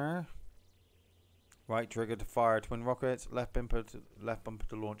afterburner. Right trigger to fire twin rockets. Left bumper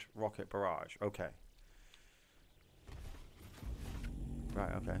to launch rocket barrage. Okay.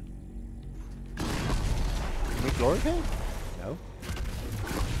 Right, okay. Can we glory code? No.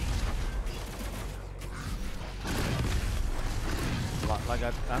 Like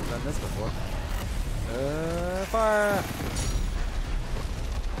I haven't done this before. Fire!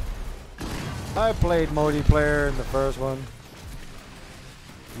 I played multiplayer in the first one.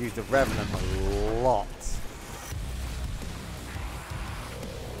 Used the Revenant a lot.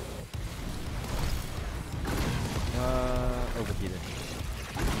 Overheated.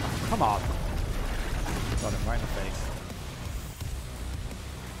 Come on. Got him right in the face.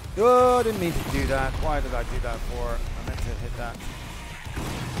 Oh, I didn't mean to do that. Why did I do that for? I meant to hit that.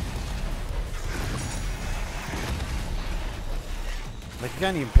 Like, you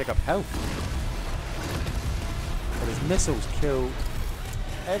can't even pick up health. But his missiles kill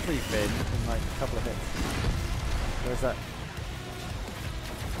everything in like a couple of hits. Where's that?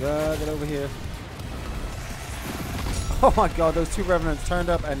 Get over here. Oh my god, those two Revenants turned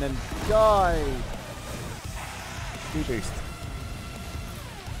up and then died. Speed boost.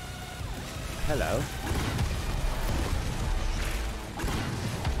 Hello.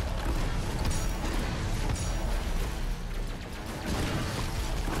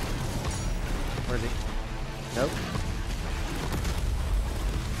 Where is he? Nope.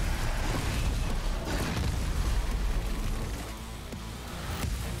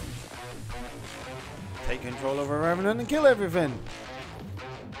 Take control over Revenant and kill everything.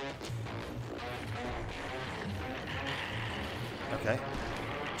 Okay.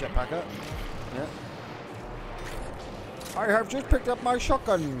 Jetpack up. Yeah. I have just picked up my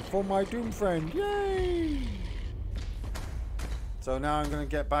shotgun for my Doom friend. Yay! So now I'm going to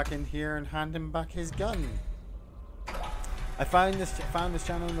get back in here and hand him back his gun. I found this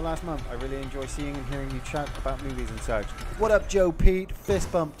channel in the last month. I really enjoy seeing and hearing you chat about movies and such. What up, Joe Pete?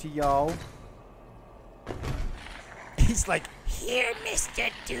 Fist bump to y'all. He's like, Here, Mr.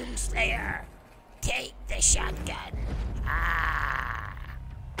 Doomslayer. Take the shotgun. Ah.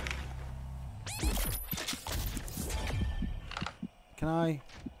 can I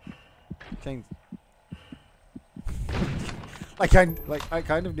change? I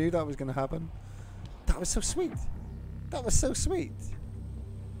kind of knew that was going to happen. That was so sweet. That was so sweet.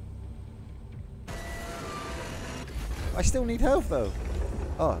 I still need health though.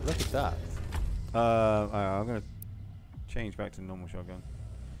 Oh, look at that. I'm going to change back to normal shotgun.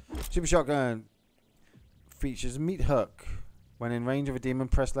 Super shotgun features meat hook. When in range of a demon,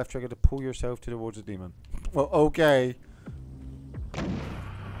 press left trigger to pull yourself towards a demon. Well, okay.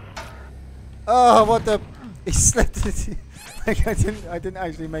 Oh, what the? He slipped it. Like I didn't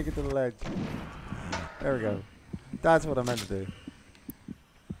actually make it to the ledge. There we go. That's what I meant to do.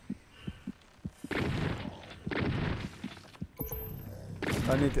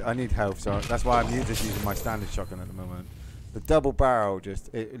 I need health, so that's why I'm just using my standard shotgun at the moment. The double barrel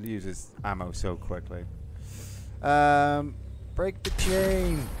it uses ammo so quickly. Break the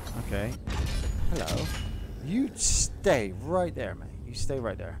chain. Okay. Hello. You stay right there, man. You stay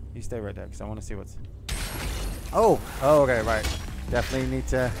right there. You stay right there, because I want to see what's... Oh! Oh, okay, right. Definitely need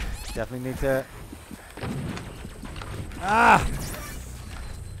to... Ah!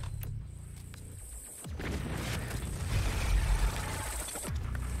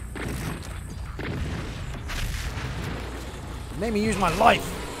 Made me use my life!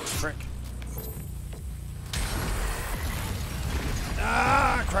 Frick.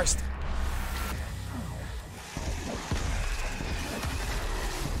 Ah, Christ!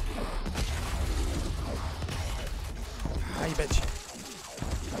 Ah, you bitch.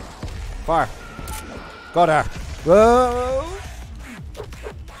 Fire. Got her. Whoa!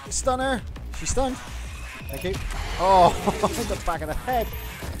 Stun her. She's stunned. Thank you. Oh, the back of the head.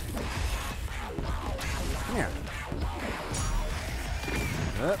 Come here.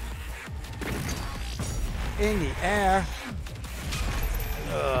 Up. In the air.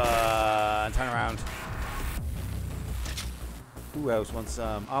 Turn around. Who else wants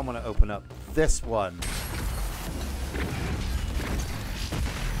some? I want to open up this one.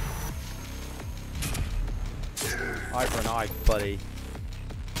 Eye for an eye, buddy.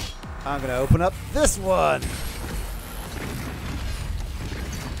 I'm going to open up this one.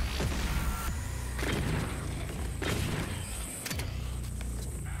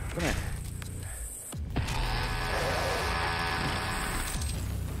 Come here.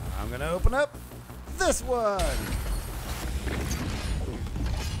 I'm going to open up this one.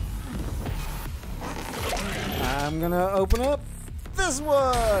 I'm going to open up this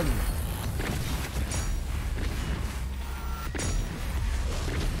one.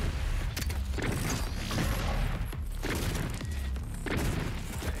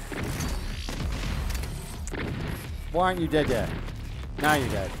 Why aren't you dead yet? Now you're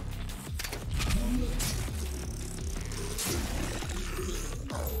dead.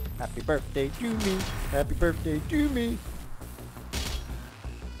 Happy birthday to me. Happy birthday to me.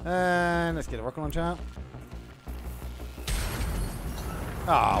 And let's get a rocket launcher out.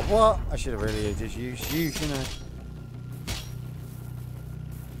 Ah, what? I should have really just used you, shouldn't I?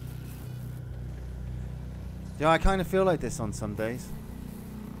 Yeah, I kind of feel like this on some days.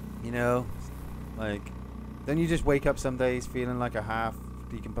 You know, like... Then you just wake up some days feeling like a half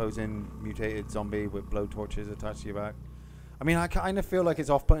decomposing mutated zombie with blowtorches attached to your back. I mean, I kind of feel like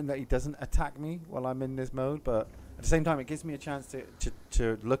it's off-putting that he doesn't attack me while I'm in this mode, but at the same time, it gives me a chance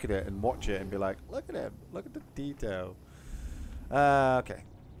to look at it and watch it and be like, look at him, look at the detail. Okay.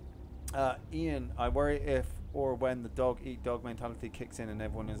 Iain, I worry if or when the dog-eat-dog mentality kicks in and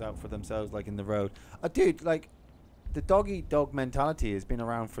everyone is out for themselves, like in the road. Dude, like, the dog-eat-dog mentality has been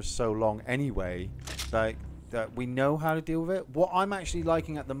around for so long anyway, like, that we know how to deal with it. What I'm actually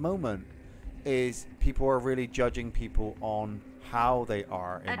liking at the moment is people are really judging people on how they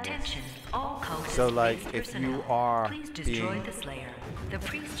are in Attention, this. all cultists. So, like, if you are being,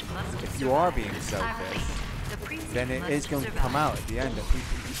 if you are being selfish, then it is going to come out at the end that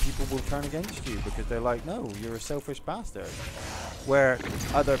people will turn against you because they're like, no, you're a selfish bastard. Where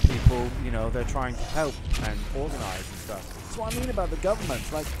other people, you know, they're trying to help and organize and stuff. That's what I mean about the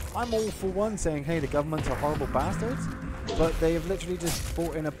governments. Like, I'm all for one saying, hey, the governments are horrible bastards, but they have literally just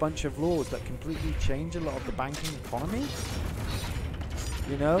brought in a bunch of laws that completely change a lot of the banking economy.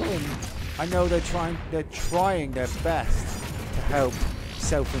 You know, and I know they're trying their best to help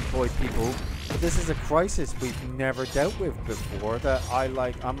self-employed people, but this is a crisis we've never dealt with before. That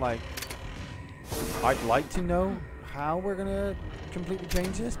I'm like, I'd like to know how we're gonna completely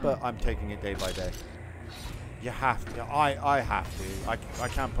change this, but I'm taking it day by day. You have to. I have to. I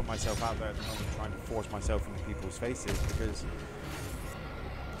can't put myself out there at the moment trying to force myself into people's faces, because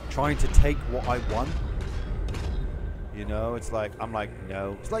trying to take what I want, you know, it's like, I'm like,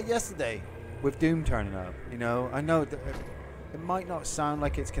 no. It's like yesterday with Doom turning up, you know. I know that it might not sound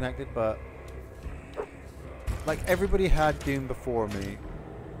like it's connected, but like, everybody had Doom before me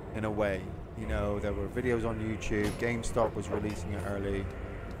in a way. You know, there were videos on YouTube. GameStop was releasing it early.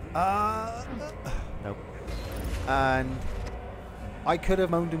 Nope. And I could have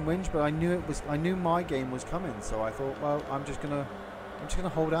moaned and whinged, but I knew my game was coming. So I thought, well, I'm just gonna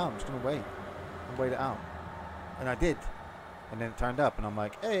hold out. I'm just gonna wait and wait it out. And I did. And then it turned up, and I'm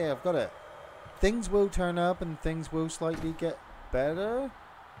like, hey, I've got it. Things will turn up, and things will slightly get better.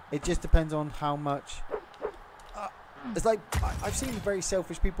 It just depends on how much. It's like, I've seen very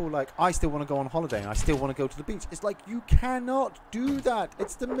selfish people like, I still want to go on holiday and I still want to go to the beach. It's like, you cannot do that.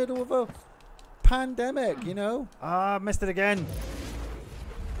 It's the middle of a pandemic, you know? Ah, missed it again.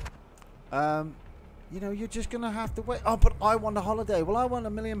 you know, you're just gonna have to wait. Oh, but I want a holiday. Well, I want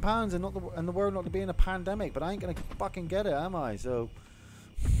 £1 million and not the world not to be in a pandemic. But I ain't gonna fucking get it, am I? So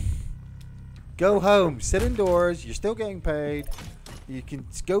go home, sit indoors. You're still getting paid. You can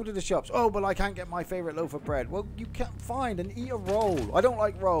go to the shops. Oh, but I can't get my favorite loaf of bread. Well, you can't find and eat a roll. I don't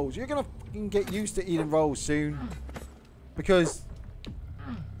like rolls. You're gonna fucking get used to eating rolls soon, because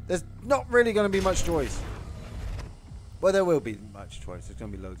there's not really gonna be much choice. Well, there will be much choice. There's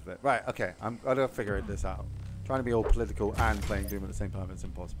going to be loads of it. Right, okay. I'm going to figure this out. Trying to be all political and playing Doom at the same time is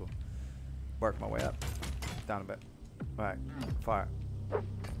impossible. Work my way up. Down a bit. Right. Fire.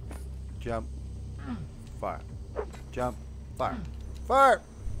 Jump. Fire. Jump. Fire. Fire!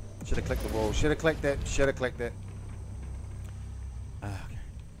 Should have clicked the wall. Should have clicked it. Should have clicked it. Okay.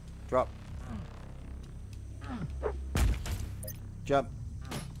 Drop. Jump.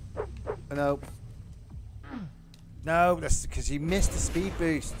 No. No, that's because you missed the speed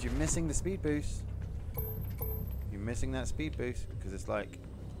boost. You're missing the speed boost. You're missing that speed boost because it's like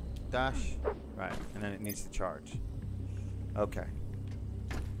dash, right, and then it needs to charge. Okay.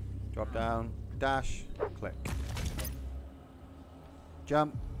 Drop down, dash, click.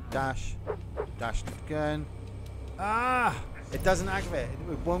 Jump, dash, dash again. Ah! It doesn't activate.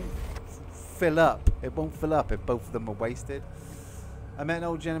 It won't fill up. It won't fill up if both of them are wasted. I met an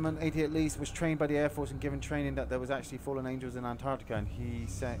old gentleman, 80 at least, was trained by the Air Force and given training that there was actually fallen angels in Antarctica, and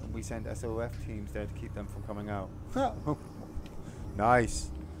we sent SOF teams there to keep them from coming out.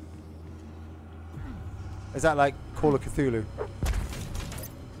 Nice. Is that like Call of Cthulhu?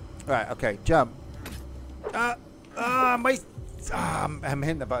 Right, okay, jump. I'm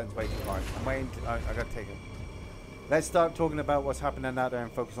hitting the buttons way too hard. I'm waiting. I gotta take it. Let's start talking about what's happening out there and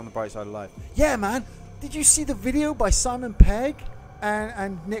focus on the bright side of life. Yeah, man. Did you see the video by Simon Pegg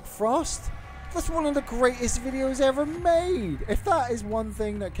and Nick Frost? That's one of the greatest videos ever made. If that is one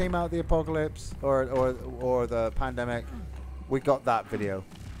thing that came out of the apocalypse or the pandemic, we got that video.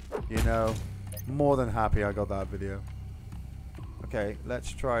 You know, more than happy I got that video. Okay,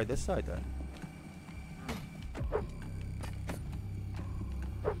 let's try this side then.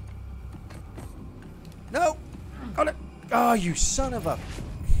 No! Got it! Oh, you son of a...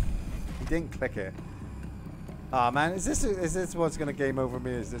 He didn't click it. Ah, oh, man, is this what's gonna game over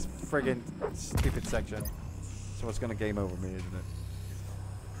me? Is this friggin' stupid section? That's what's gonna game over me, isn't it?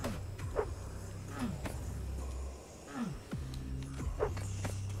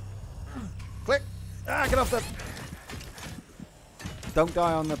 Click! Ah, get off the... Don't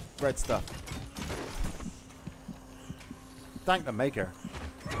die on the red stuff. Thank the maker.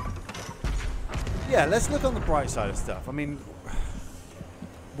 Yeah, let's look on the bright side of stuff. I mean,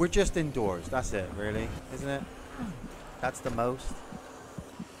 we're just indoors. That's it, really, isn't it? That's the most.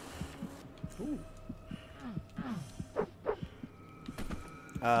 Ooh.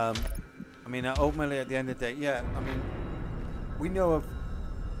 I mean, ultimately, at the end of the day, yeah. I mean, we know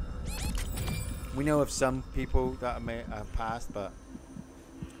of some people that may have passed, but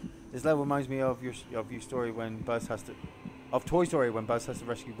this level reminds me of your story when Buzz has to. Of Toy Story when Buzz has to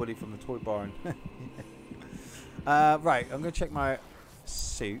rescue Woody from the toy barn. Right, I'm going to check my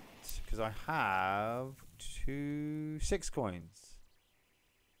suit because I have 6 coins.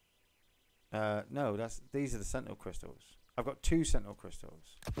 No, these are the Sentinel crystals. I've got 2 Sentinel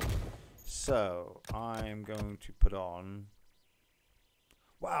crystals. So I'm going to put on.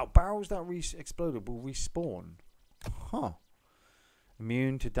 Wow, barrels that exploded will respawn. Huh.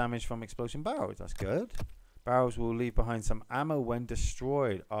 Immune to damage from explosion barrels. That's good. Barrels will leave behind some ammo when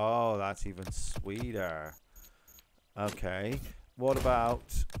destroyed. Oh, that's even sweeter. Okay. What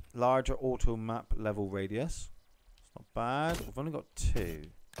about larger auto map level radius? It's not bad. We've only got 2.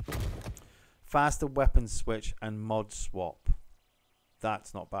 Faster weapon switch and mod swap.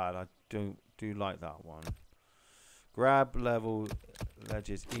 That's not bad. I do like that one. Grab level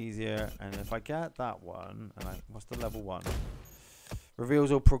ledges easier. And if I get that one, and what's the level 1?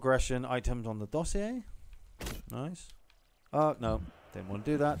 Reveals all progression items on the dossier. Nice. Oh, no. Didn't want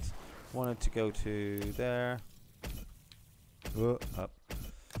to do that. Wanted to go to there. Up.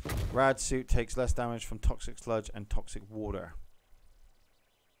 Rad suit takes less damage from toxic sludge and toxic water.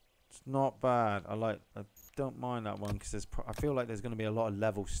 It's not bad. I don't mind that one because I feel like there's going to be a lot of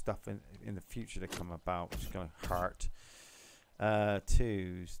level stuff in the future to come about, which is going to hurt.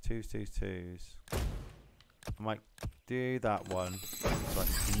 2s. I might do that one so I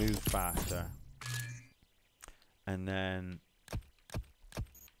can move faster. And then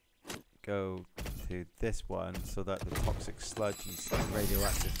go to this one so that the toxic sludge and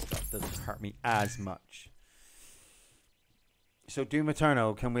radioactive stuff doesn't hurt me as much. So Doom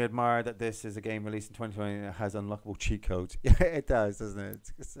Eternal, can we admire that this is a game released in 2020 and it has unlockable cheat codes? Yeah, it does, doesn't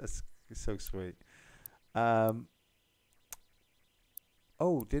it? It's so sweet. Oh,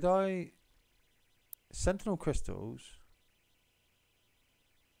 did I? Sentinel crystals.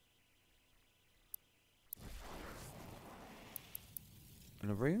 And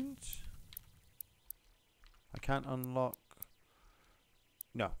the runes? I can't unlock.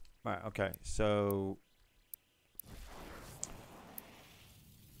 No. Right, okay. So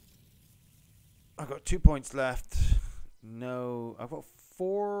I've got 2 points left. No, I've got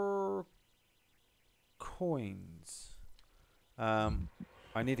 4 coins. I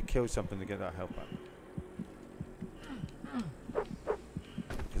need to kill something to get that health back.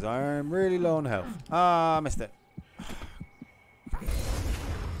 Because I'm really low on health. Ah, I missed it.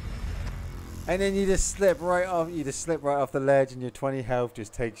 And then you just slip right off. You just slip right off the ledge, and your 20 health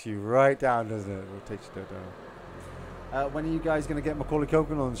just takes you right down, doesn't it? It takes you down. When are you guys gonna get Macaulay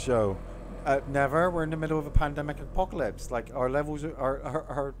Culkin on the show? Never. We're in the middle of a pandemic apocalypse. Like our levels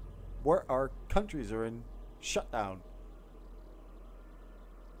are our countries are in shutdown.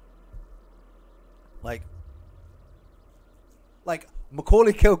 Like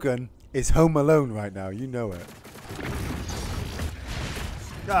Macaulay Culkin is home alone right now. You know it.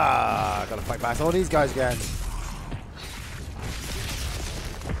 Ah, gotta fight past all these guys again.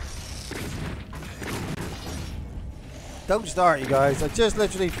 Don't start, you guys. I just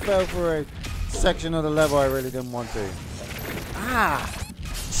literally fell for a section of the level I really didn't want to. Ah,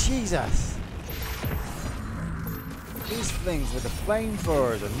 Jesus. These things with the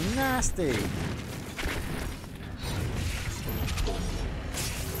flamethrowers are nasty.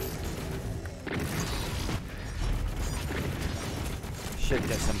 Should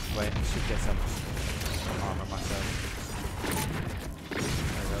get some flame. Should get some armor myself.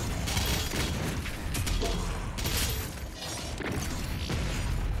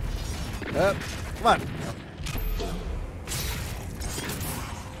 There we go. Come on.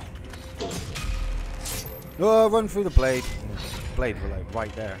 Oh, run through the blade. Blade were like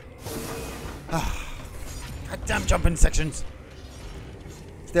right there. Goddamn jumping sections.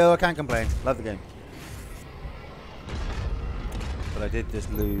 Still, I can't complain. Love the game. But I did just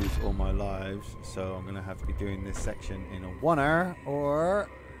lose all my lives, so I'm going to have to be doing this section in a 1 hour, or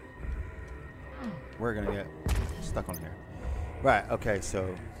we're going to get stuck on here. Right, okay,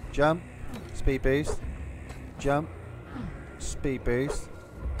 so jump, speed boost, jump, speed boost,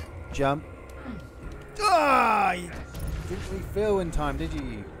 jump. Ah! You didn't refill in time, did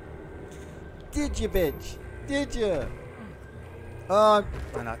you? Did you, bitch? Did you? Oh,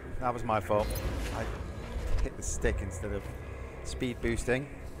 and that was my fault. I hit the stick instead of speed boosting.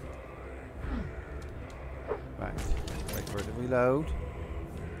 Right, wait for it to reload.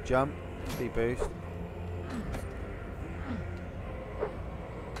 Jump, speed boost.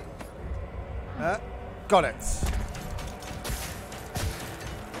 Got it.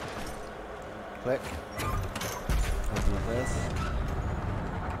 Click. Open up this.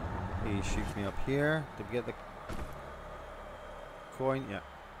 He shoots me up here. Did we get the coin? Yeah,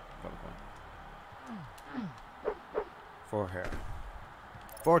 got the coin. For here.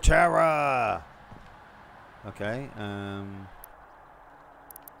 For Terra! Okay,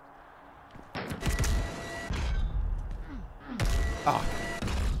 Ah!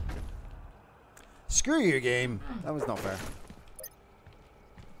 Screw you, game. That was not fair.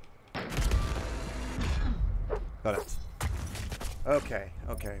 Got it. Okay,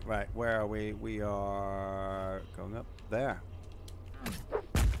 okay, right. Where are we? We are going up there.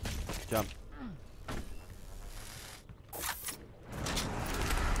 Jump.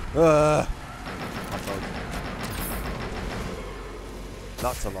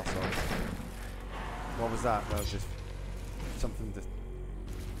 Lots of lost souls. What was that? That was just something to...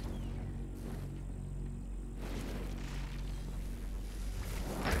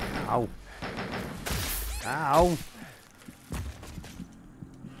 Ow. Ow.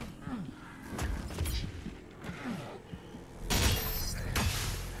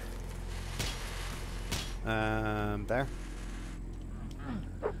 There.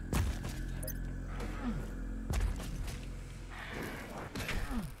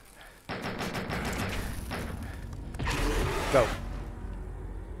 Go.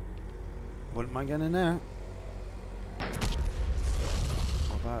 Wouldn't mind getting in there.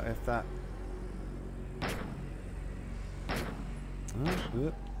 What about if that...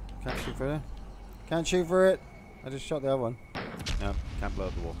 Oh, can't shoot for it. Can't shoot for it. I just shot the other one. No, can't blow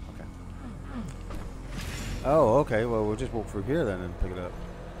up the wall. Okay. Oh, okay. Well, we'll just walk through here then and pick it up.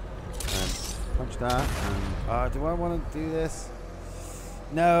 And punch that. And do I want to do this?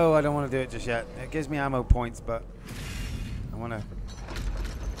 No, I don't want to do it just yet. It gives me ammo points, but I want to...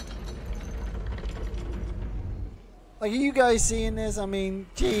 Like, are you guys seeing this? I mean,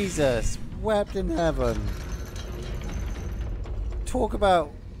 Jesus. wept in heaven. Talk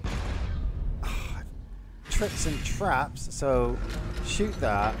about tricks and traps. So, shoot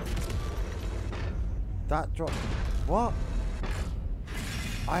that. That drop. What?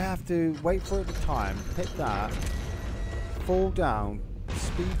 I have to wait for it to time, hit that, fall down,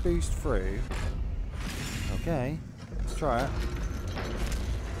 speed boost through. Okay, let's try it.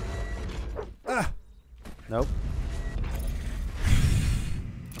 Ah! Nope.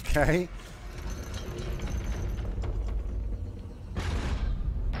 Okay.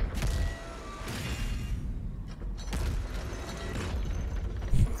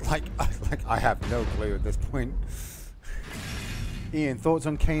 like I have no clue at this point. Ian, thoughts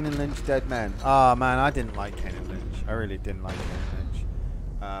on Kane and Lynch Dead Men? Ah, man, I didn't like Kane and Lynch. I really didn't like Kane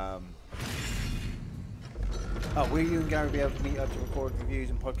and Lynch. Will you and Gary be able to meet up to record reviews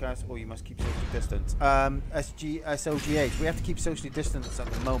and podcasts, or you must keep social distance? SOGH, we have to keep socially distanced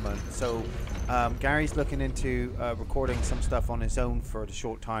at the moment. So Gary's looking into recording some stuff on his own for a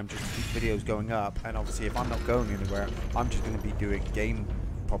short time just to keep videos going up. And obviously, if I'm not going anywhere, I'm just going to be doing game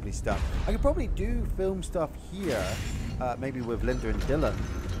probably stuff. I could probably do film stuff here. Maybe with Linda and Dylan.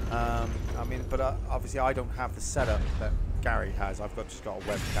 I mean, but obviously I don't have the setup that Gary has. I've just got a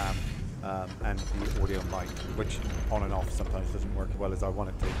webcam and the audio mic, which on and off sometimes doesn't work as well as I want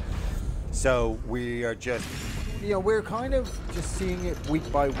it to. So we are just, we're kind of just seeing it week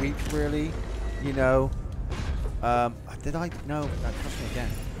by week, really. Did I? No, that touched me again.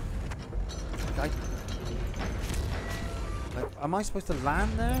 Am I supposed to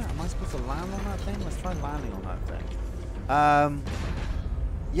land there? Am I supposed to land on that thing? Let's try landing on that thing.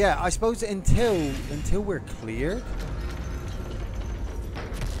 Yeah, I suppose until we're cleared.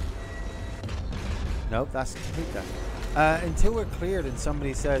 Nope, that's complete then. Until we're cleared and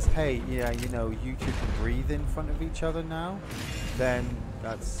somebody says, hey, yeah, you two can breathe in front of each other now, then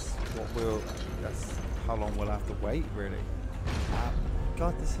that's how long we'll have to wait, really.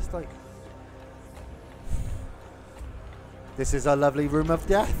 God, this is like... This is a lovely room of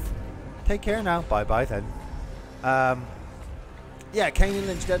death. Take care now. Bye-bye then. Yeah, Kane and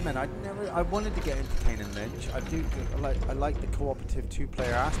Lynch Dead Men. I wanted to get into Kane and Lynch. I like the cooperative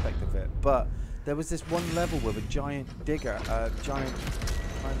two-player aspect of it, but there was this one level with a giant digger, giant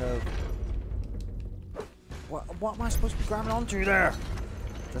kind of... What am I supposed to be grabbing onto there?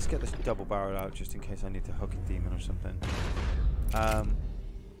 Let's get this double barrel out just in case I need to hook a demon or something.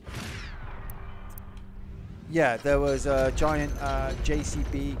 Yeah, there was a giant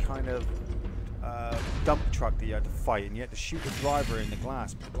JCB kind of dump truck that you had to fight, and you had to shoot the driver in the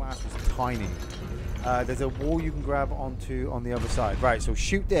glass, but the glass was tiny. There's a wall you can grab onto on the other side. Right, so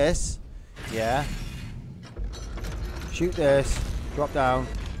shoot this. Yeah. Shoot this. Drop down.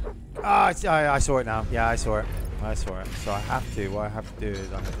 Ah, I saw it now. Yeah, I saw it. So I have to. What I have to do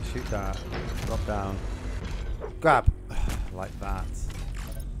is I have to shoot that. Drop down. Grab. Like that.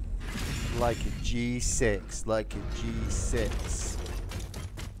 Like a G6. Like a G6.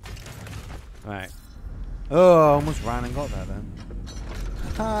 Right. Oh, almost ran and got that then.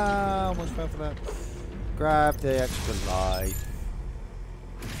 Almost fell for that. Grab the extra life.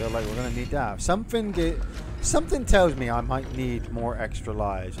 Feel like we're gonna need that. Something tells me I might need more extra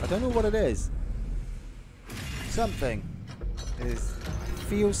lives. I don't know what it is. Something is. I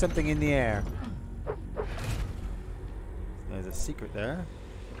feel something in the air. There's a secret there.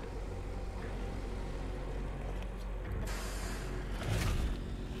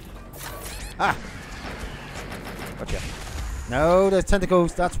 Ah! Gotcha. No, there's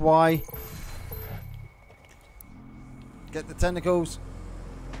tentacles. That's why. Get the tentacles.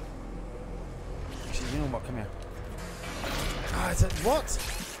 Actually, you know what? Come here. Ah, it's a what?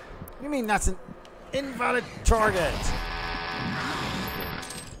 What do you mean that's an invalid target?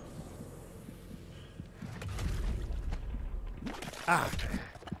 Ah.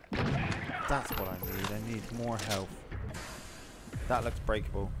 That's what I need. I need more health. That looks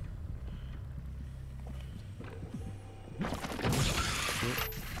breakable.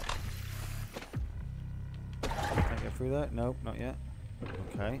 Can I get through that? Nope, not yet.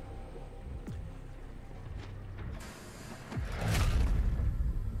 Okay.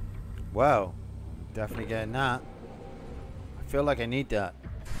 Wow. Definitely getting that. I feel like I need that.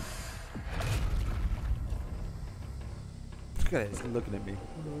 Look at it, it's looking at me.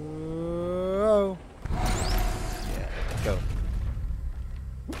 Oh. Yeah, go.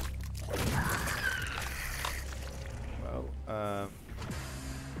 Well, can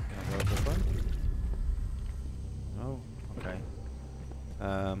I go this way? No? Okay.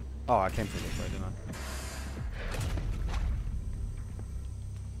 Oh, I came through this way, didn't I?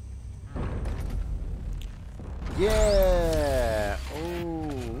 Yeah! Oh,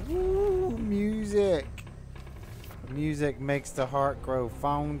 ooh, music makes the heart grow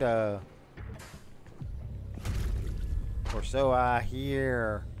fonder. Or so I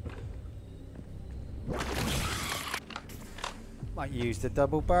hear. Might use the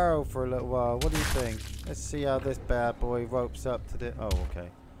double barrel for a little while. What do you think? Let's see how this bad boy ropes up to the... Oh, okay.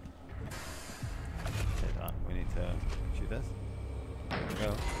 Okay, that. We need to shoot this. There we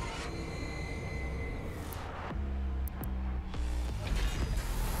go.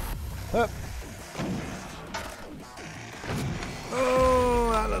 Up.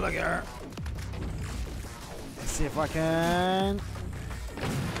 Oh, that looked like her. Let's see if I can.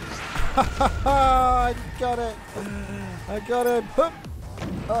 I got it. I got it. Hup.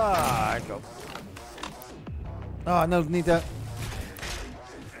 Ah, I go. Oh, no, need that.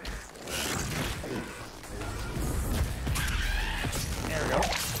 There we go.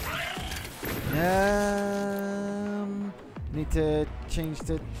 Need to change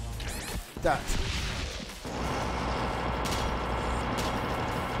to that.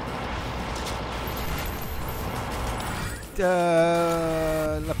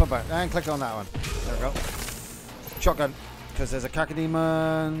 And click on that one. There we go. Shotgun, because there's a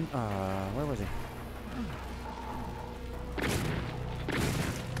cacodemon. Where was he?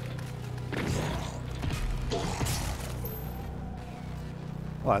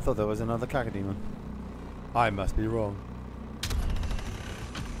 Oh, I thought there was another cacodemon. I must be wrong.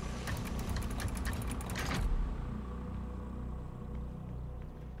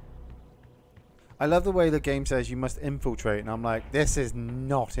 I love the way the game says you must infiltrate, and I'm like, this is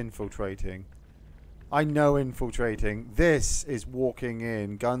not infiltrating. I know infiltrating. This is walking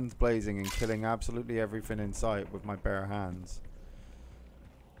in, guns blazing, and killing absolutely everything in sight with my bare hands.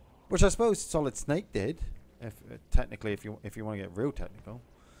 Which I suppose Solid Snake did, if technically, if you want to get real technical.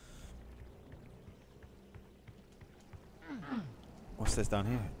 What's this down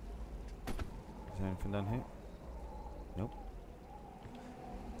here? Is there anything down here? Nope.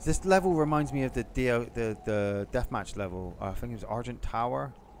 This level reminds me of the deathmatch level. I think it was Argent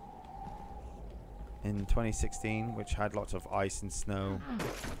Tower in 2016, which had lots of ice and snow.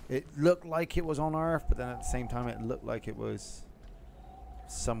 It looked like it was on Earth, but then at the same time, it looked like it was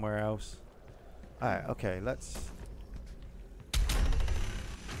somewhere else. Alright, okay, let's.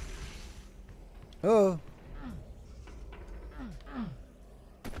 Oh.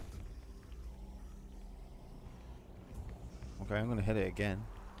 Okay, I'm gonna hit it again.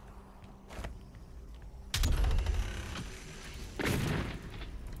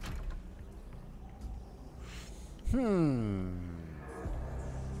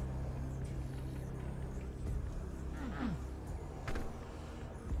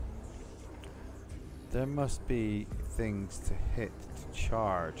 There must be things to hit to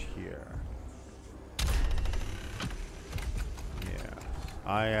charge here. Yeah.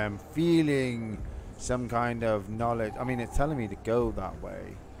 I am feeling some kind of knowledge. I mean, it's telling me to go that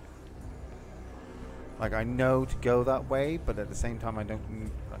way. Like, I know to go that way, but at the same time, I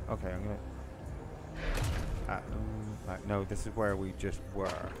don't... Okay, I'm gonna... no, this is where we just were.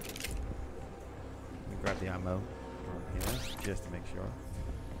 Let me grab the ammo from here, just to make sure.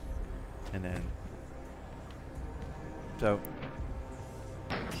 And then... So...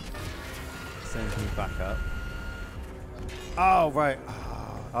 sends me back up. Oh, right.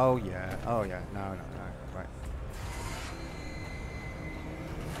 Oh, yeah. Oh, yeah. No. Right.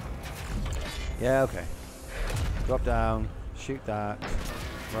 Yeah, okay. Drop down. Shoot that.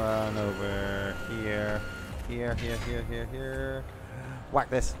 Run over here. Here. Whack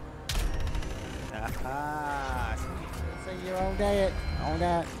this. Aha! So you owned it. Own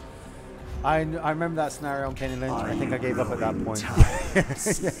that. I remember that scenario on Kenny Lynch. I think I gave up at that point.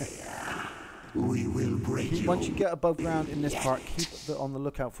 We will break Once you get above ground in this part, keep on the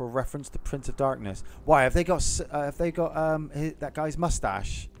lookout for a reference to Prince of Darkness. Why have they got that guy's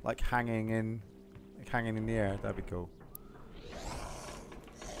mustache like hanging in the air? That'd be cool.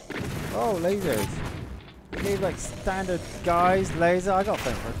 Oh, lasers! They need like standard guys laser. I got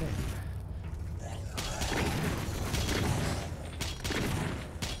thing for it.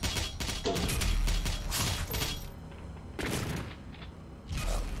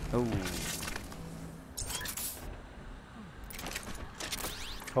 Oh.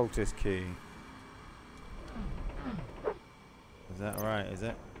 Cultist key. Is that right? Is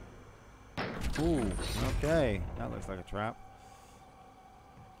it? Ooh, okay. That looks like a trap.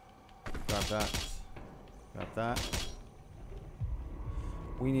 Grab that. Grab that.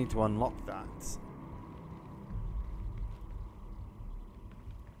 We need to unlock that.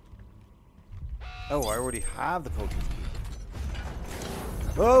 Oh, I already have the cultist key.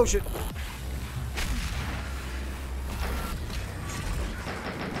 Oh, shit.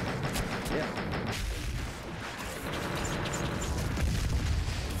 Yeah.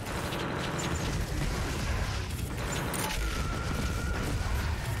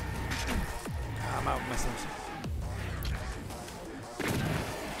 I'm out of missiles.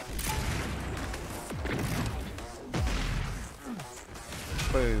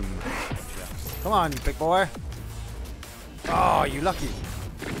 Boom. Come on, big boy. Oh, you lucky.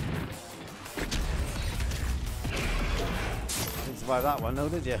 Didn't survive that one, though,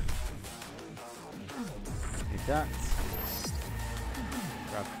 did you? Need that.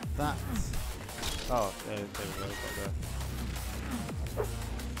 Grab that. Oh, there we go. Got there.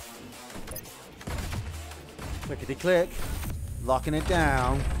 Clickety click. Locking it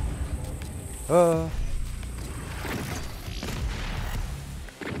down. Oh,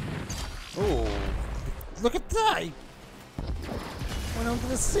 look at that! He went onto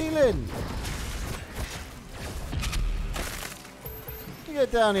the ceiling. You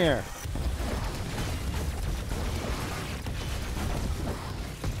get down here.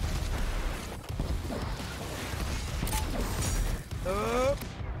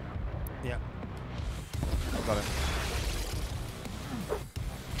 Yeah. Got it.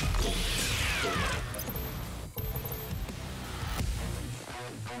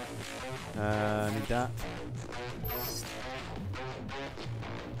 Need that.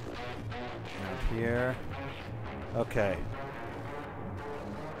 Up here. Okay.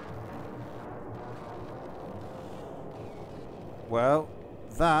 Well,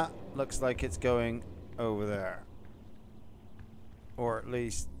 that looks like it's going over there. Or at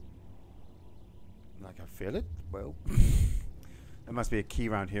least, like I feel it. Well, there must be a key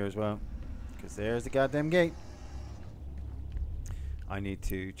around here as well. Because there's the goddamn gate. I need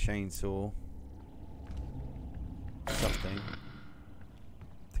to chainsaw something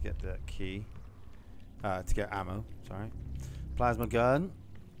to get the key. To get ammo, sorry. Plasma gun.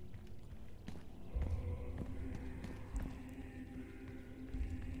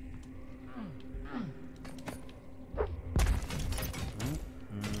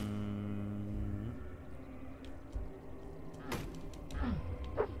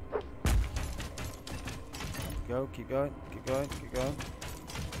 Go, keep going, keep going, keep going.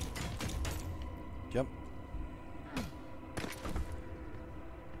 Jump.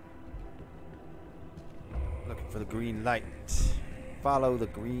 Looking for the green light. Follow the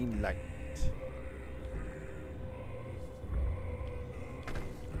green light.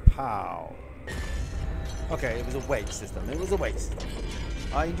 Pow. Okay, it was a waste system. It was a waste.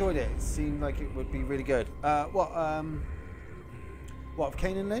 I enjoyed it. It seemed like it would be really good. What of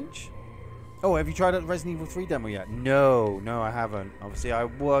Kane and Lynch? Oh, have you tried out the Resident Evil 3 demo yet? No, I haven't. Obviously, I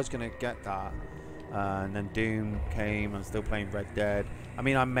was going to get that. And then Doom came. I'm still playing Red Dead. I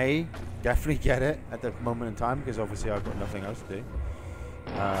mean, I may definitely get it at the moment in time because obviously I've got nothing else to do.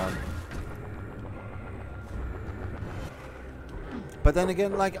 But then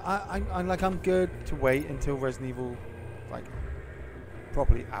again, like I'm good to wait until Resident Evil, like,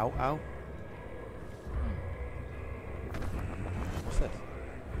 properly out. What's this?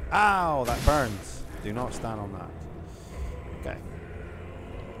 Ow, that burns. Do not stand on that. Okay.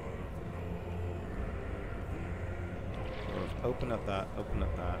 So open up that, open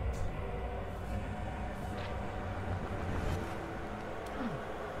up that.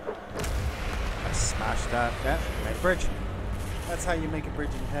 I smashed that. Yeah, make a bridge. That's how you make a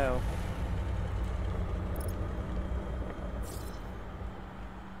bridge in hell.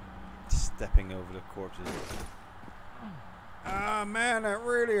 Stepping over the corpses. Ah, man, that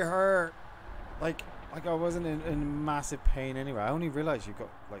really hurt. Like I wasn't in massive pain anyway. I only realized you've got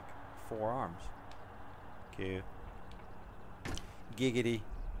like 4 arms. Cute. Giggity.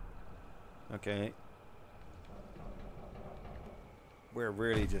 Okay. We're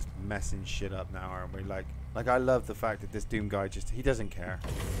really just messing shit up now, aren't we? Like I love the fact that this Doom guy he doesn't care.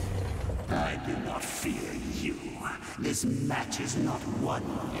 I do not fear you. This match is not won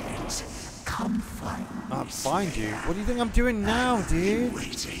yet. Come find me. I'll find you? What do you think I'm doing now, dude?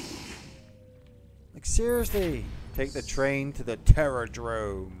 Waiting. Like, seriously. Take the train to the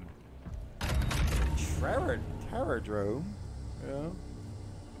Terrordrome. Terrordrome? Yeah.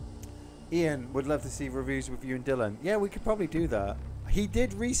 Ian would love to see reviews with you and Dylan. Yeah, we could probably do that. He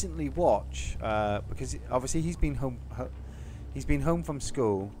did recently watch, because obviously he's been home from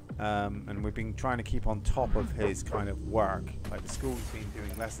school, and we've been trying to keep on top of his kind of work. Like, the school's been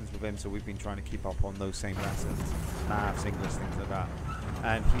doing lessons with him, so we've been trying to keep up on those same lessons, maths, English, things like that.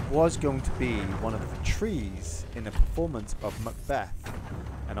 And he was going to be one of the trees in a performance of Macbeth,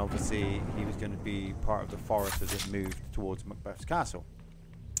 and obviously he was going to be part of the forest as it moved towards Macbeth's castle.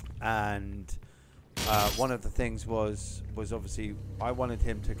 And one of the things was obviously I wanted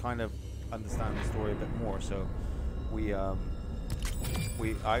him to kind of understand the story a bit more, so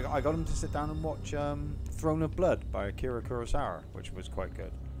I got him to sit down and watch Throne of Blood by Akira Kurosawa, which was quite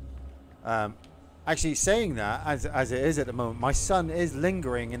good. Actually, saying that, as it is at the moment, my son is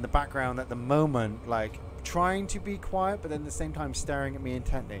lingering in the background at the moment, like trying to be quiet, but then at the same time staring at me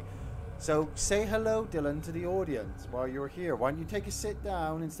intently. So say hello, Dylan, to the audience while you're here. Why don't you take a sit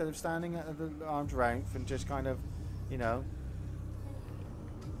down instead of standing at the arm's length and just kind of, you know,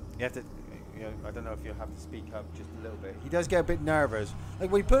 you have to. You know, I don't know if you'll have to speak up just a little bit. He does get a bit nervous.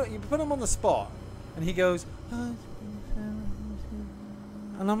 Like when you put him on the spot, and he goes, and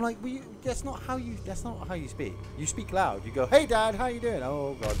I'm like, well, that's not how you speak. You speak loud. You go, hey, Dad, how you doing?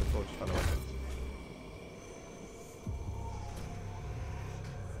 Oh God, the floor just fell away.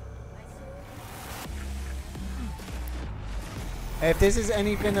 If this is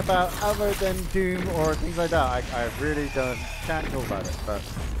anything about other than Doom or things like that, I really can't talk about it. But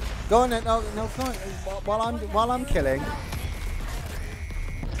go on then. No, go on. While I'm killing.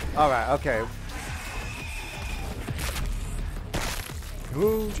 All right. Okay.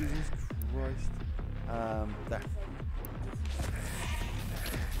 Oh Jesus Christ. There.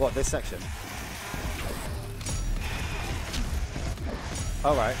 What, this section?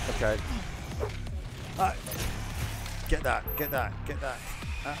 All right. Okay. Get that.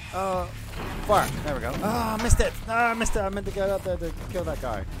 Fire. There we go. Oh, missed it. I missed it. I meant to get up there to kill that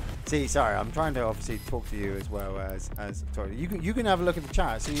guy. See, sorry, I'm trying to obviously talk to you as well as sorry. You can have a look at the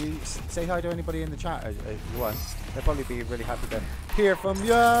chat. So you say hi to anybody in the chat if you want. They'll probably be really happy to hear from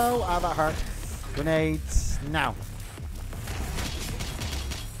you. Ah, that hurt. Grenades now.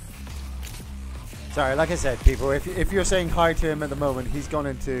 Sorry, like I said, people, if you're saying hi to him at the moment, he's gone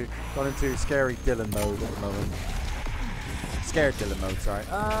into scary Dylan mode at the moment. Scared Dylan mode, sorry.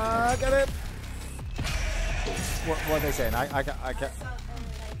 Get it. What are they saying? I got.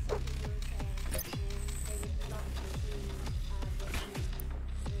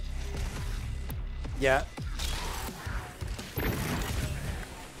 Yeah.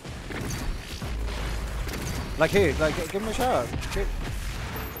 Like who? Like give him a shout.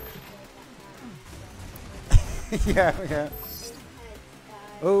 Yeah.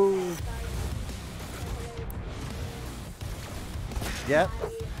 Oh. Yep.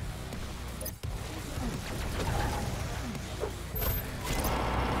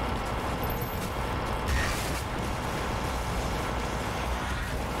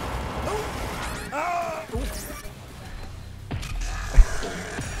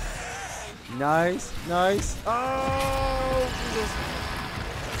 Nice. Oh, Jesus.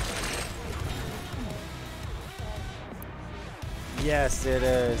 Yes, it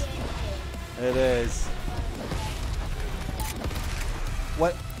is. It is.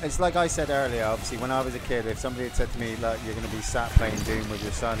 What? It's like I said earlier. Obviously, when I was a kid, if somebody had said to me, "Look, you're going to be sat playing Doom with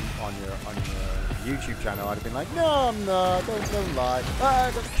your son on your YouTube channel," I'd have been like, "No, I'm not. Don't lie.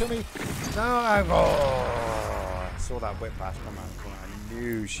 Don't kill me. No, I saw that whiplash come out. I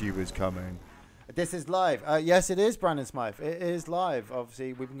knew she was coming." This is live. Yes, it is, Brandon Smythe. It is live.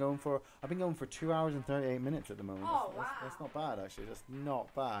 Obviously, I've been going for 2 hours and 38 minutes at the moment. Oh, wow. That's not bad, actually. That's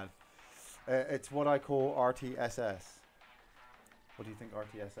not bad. It's what I call RTSS. What do you think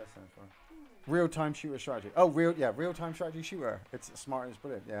RTSS stands for? Real-time shooter strategy. Oh, real-time strategy shooter. It's smart and it's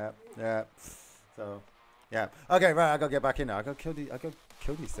brilliant. Yeah. So, yeah. Okay, right. I gotta get back in now. I gotta kill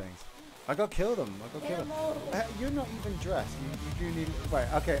these things. I gotta kill them. You're not even dressed. You do need.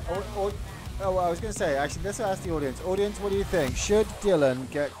 Right. Okay. Oh, I was going to say, actually, let's ask the audience. Audience, what do you think? Should Dylan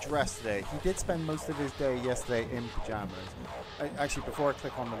get dressed today? He did spend most of his day yesterday in pajamas. Actually, before I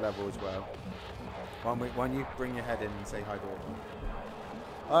click on the level as well, why don't you bring your head in and say hi to everyone?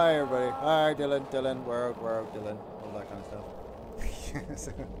 Hi, everybody. Hi, Dylan. Where are Dylan? All that kind of stuff.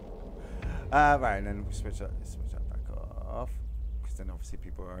 Right, and then we switch that back off. Because then obviously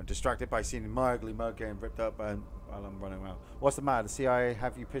people are distracted by seeing my ugly mug getting ripped up and while I'm running around. What's the matter? The CIA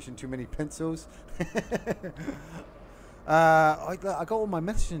have you pushing too many pencils? I got all my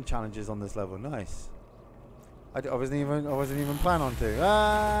messaging challenges on this level. Nice. I wasn't even planning on to.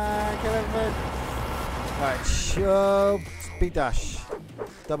 Kill everybody. Right, show speed dash,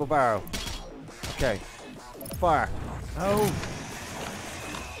 double barrel. Okay, fire. Oh.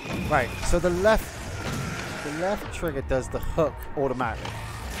 Right. So the left trigger does the hook automatically.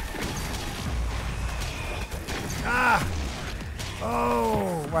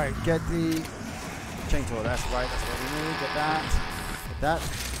 Oh, right. Get the chainsaw. That's right. That's what we need. Get that.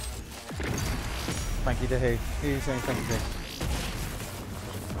 Thank you to who? Who are you saying thank you to?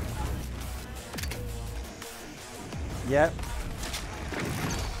 Yep.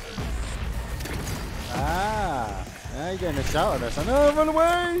 Now you're getting a shout at us. I know, run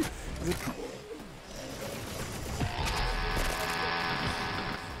away!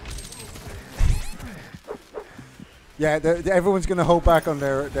 Yeah, everyone's going to hold back on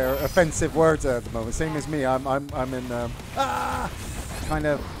their offensive words at the moment. Same as me. I'm in kind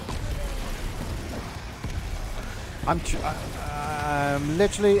of. I'm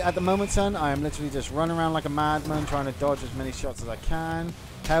literally at the moment, son. I am literally just running around like a madman, trying to dodge as many shots as I can.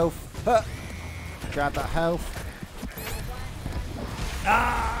 Health. Grab that health.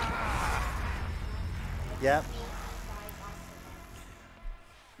 Yep.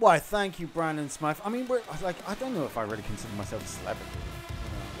 Why, thank you, Brandon Smythe. I mean, I don't know if I really consider myself a celebrity.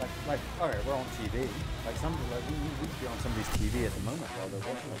 You know, all right, we're on TV. Like, we'd be on somebody's TV at the moment while they're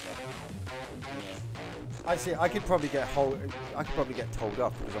watching us. I see. I could probably get told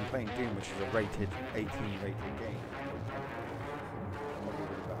off because I'm playing Doom, which is a rated 18 rated game.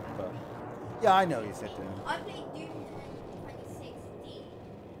 But yeah, I know you said Doom. I played Doom in 2016,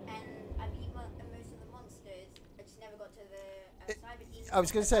 and I beat most of the monsters. I just never got to the cyber demon. I was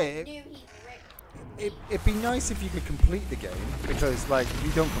going to say, it'd be nice if you could complete the game, because, like,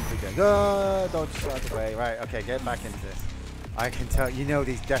 you don't complete the game. Oh, dodge out of the way. Right, okay, get back into this. I can tell, you know,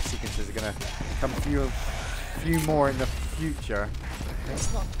 these death sequences are going to come a few more in the future.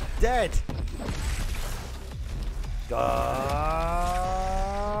 It's not dead. God.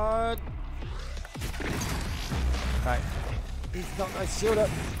 Right. He's not going to shield up.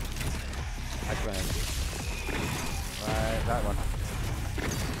 Right, that one.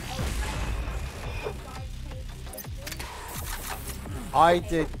 I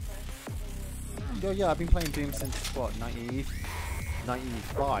did. Oh yeah, I've been playing Doom since what,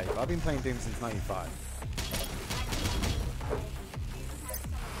 95. I've been playing Doom since 95.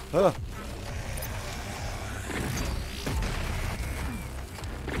 Huh.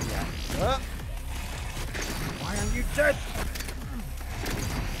 Yeah. Why are you dead?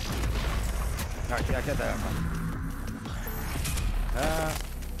 Alright, yeah, get that.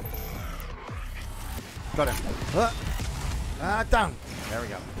 Got him. Down. There we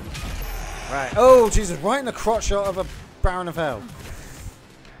go. Right. Oh, Jesus. Right in the crotch shot of a Baron of Hell.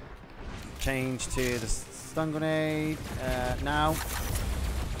 Change to the stun grenade. Now.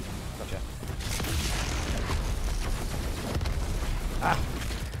 Gotcha.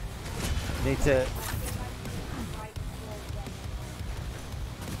 Need to.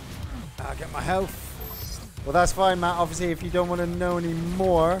 Get my health. Well, that's fine, Matt. Obviously, if you don't want to know any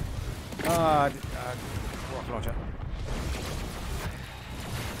more. Rocket launcher.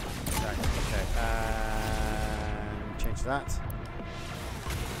 Right, okay. Change that.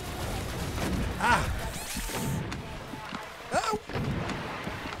 Oh!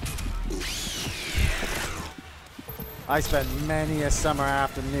 I spent many a summer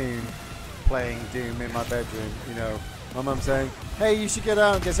afternoon playing Doom in my bedroom. You know, my mum saying, "Hey, you should get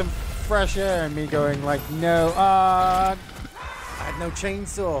out and get some fresh air," and me going like, "No, I had no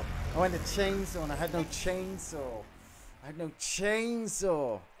chainsaw. I went to chainsaw and I had no chainsaw. There's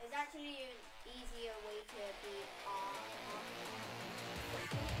actually an easier way to beat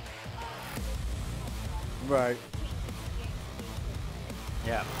right.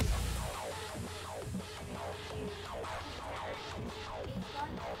 Yeah.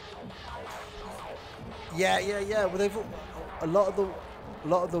 Yeah. Well, they've a lot of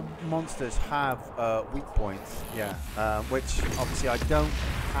the monsters have weak points. Yeah. Which obviously I don't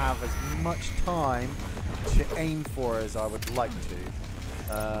have as much time to aim for as I would like to.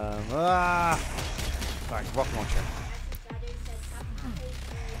 Right, rocket launcher.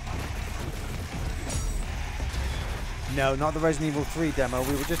 No, not the Resident Evil 3 demo.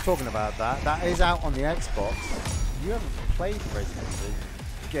 We were just talking about that. That is out on the Xbox. You haven't played the Resident Evil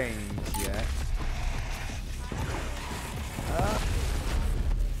games yet.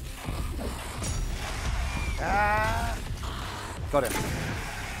 Got him.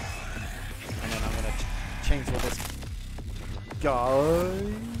 And then I'm going to chainsaw this guy.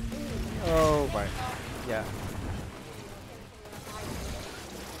 Oh, right. Yeah.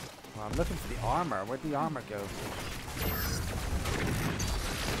 Well, I'm looking for the armor. Where'd the armor go?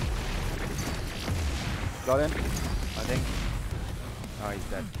 Got him, I think. Oh, he's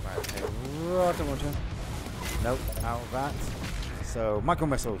dead. Right, okay. Rocket launcher. Nope, out of that. So, micro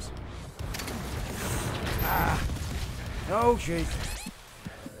missiles. Oh, jeez.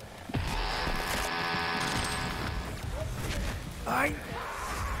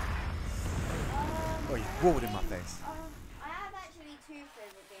 Oh, you roared in my face. I have actually two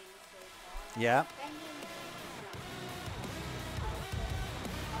favorite games so far. Yeah.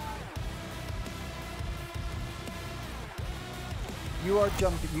 You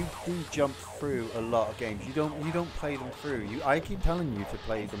do jump through a lot of games. You don't play them through. I keep telling you to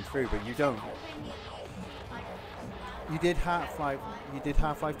play them through, but you don't. You did Half-Life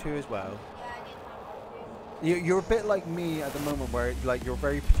 2 as well. You're a bit like me at the moment, where like you're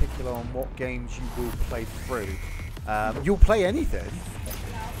very particular on what games you will play through. You'll play anything,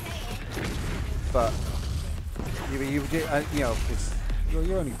 but you know, it's,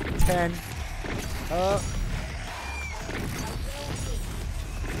 you're only 10.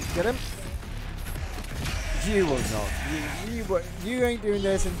 Get him. You will not. You ain't doing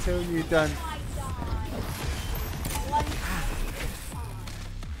this until you're done.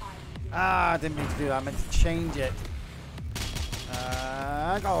 Ah, I didn't mean to do that. I meant to change it.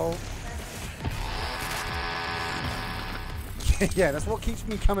 Go. Yeah, that's what keeps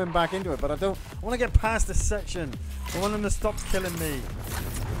me coming back into it. But I want to get past this section. I want them to stop killing me.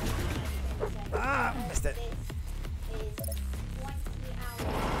 Ah, missed it.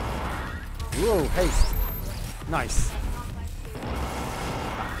 Whoa, haste. Nice.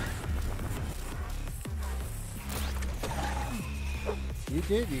 You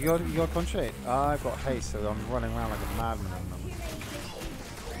did? You got concentrate. I've got haste, so I'm running around like a madman at the moment.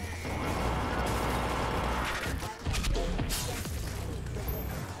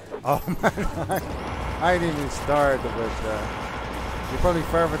 Oh man, I ain't even started the bush there. You're probably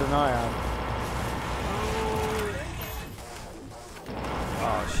further than I am.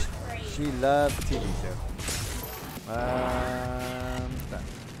 Oh, she loves the TV show. That.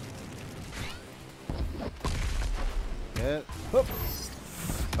 Yeah. Whoop.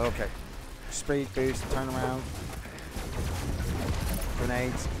 Okay. Speed boost, turn around.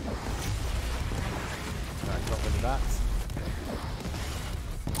 Grenades. Right, got rid of that.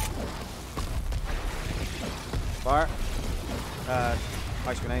 Fire.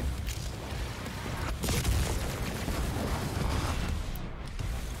 Ice grenade.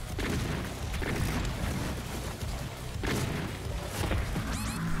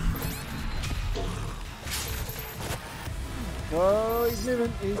 Oh, he's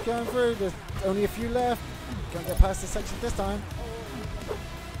moving. He's going through. There's only a few left. Can't get past this section this time.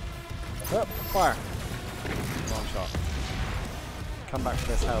 Oh, fire. Wrong shot. Come back for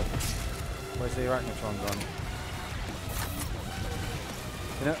this help. Where's the arachnotron gone?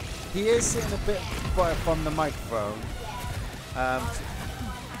 You know, he is sitting a bit far from the microphone.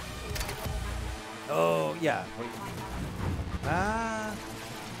 Oh, yeah. Ah.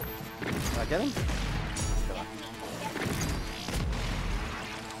 Did I get him?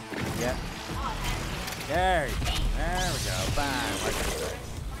 Yeah. There we go. Bang. Like this.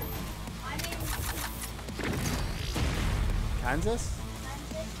 Kansas?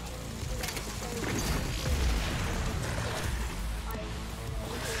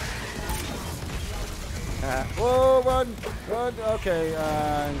 Whoa, run! Run! Okay,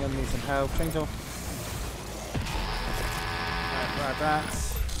 I'm gonna need some help. Chainsaw. Grab that.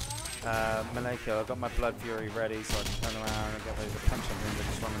 Melee kill. I've got my Blood Fury ready so I can turn around and get ready to punch something with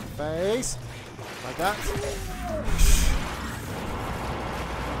this one in the face. Like that.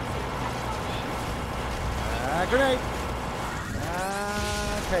 Grenade!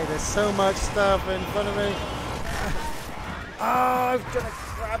 Okay, there's so much stuff in front of me. Oh, I was gonna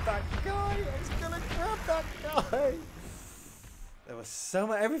grab that guy! I was gonna grab that guy! There was so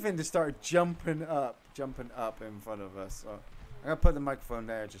much, everything just started jumping up in front of us. So I'm gonna put the microphone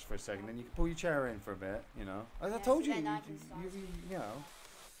there just for a second, then you can pull your chair in for a bit, you know. As I told you, you know.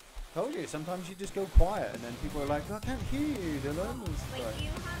 Told you, sometimes you just go quiet and then people are like, oh, I can't hear you, Dylan.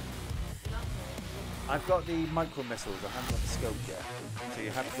 I've got the micro missiles, I haven't got the scope yet. So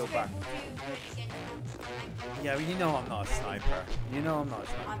you have to go back. Yeah, well, you know I'm not a sniper. You know I'm not a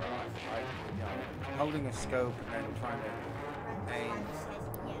sniper. You know, holding a scope and then trying to aim. So,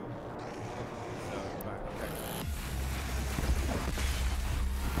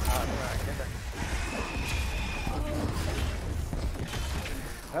 right, okay.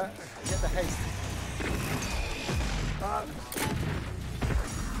 Right, get the haste.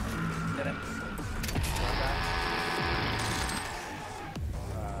 Get him.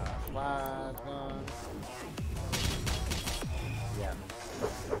 Flag gun. Yeah.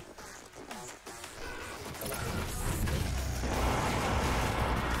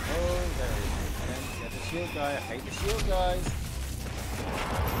 Oh, there he is. Get the shield guy. I hate the shield guys.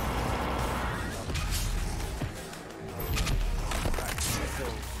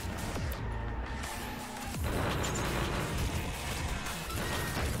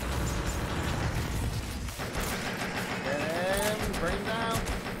 Bring him down.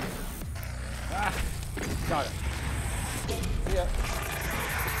 Ah, got it. See ya.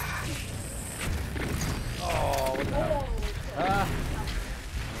 Oh, what the hell? Ah.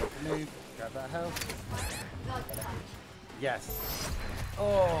 Move. Grab that health. Yes.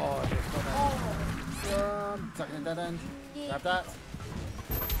 Oh, tucking in dead end. Grab that.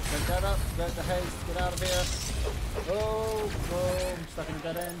 Get that up. Get the haste. Get out of here. Oh, boom. Stuck in the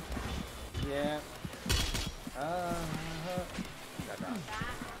dead end. Yeah. Got that.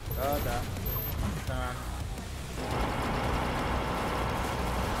 Got that. Turn.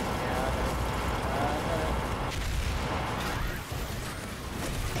 Yeah, I got it.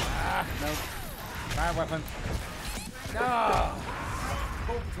 No. Bad weapon. No!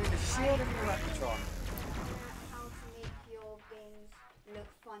 Caught between the shield and the electron. How to make your games look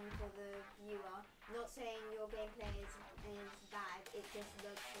fun for the viewer. Not saying your gameplay is bad, it just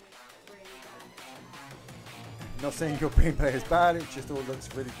looks really bad. Not saying your gameplay is bad, it just all looks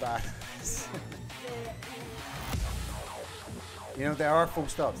really bad. You know, there are full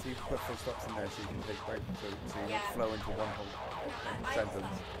stops. You can put full stops in there so you can take break, so you don't flow into one whole sentence.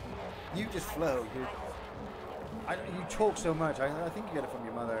 You just flow. You talk so much. I think you get it from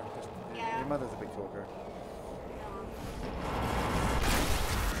your mother. Your mother's a big talker.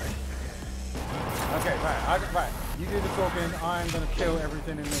 Okay, right. You do the talking. I'm gonna kill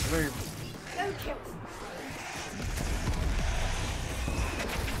everything in this room. Go kill.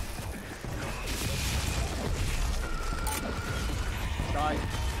 Die.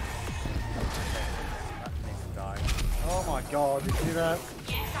 That needs to die. Oh my god, did you see that?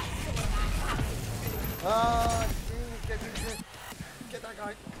 Get that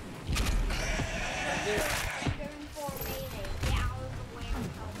guy. Thank you. Going for melee. Get out of the way of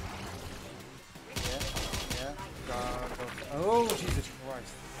Yeah. Oh, Jesus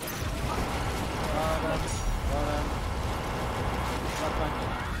Christ. Well done. Left flank.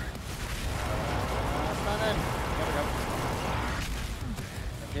 Stand in. There we go.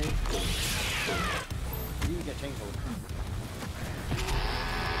 Okay. You get chainsaw.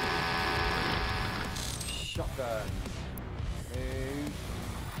 Shotgun. Move.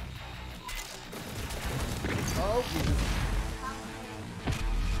 Oh, Jesus.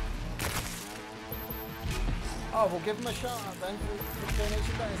 Oh, we'll give him a shot then for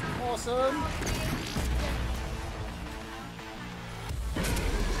donation. That is awesome.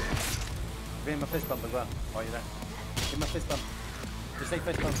 Give him a fist bump as well while you're there. Give him a fist bump. Just say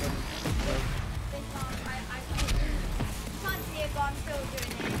fist bump. I can't see it, but I'm still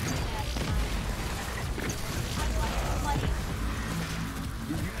doing it.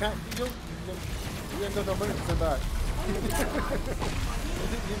 You can't. You ain't got no money to send back.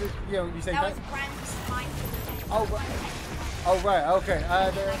 You say that that. was brand smite. Oh, right. Okay.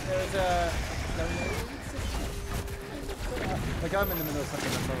 There's like I'm in the middle of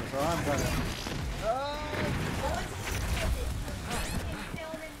something at the moment, so I'm trying to.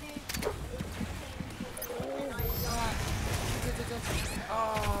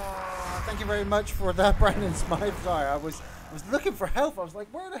 Oh, thank you very much for that, Brandon Smythe. Sorry, I was looking for health. I was like,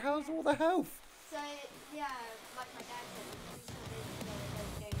 where the hell's all the health? So yeah, like my dad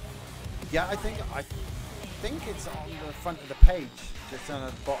said. Yeah, I think it's on the front of the page, just on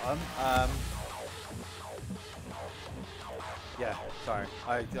the bottom. Yeah, sorry.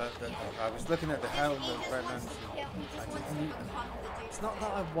 I was looking at the helm of Brandon. It's not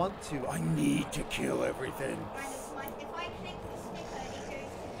that I want to. I need to kill everything. If I click the sticker,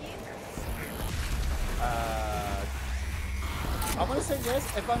 it goes to you. I want to say yes.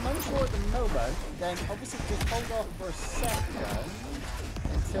 If I'm unsure at the moment, then obviously just hold off for a second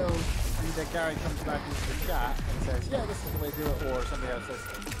until either Gary comes back into the chat and says, yeah, this is the way to do it, or somebody else says,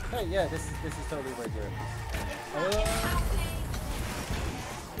 hey, yeah, this is totally the way to do it.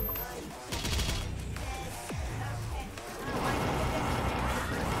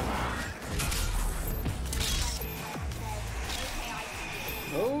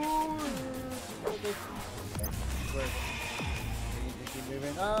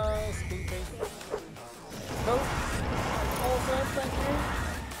 Moving. Speed base. Cool. Awesome, thank you.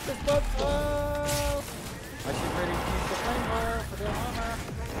 This bug. I should really use the flamethrower for the armor.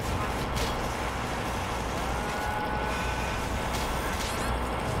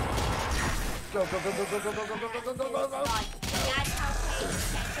 Go.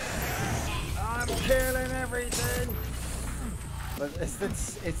 I'm killing everything. But it's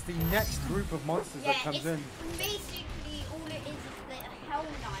the next group of monsters that comes in. Basically, all it is the Hell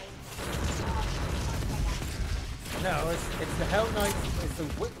Knight. No, it's the Hell Knight. It's the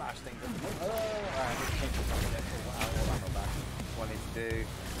Whiplash thing. Alright, let's change this on. All ammo back. What I need to do?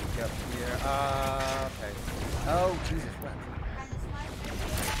 Get up here. Okay. Oh Jesus!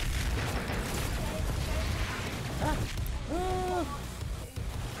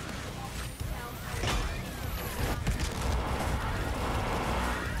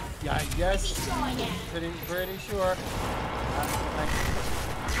 Yeah, yes. Pretty sure.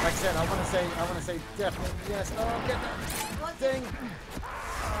 Like I said, I want to say definitely yes. Oh, get that thing.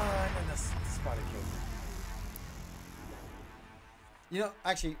 and then the spider killed me. You know,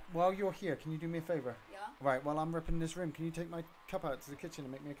 actually, while you're here, can you do me a favour? Yeah. Right, while I'm ripping this room, can you take my cup out to the kitchen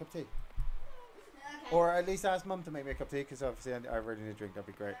and make me a cup of tea? Okay. Or at least ask Mum to make me a cup of tea, because obviously I really need a drink. That'd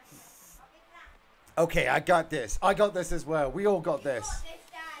be great. Okay, I got this. I got this as well. We all got this.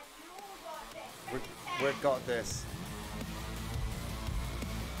 We've got this.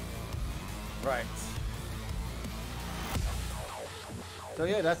 Right. So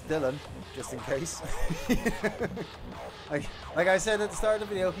yeah, that's Dylan, just in case. like I said at the start of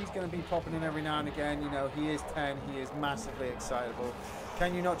the video, he's going to be popping in every now and again. You know, he is 10. He is massively excitable.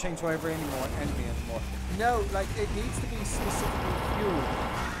 Can you not change to every enemy anymore? No, like it needs to be specifically fueled.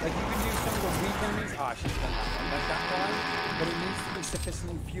 Like you can do some of the weak enemies. Ah, she's done like that guy. But it needs to be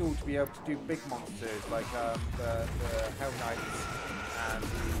sufficiently fueled to be able to do big monsters like the Hell Knights and the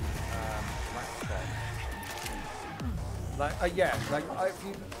Black. Like yeah, like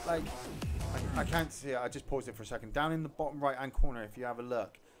I can't see it. I just paused it for a second. Down in the bottom right hand corner, if you have a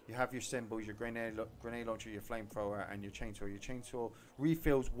look, you have your symbols, your grenade launcher, your flamethrower, and your chainsaw. Your chainsaw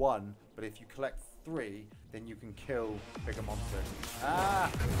refills 1, but if you collect 3, then you can kill bigger monsters.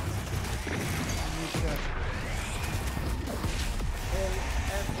 Ah! I need to kill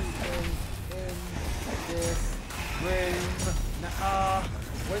everything in this room. Ah!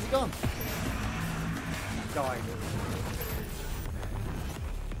 Where's he gone? He died.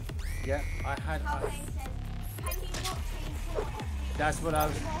 Yeah, I had. That's what I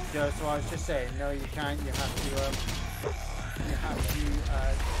was just saying. No, you can't. You have to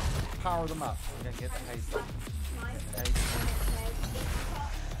power them up. You don't get the haste.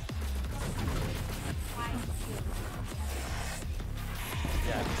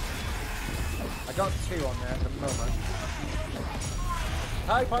 Yeah. I got 2 on there at the moment.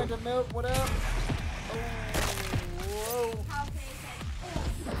 Hi, pint of milk. What up? Oh, whoa.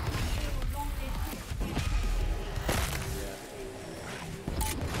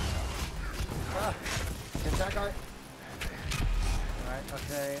 Get that guy. Right,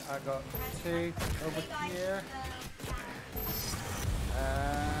 okay, I got 2 over here.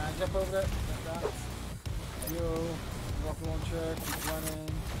 Jump over it. Like that. Fuel. Rocket launcher. Keep running.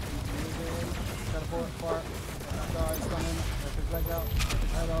 Keep moving. Teleport. Fart. That guy's coming. Rip his leg out.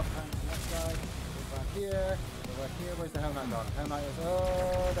 Head off. And the next guy. Go back here. Go back here. Where's the Hell Knight gone? Hell Knight is.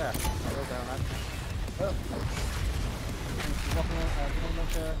 Oh, there. There's the Hell Knight. Oh. Grenade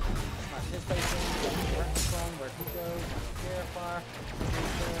launcher. Smash his face in. Where'd he go? Here. Fire.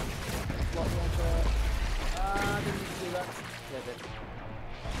 Rocket launcher. Didn't need to do that. Yeah, I did.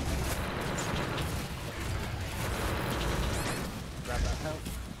 Grab that health.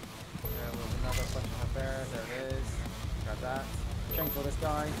 There was another bunch of bears. There it is. Grab that. Chainsaw this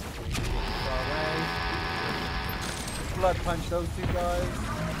guy. Far away. Blood punch those 2 guys.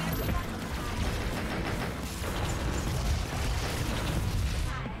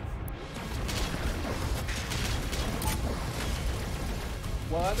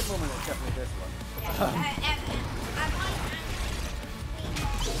 Well, at the moment, it's definitely this one.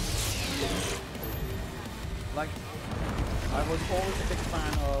 Like, I was always a big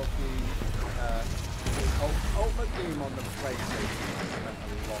fan of the Ultimate game on the PlayStation. I spent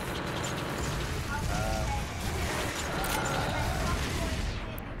a lot of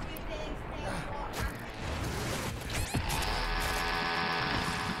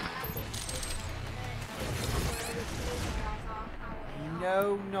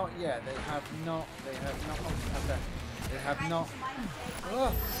No, not yet. They have not. They have not. They have not.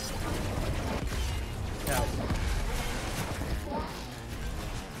 Oh. No.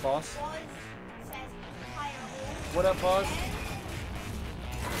 Boss. What up, boss?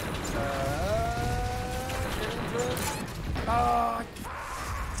 Oh,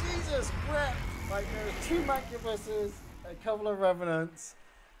 Jesus crap! Like there's 2 Macubuses, a couple of Revenants.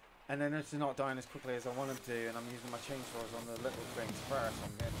 And then it's not dying as quickly as I want them to, and I'm using my chainsaws on the little things first.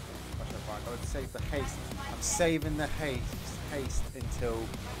 I'm getting much of I would save the haste. I'm saving the haste until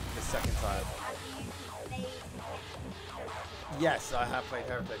the second time. Yes, I have played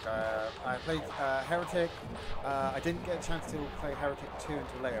Heretic. I played Heretic. I didn't get a chance to play Heretic 2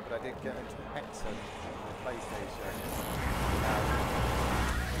 until later, but I did get into Hexen on the PlayStation.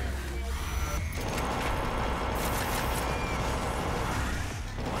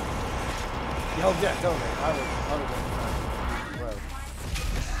 Oh yeah, totally. I was well.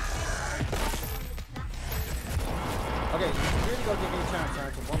 Okay, you really gotta give me a chance to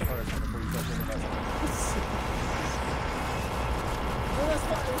answer one person before you start doing the rest. Well, that's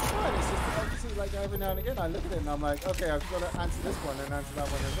fine. It's fine. It's just obviously like every now and again I look at it and I'm like, okay, I've got to answer this one and answer that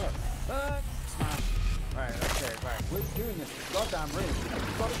one as well. Smash. Right, okay, right. We're doing this goddamn ring.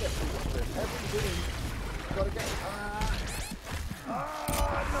 We've got to get through this. Everything's doing. We've got to get. Not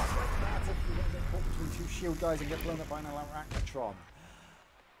like that. If you're going to get caught between two shield guys and get blown up by an arachnotron.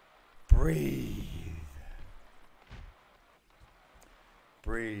 Breathe.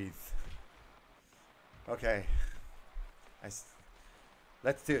 Breathe. Okay.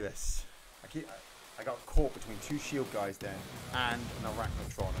 Let's do this. I got caught between two shield guys then and an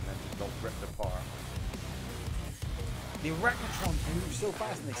arachnotron, and then got ripped apart. The arachnotrons move so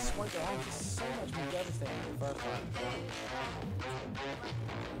fast and they swipe their arms so much more devastating than the first time.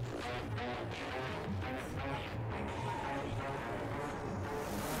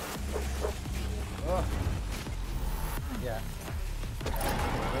 Oh. Yeah.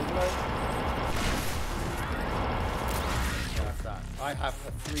 That's that. I have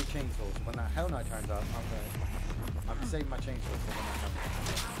 3 chainsaws. When that Hell Knight turns up, I'm saving my chainsaws for when that comes.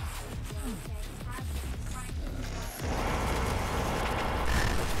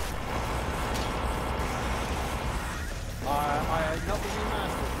 Not the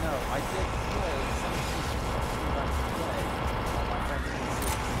remastered, no. I did play some back in the day on my friend's PC.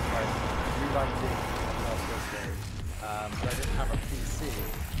 Like, rewrite it on those days. But I didn't have a PC,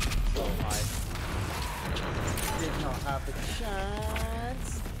 so I did not have the chance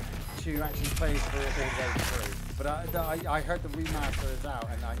to actually play through it all the way through. But I heard the remaster is out,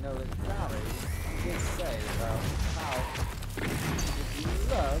 and I know that Gary did say about how if you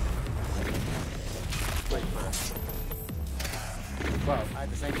love play for it. Well, at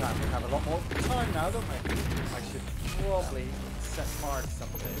the same time, we have a lot more time now, don't we? I should probably set fire to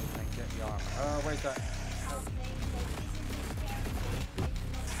something and get the armor. Oh, where's that? Oh.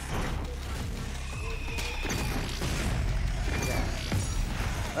 Yeah.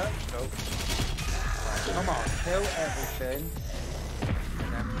 Go. Right, come on, kill everything.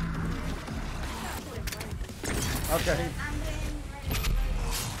 Okay.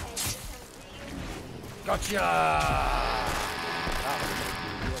 Gotcha!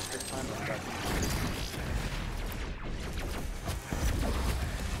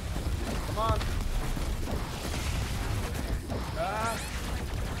 Come on!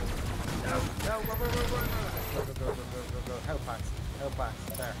 No, go. Go. Help packs.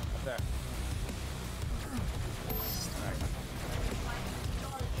 There, up there. Alright.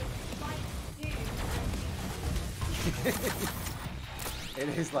 It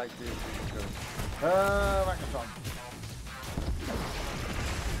is like Doom. Arachnotron.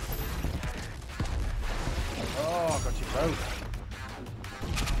 Oh, got you both.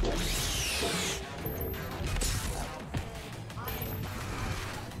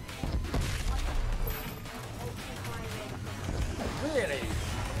 Really?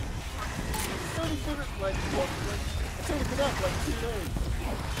 It's only been up like what? It's only been up like 2 days.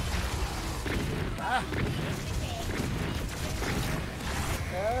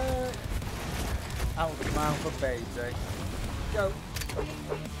 Out of the mouth of babes, eh? Go.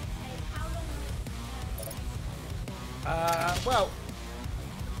 Well,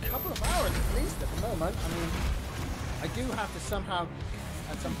 a couple of hours at least at the moment. I mean, I do have to somehow,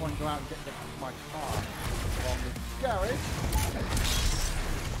 at some point, go out and get my car from the garage.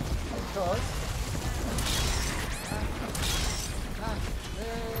 Because...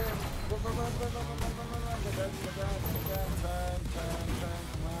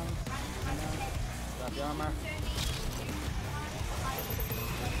 Grab the armor.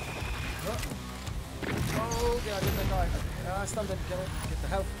 Oh, yeah, I didn't die. I stunned him. Get the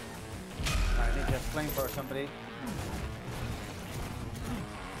health. I need to flame for somebody.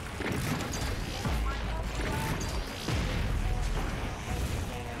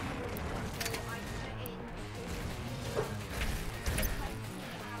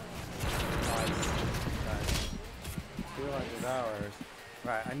 Hours.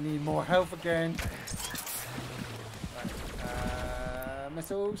 Right, I need more health again. Right,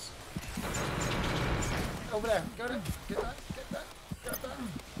 missiles. Over there. Got it. Get that.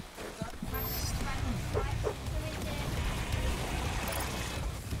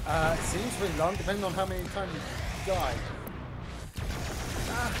 It seems really long, depending on how many times you die.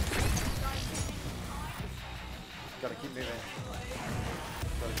 Gotta keep moving.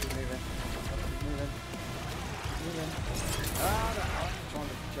 I'm trying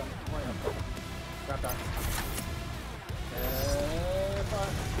to jump way up. Grab that.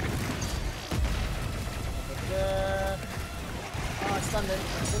 Fire. Oh, I stunned him.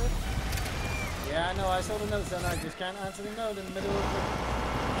 Yeah, I know, I saw the notes and I just can't answer the note in the middle of the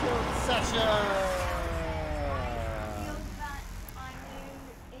kill session. I know that I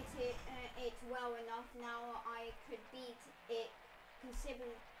knew it well enough now I could beat it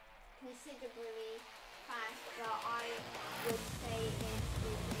considerably fast, but I would say it is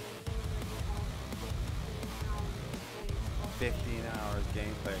a minimum of 15 hours. 15 hours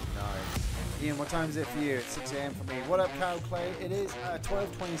gameplay, nice. Ian, what time is it for you? It's 6 a.m. for me. What up, Cow Clay? It is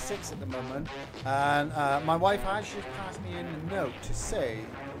 12:26 at the moment, and my wife has just passed me in a note to say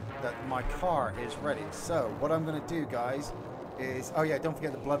that my car is ready. So what I'm gonna do, guys, is don't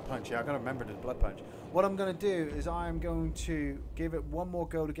forget the blood punch. Yeah, I gotta remember the blood punch. What I'm gonna do is I'm going to give it one more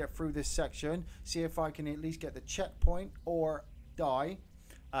go to get through this section, see if I can at least get the checkpoint or die.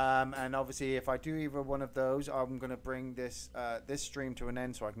 And obviously, if I do either one of those, I'm going to bring this this stream to an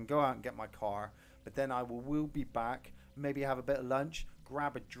end so I can go out and get my car. But then I will be back, maybe have a bit of lunch,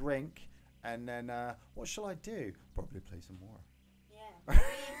 grab a drink, and then what shall I do? Probably play some more. Yeah, probably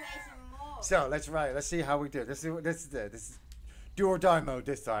play some more. So let's see how we do. Let's see what this is. This is do or die mode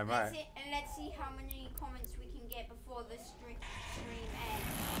this time, right? Let's see how many comments we can get before the stream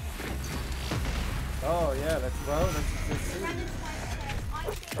ends. Oh yeah, let's see. I think I'm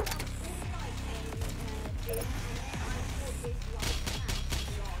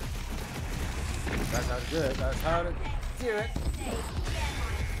That's how to do it. That's how to do it.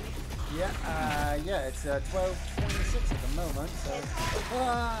 Yeah, it's 12:26 at the moment. So.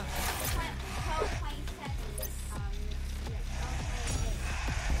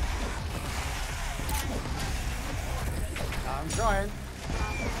 I'm trying.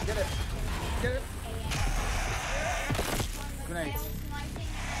 Get it. Get it. Grenades.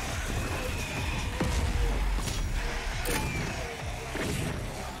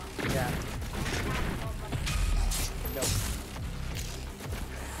 Yeah. Nope.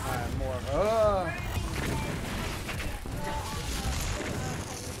 More of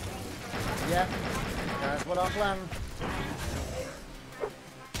yeah. That's what I'm planning.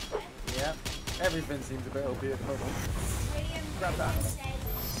 Yep. Everything seems a bit OP at the moment. Grab that.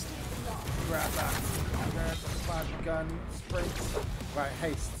 Grab that. Grab the flash gun. Sprint. Right,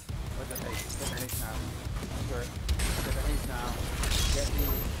 haste. Where's the haste? Get the haste now. Do it. Get the haste now. Get the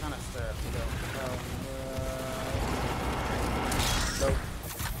canister. Nope.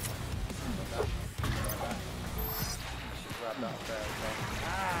 Grab that up there. Okay.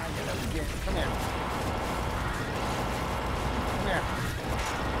 Get up again. Come here. Come here.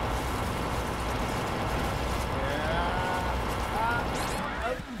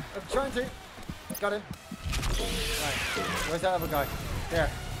 I'm trying to. Got him. Right. Where's that other guy? There.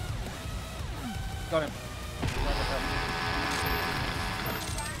 Got him.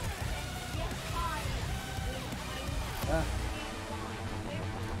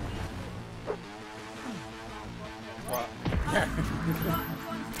 What?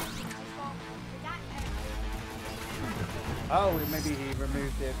 Oh, maybe he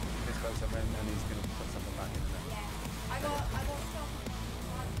removed it. This goes something and he's going to put something back in there. Yeah. I got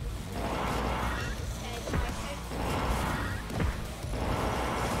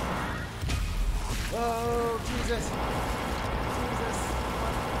Oh, Jesus. Jesus.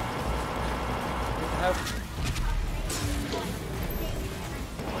 Help.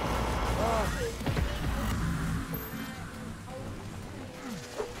 Oh.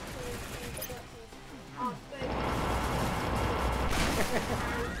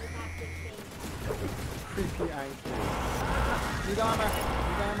 Creepy ankle. Need armor.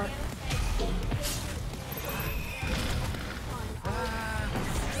 Need armor.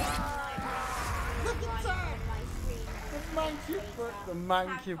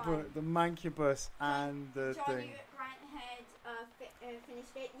 The mancubus and the thing.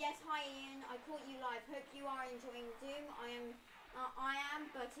 Finished it. Yes, hi Ian. I caught you live. Hope you are enjoying Doom. I am,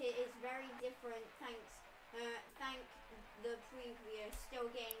 but it is very different. Thank the previous. Still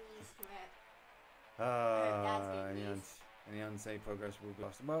getting used to it. Any unsaved progress will be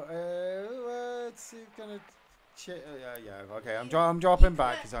lost. Well, it's gonna. Yeah. Okay, I'm dropping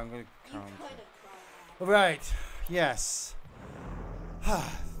back because I'm gonna count. Right. Yes.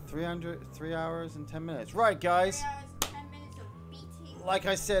 3 hours and 10 minutes. Right, guys. 3 hours, 10 minutes of beating. Like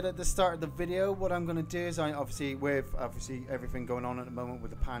I said at the start of the video, what I'm going to do is with everything going on at the moment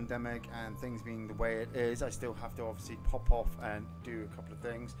with the pandemic and things being the way it is, I still have to obviously pop off and do a couple of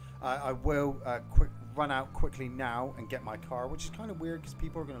things. I will run out quickly now and get my car, which is kind of weird because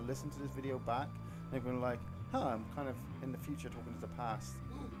people are going to listen to this video back. They're going to like, I'm kind of in the future talking to the past.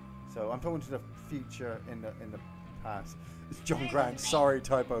 So I'm talking to the future in the past. It's John Grant. Sorry,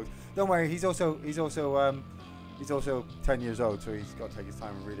 typos. Don't worry. He's also 10 years old, so he's got to take his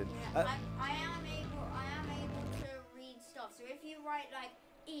time and read it. Yeah, I am able to read stuff. So if you write like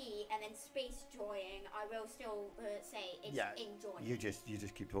E and then space joying, I will still say it's enjoying. You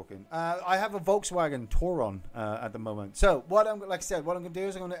just keep talking. I have a Volkswagen Touran at the moment. So what I'm like I said, what I'm gonna do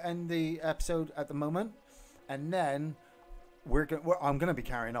is I'm gonna end the episode at the moment, and then I'm gonna be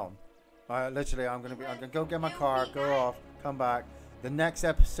carrying on. Literally, I'm gonna go get my car, go off, come back. The next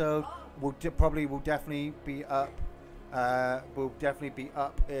episode will definitely be up. Will definitely be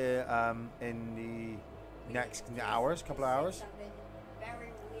up in the next couple of hours.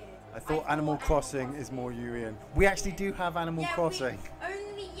 I thought Animal Crossing is more you, Ian. We actually do have Animal Crossing.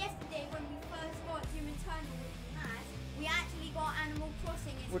 Only yesterday when we first got Doom Eternal with Matt, we actually got Animal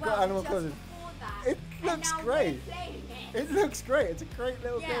Crossing as well. We got Animal Crossing. Before that. It looks great. It looks great. It's a great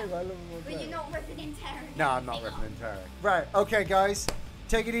little game. I love it. But you're not ripping and tearing. No, I'm not ripping and tearing. Right, okay, guys.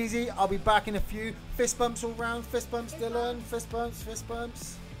 Take it easy. I'll be back in a few. Fist bumps all round. Fist bumps, Dylan. Fist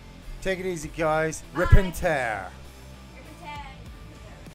bumps. Take it easy, guys. Rip and tear.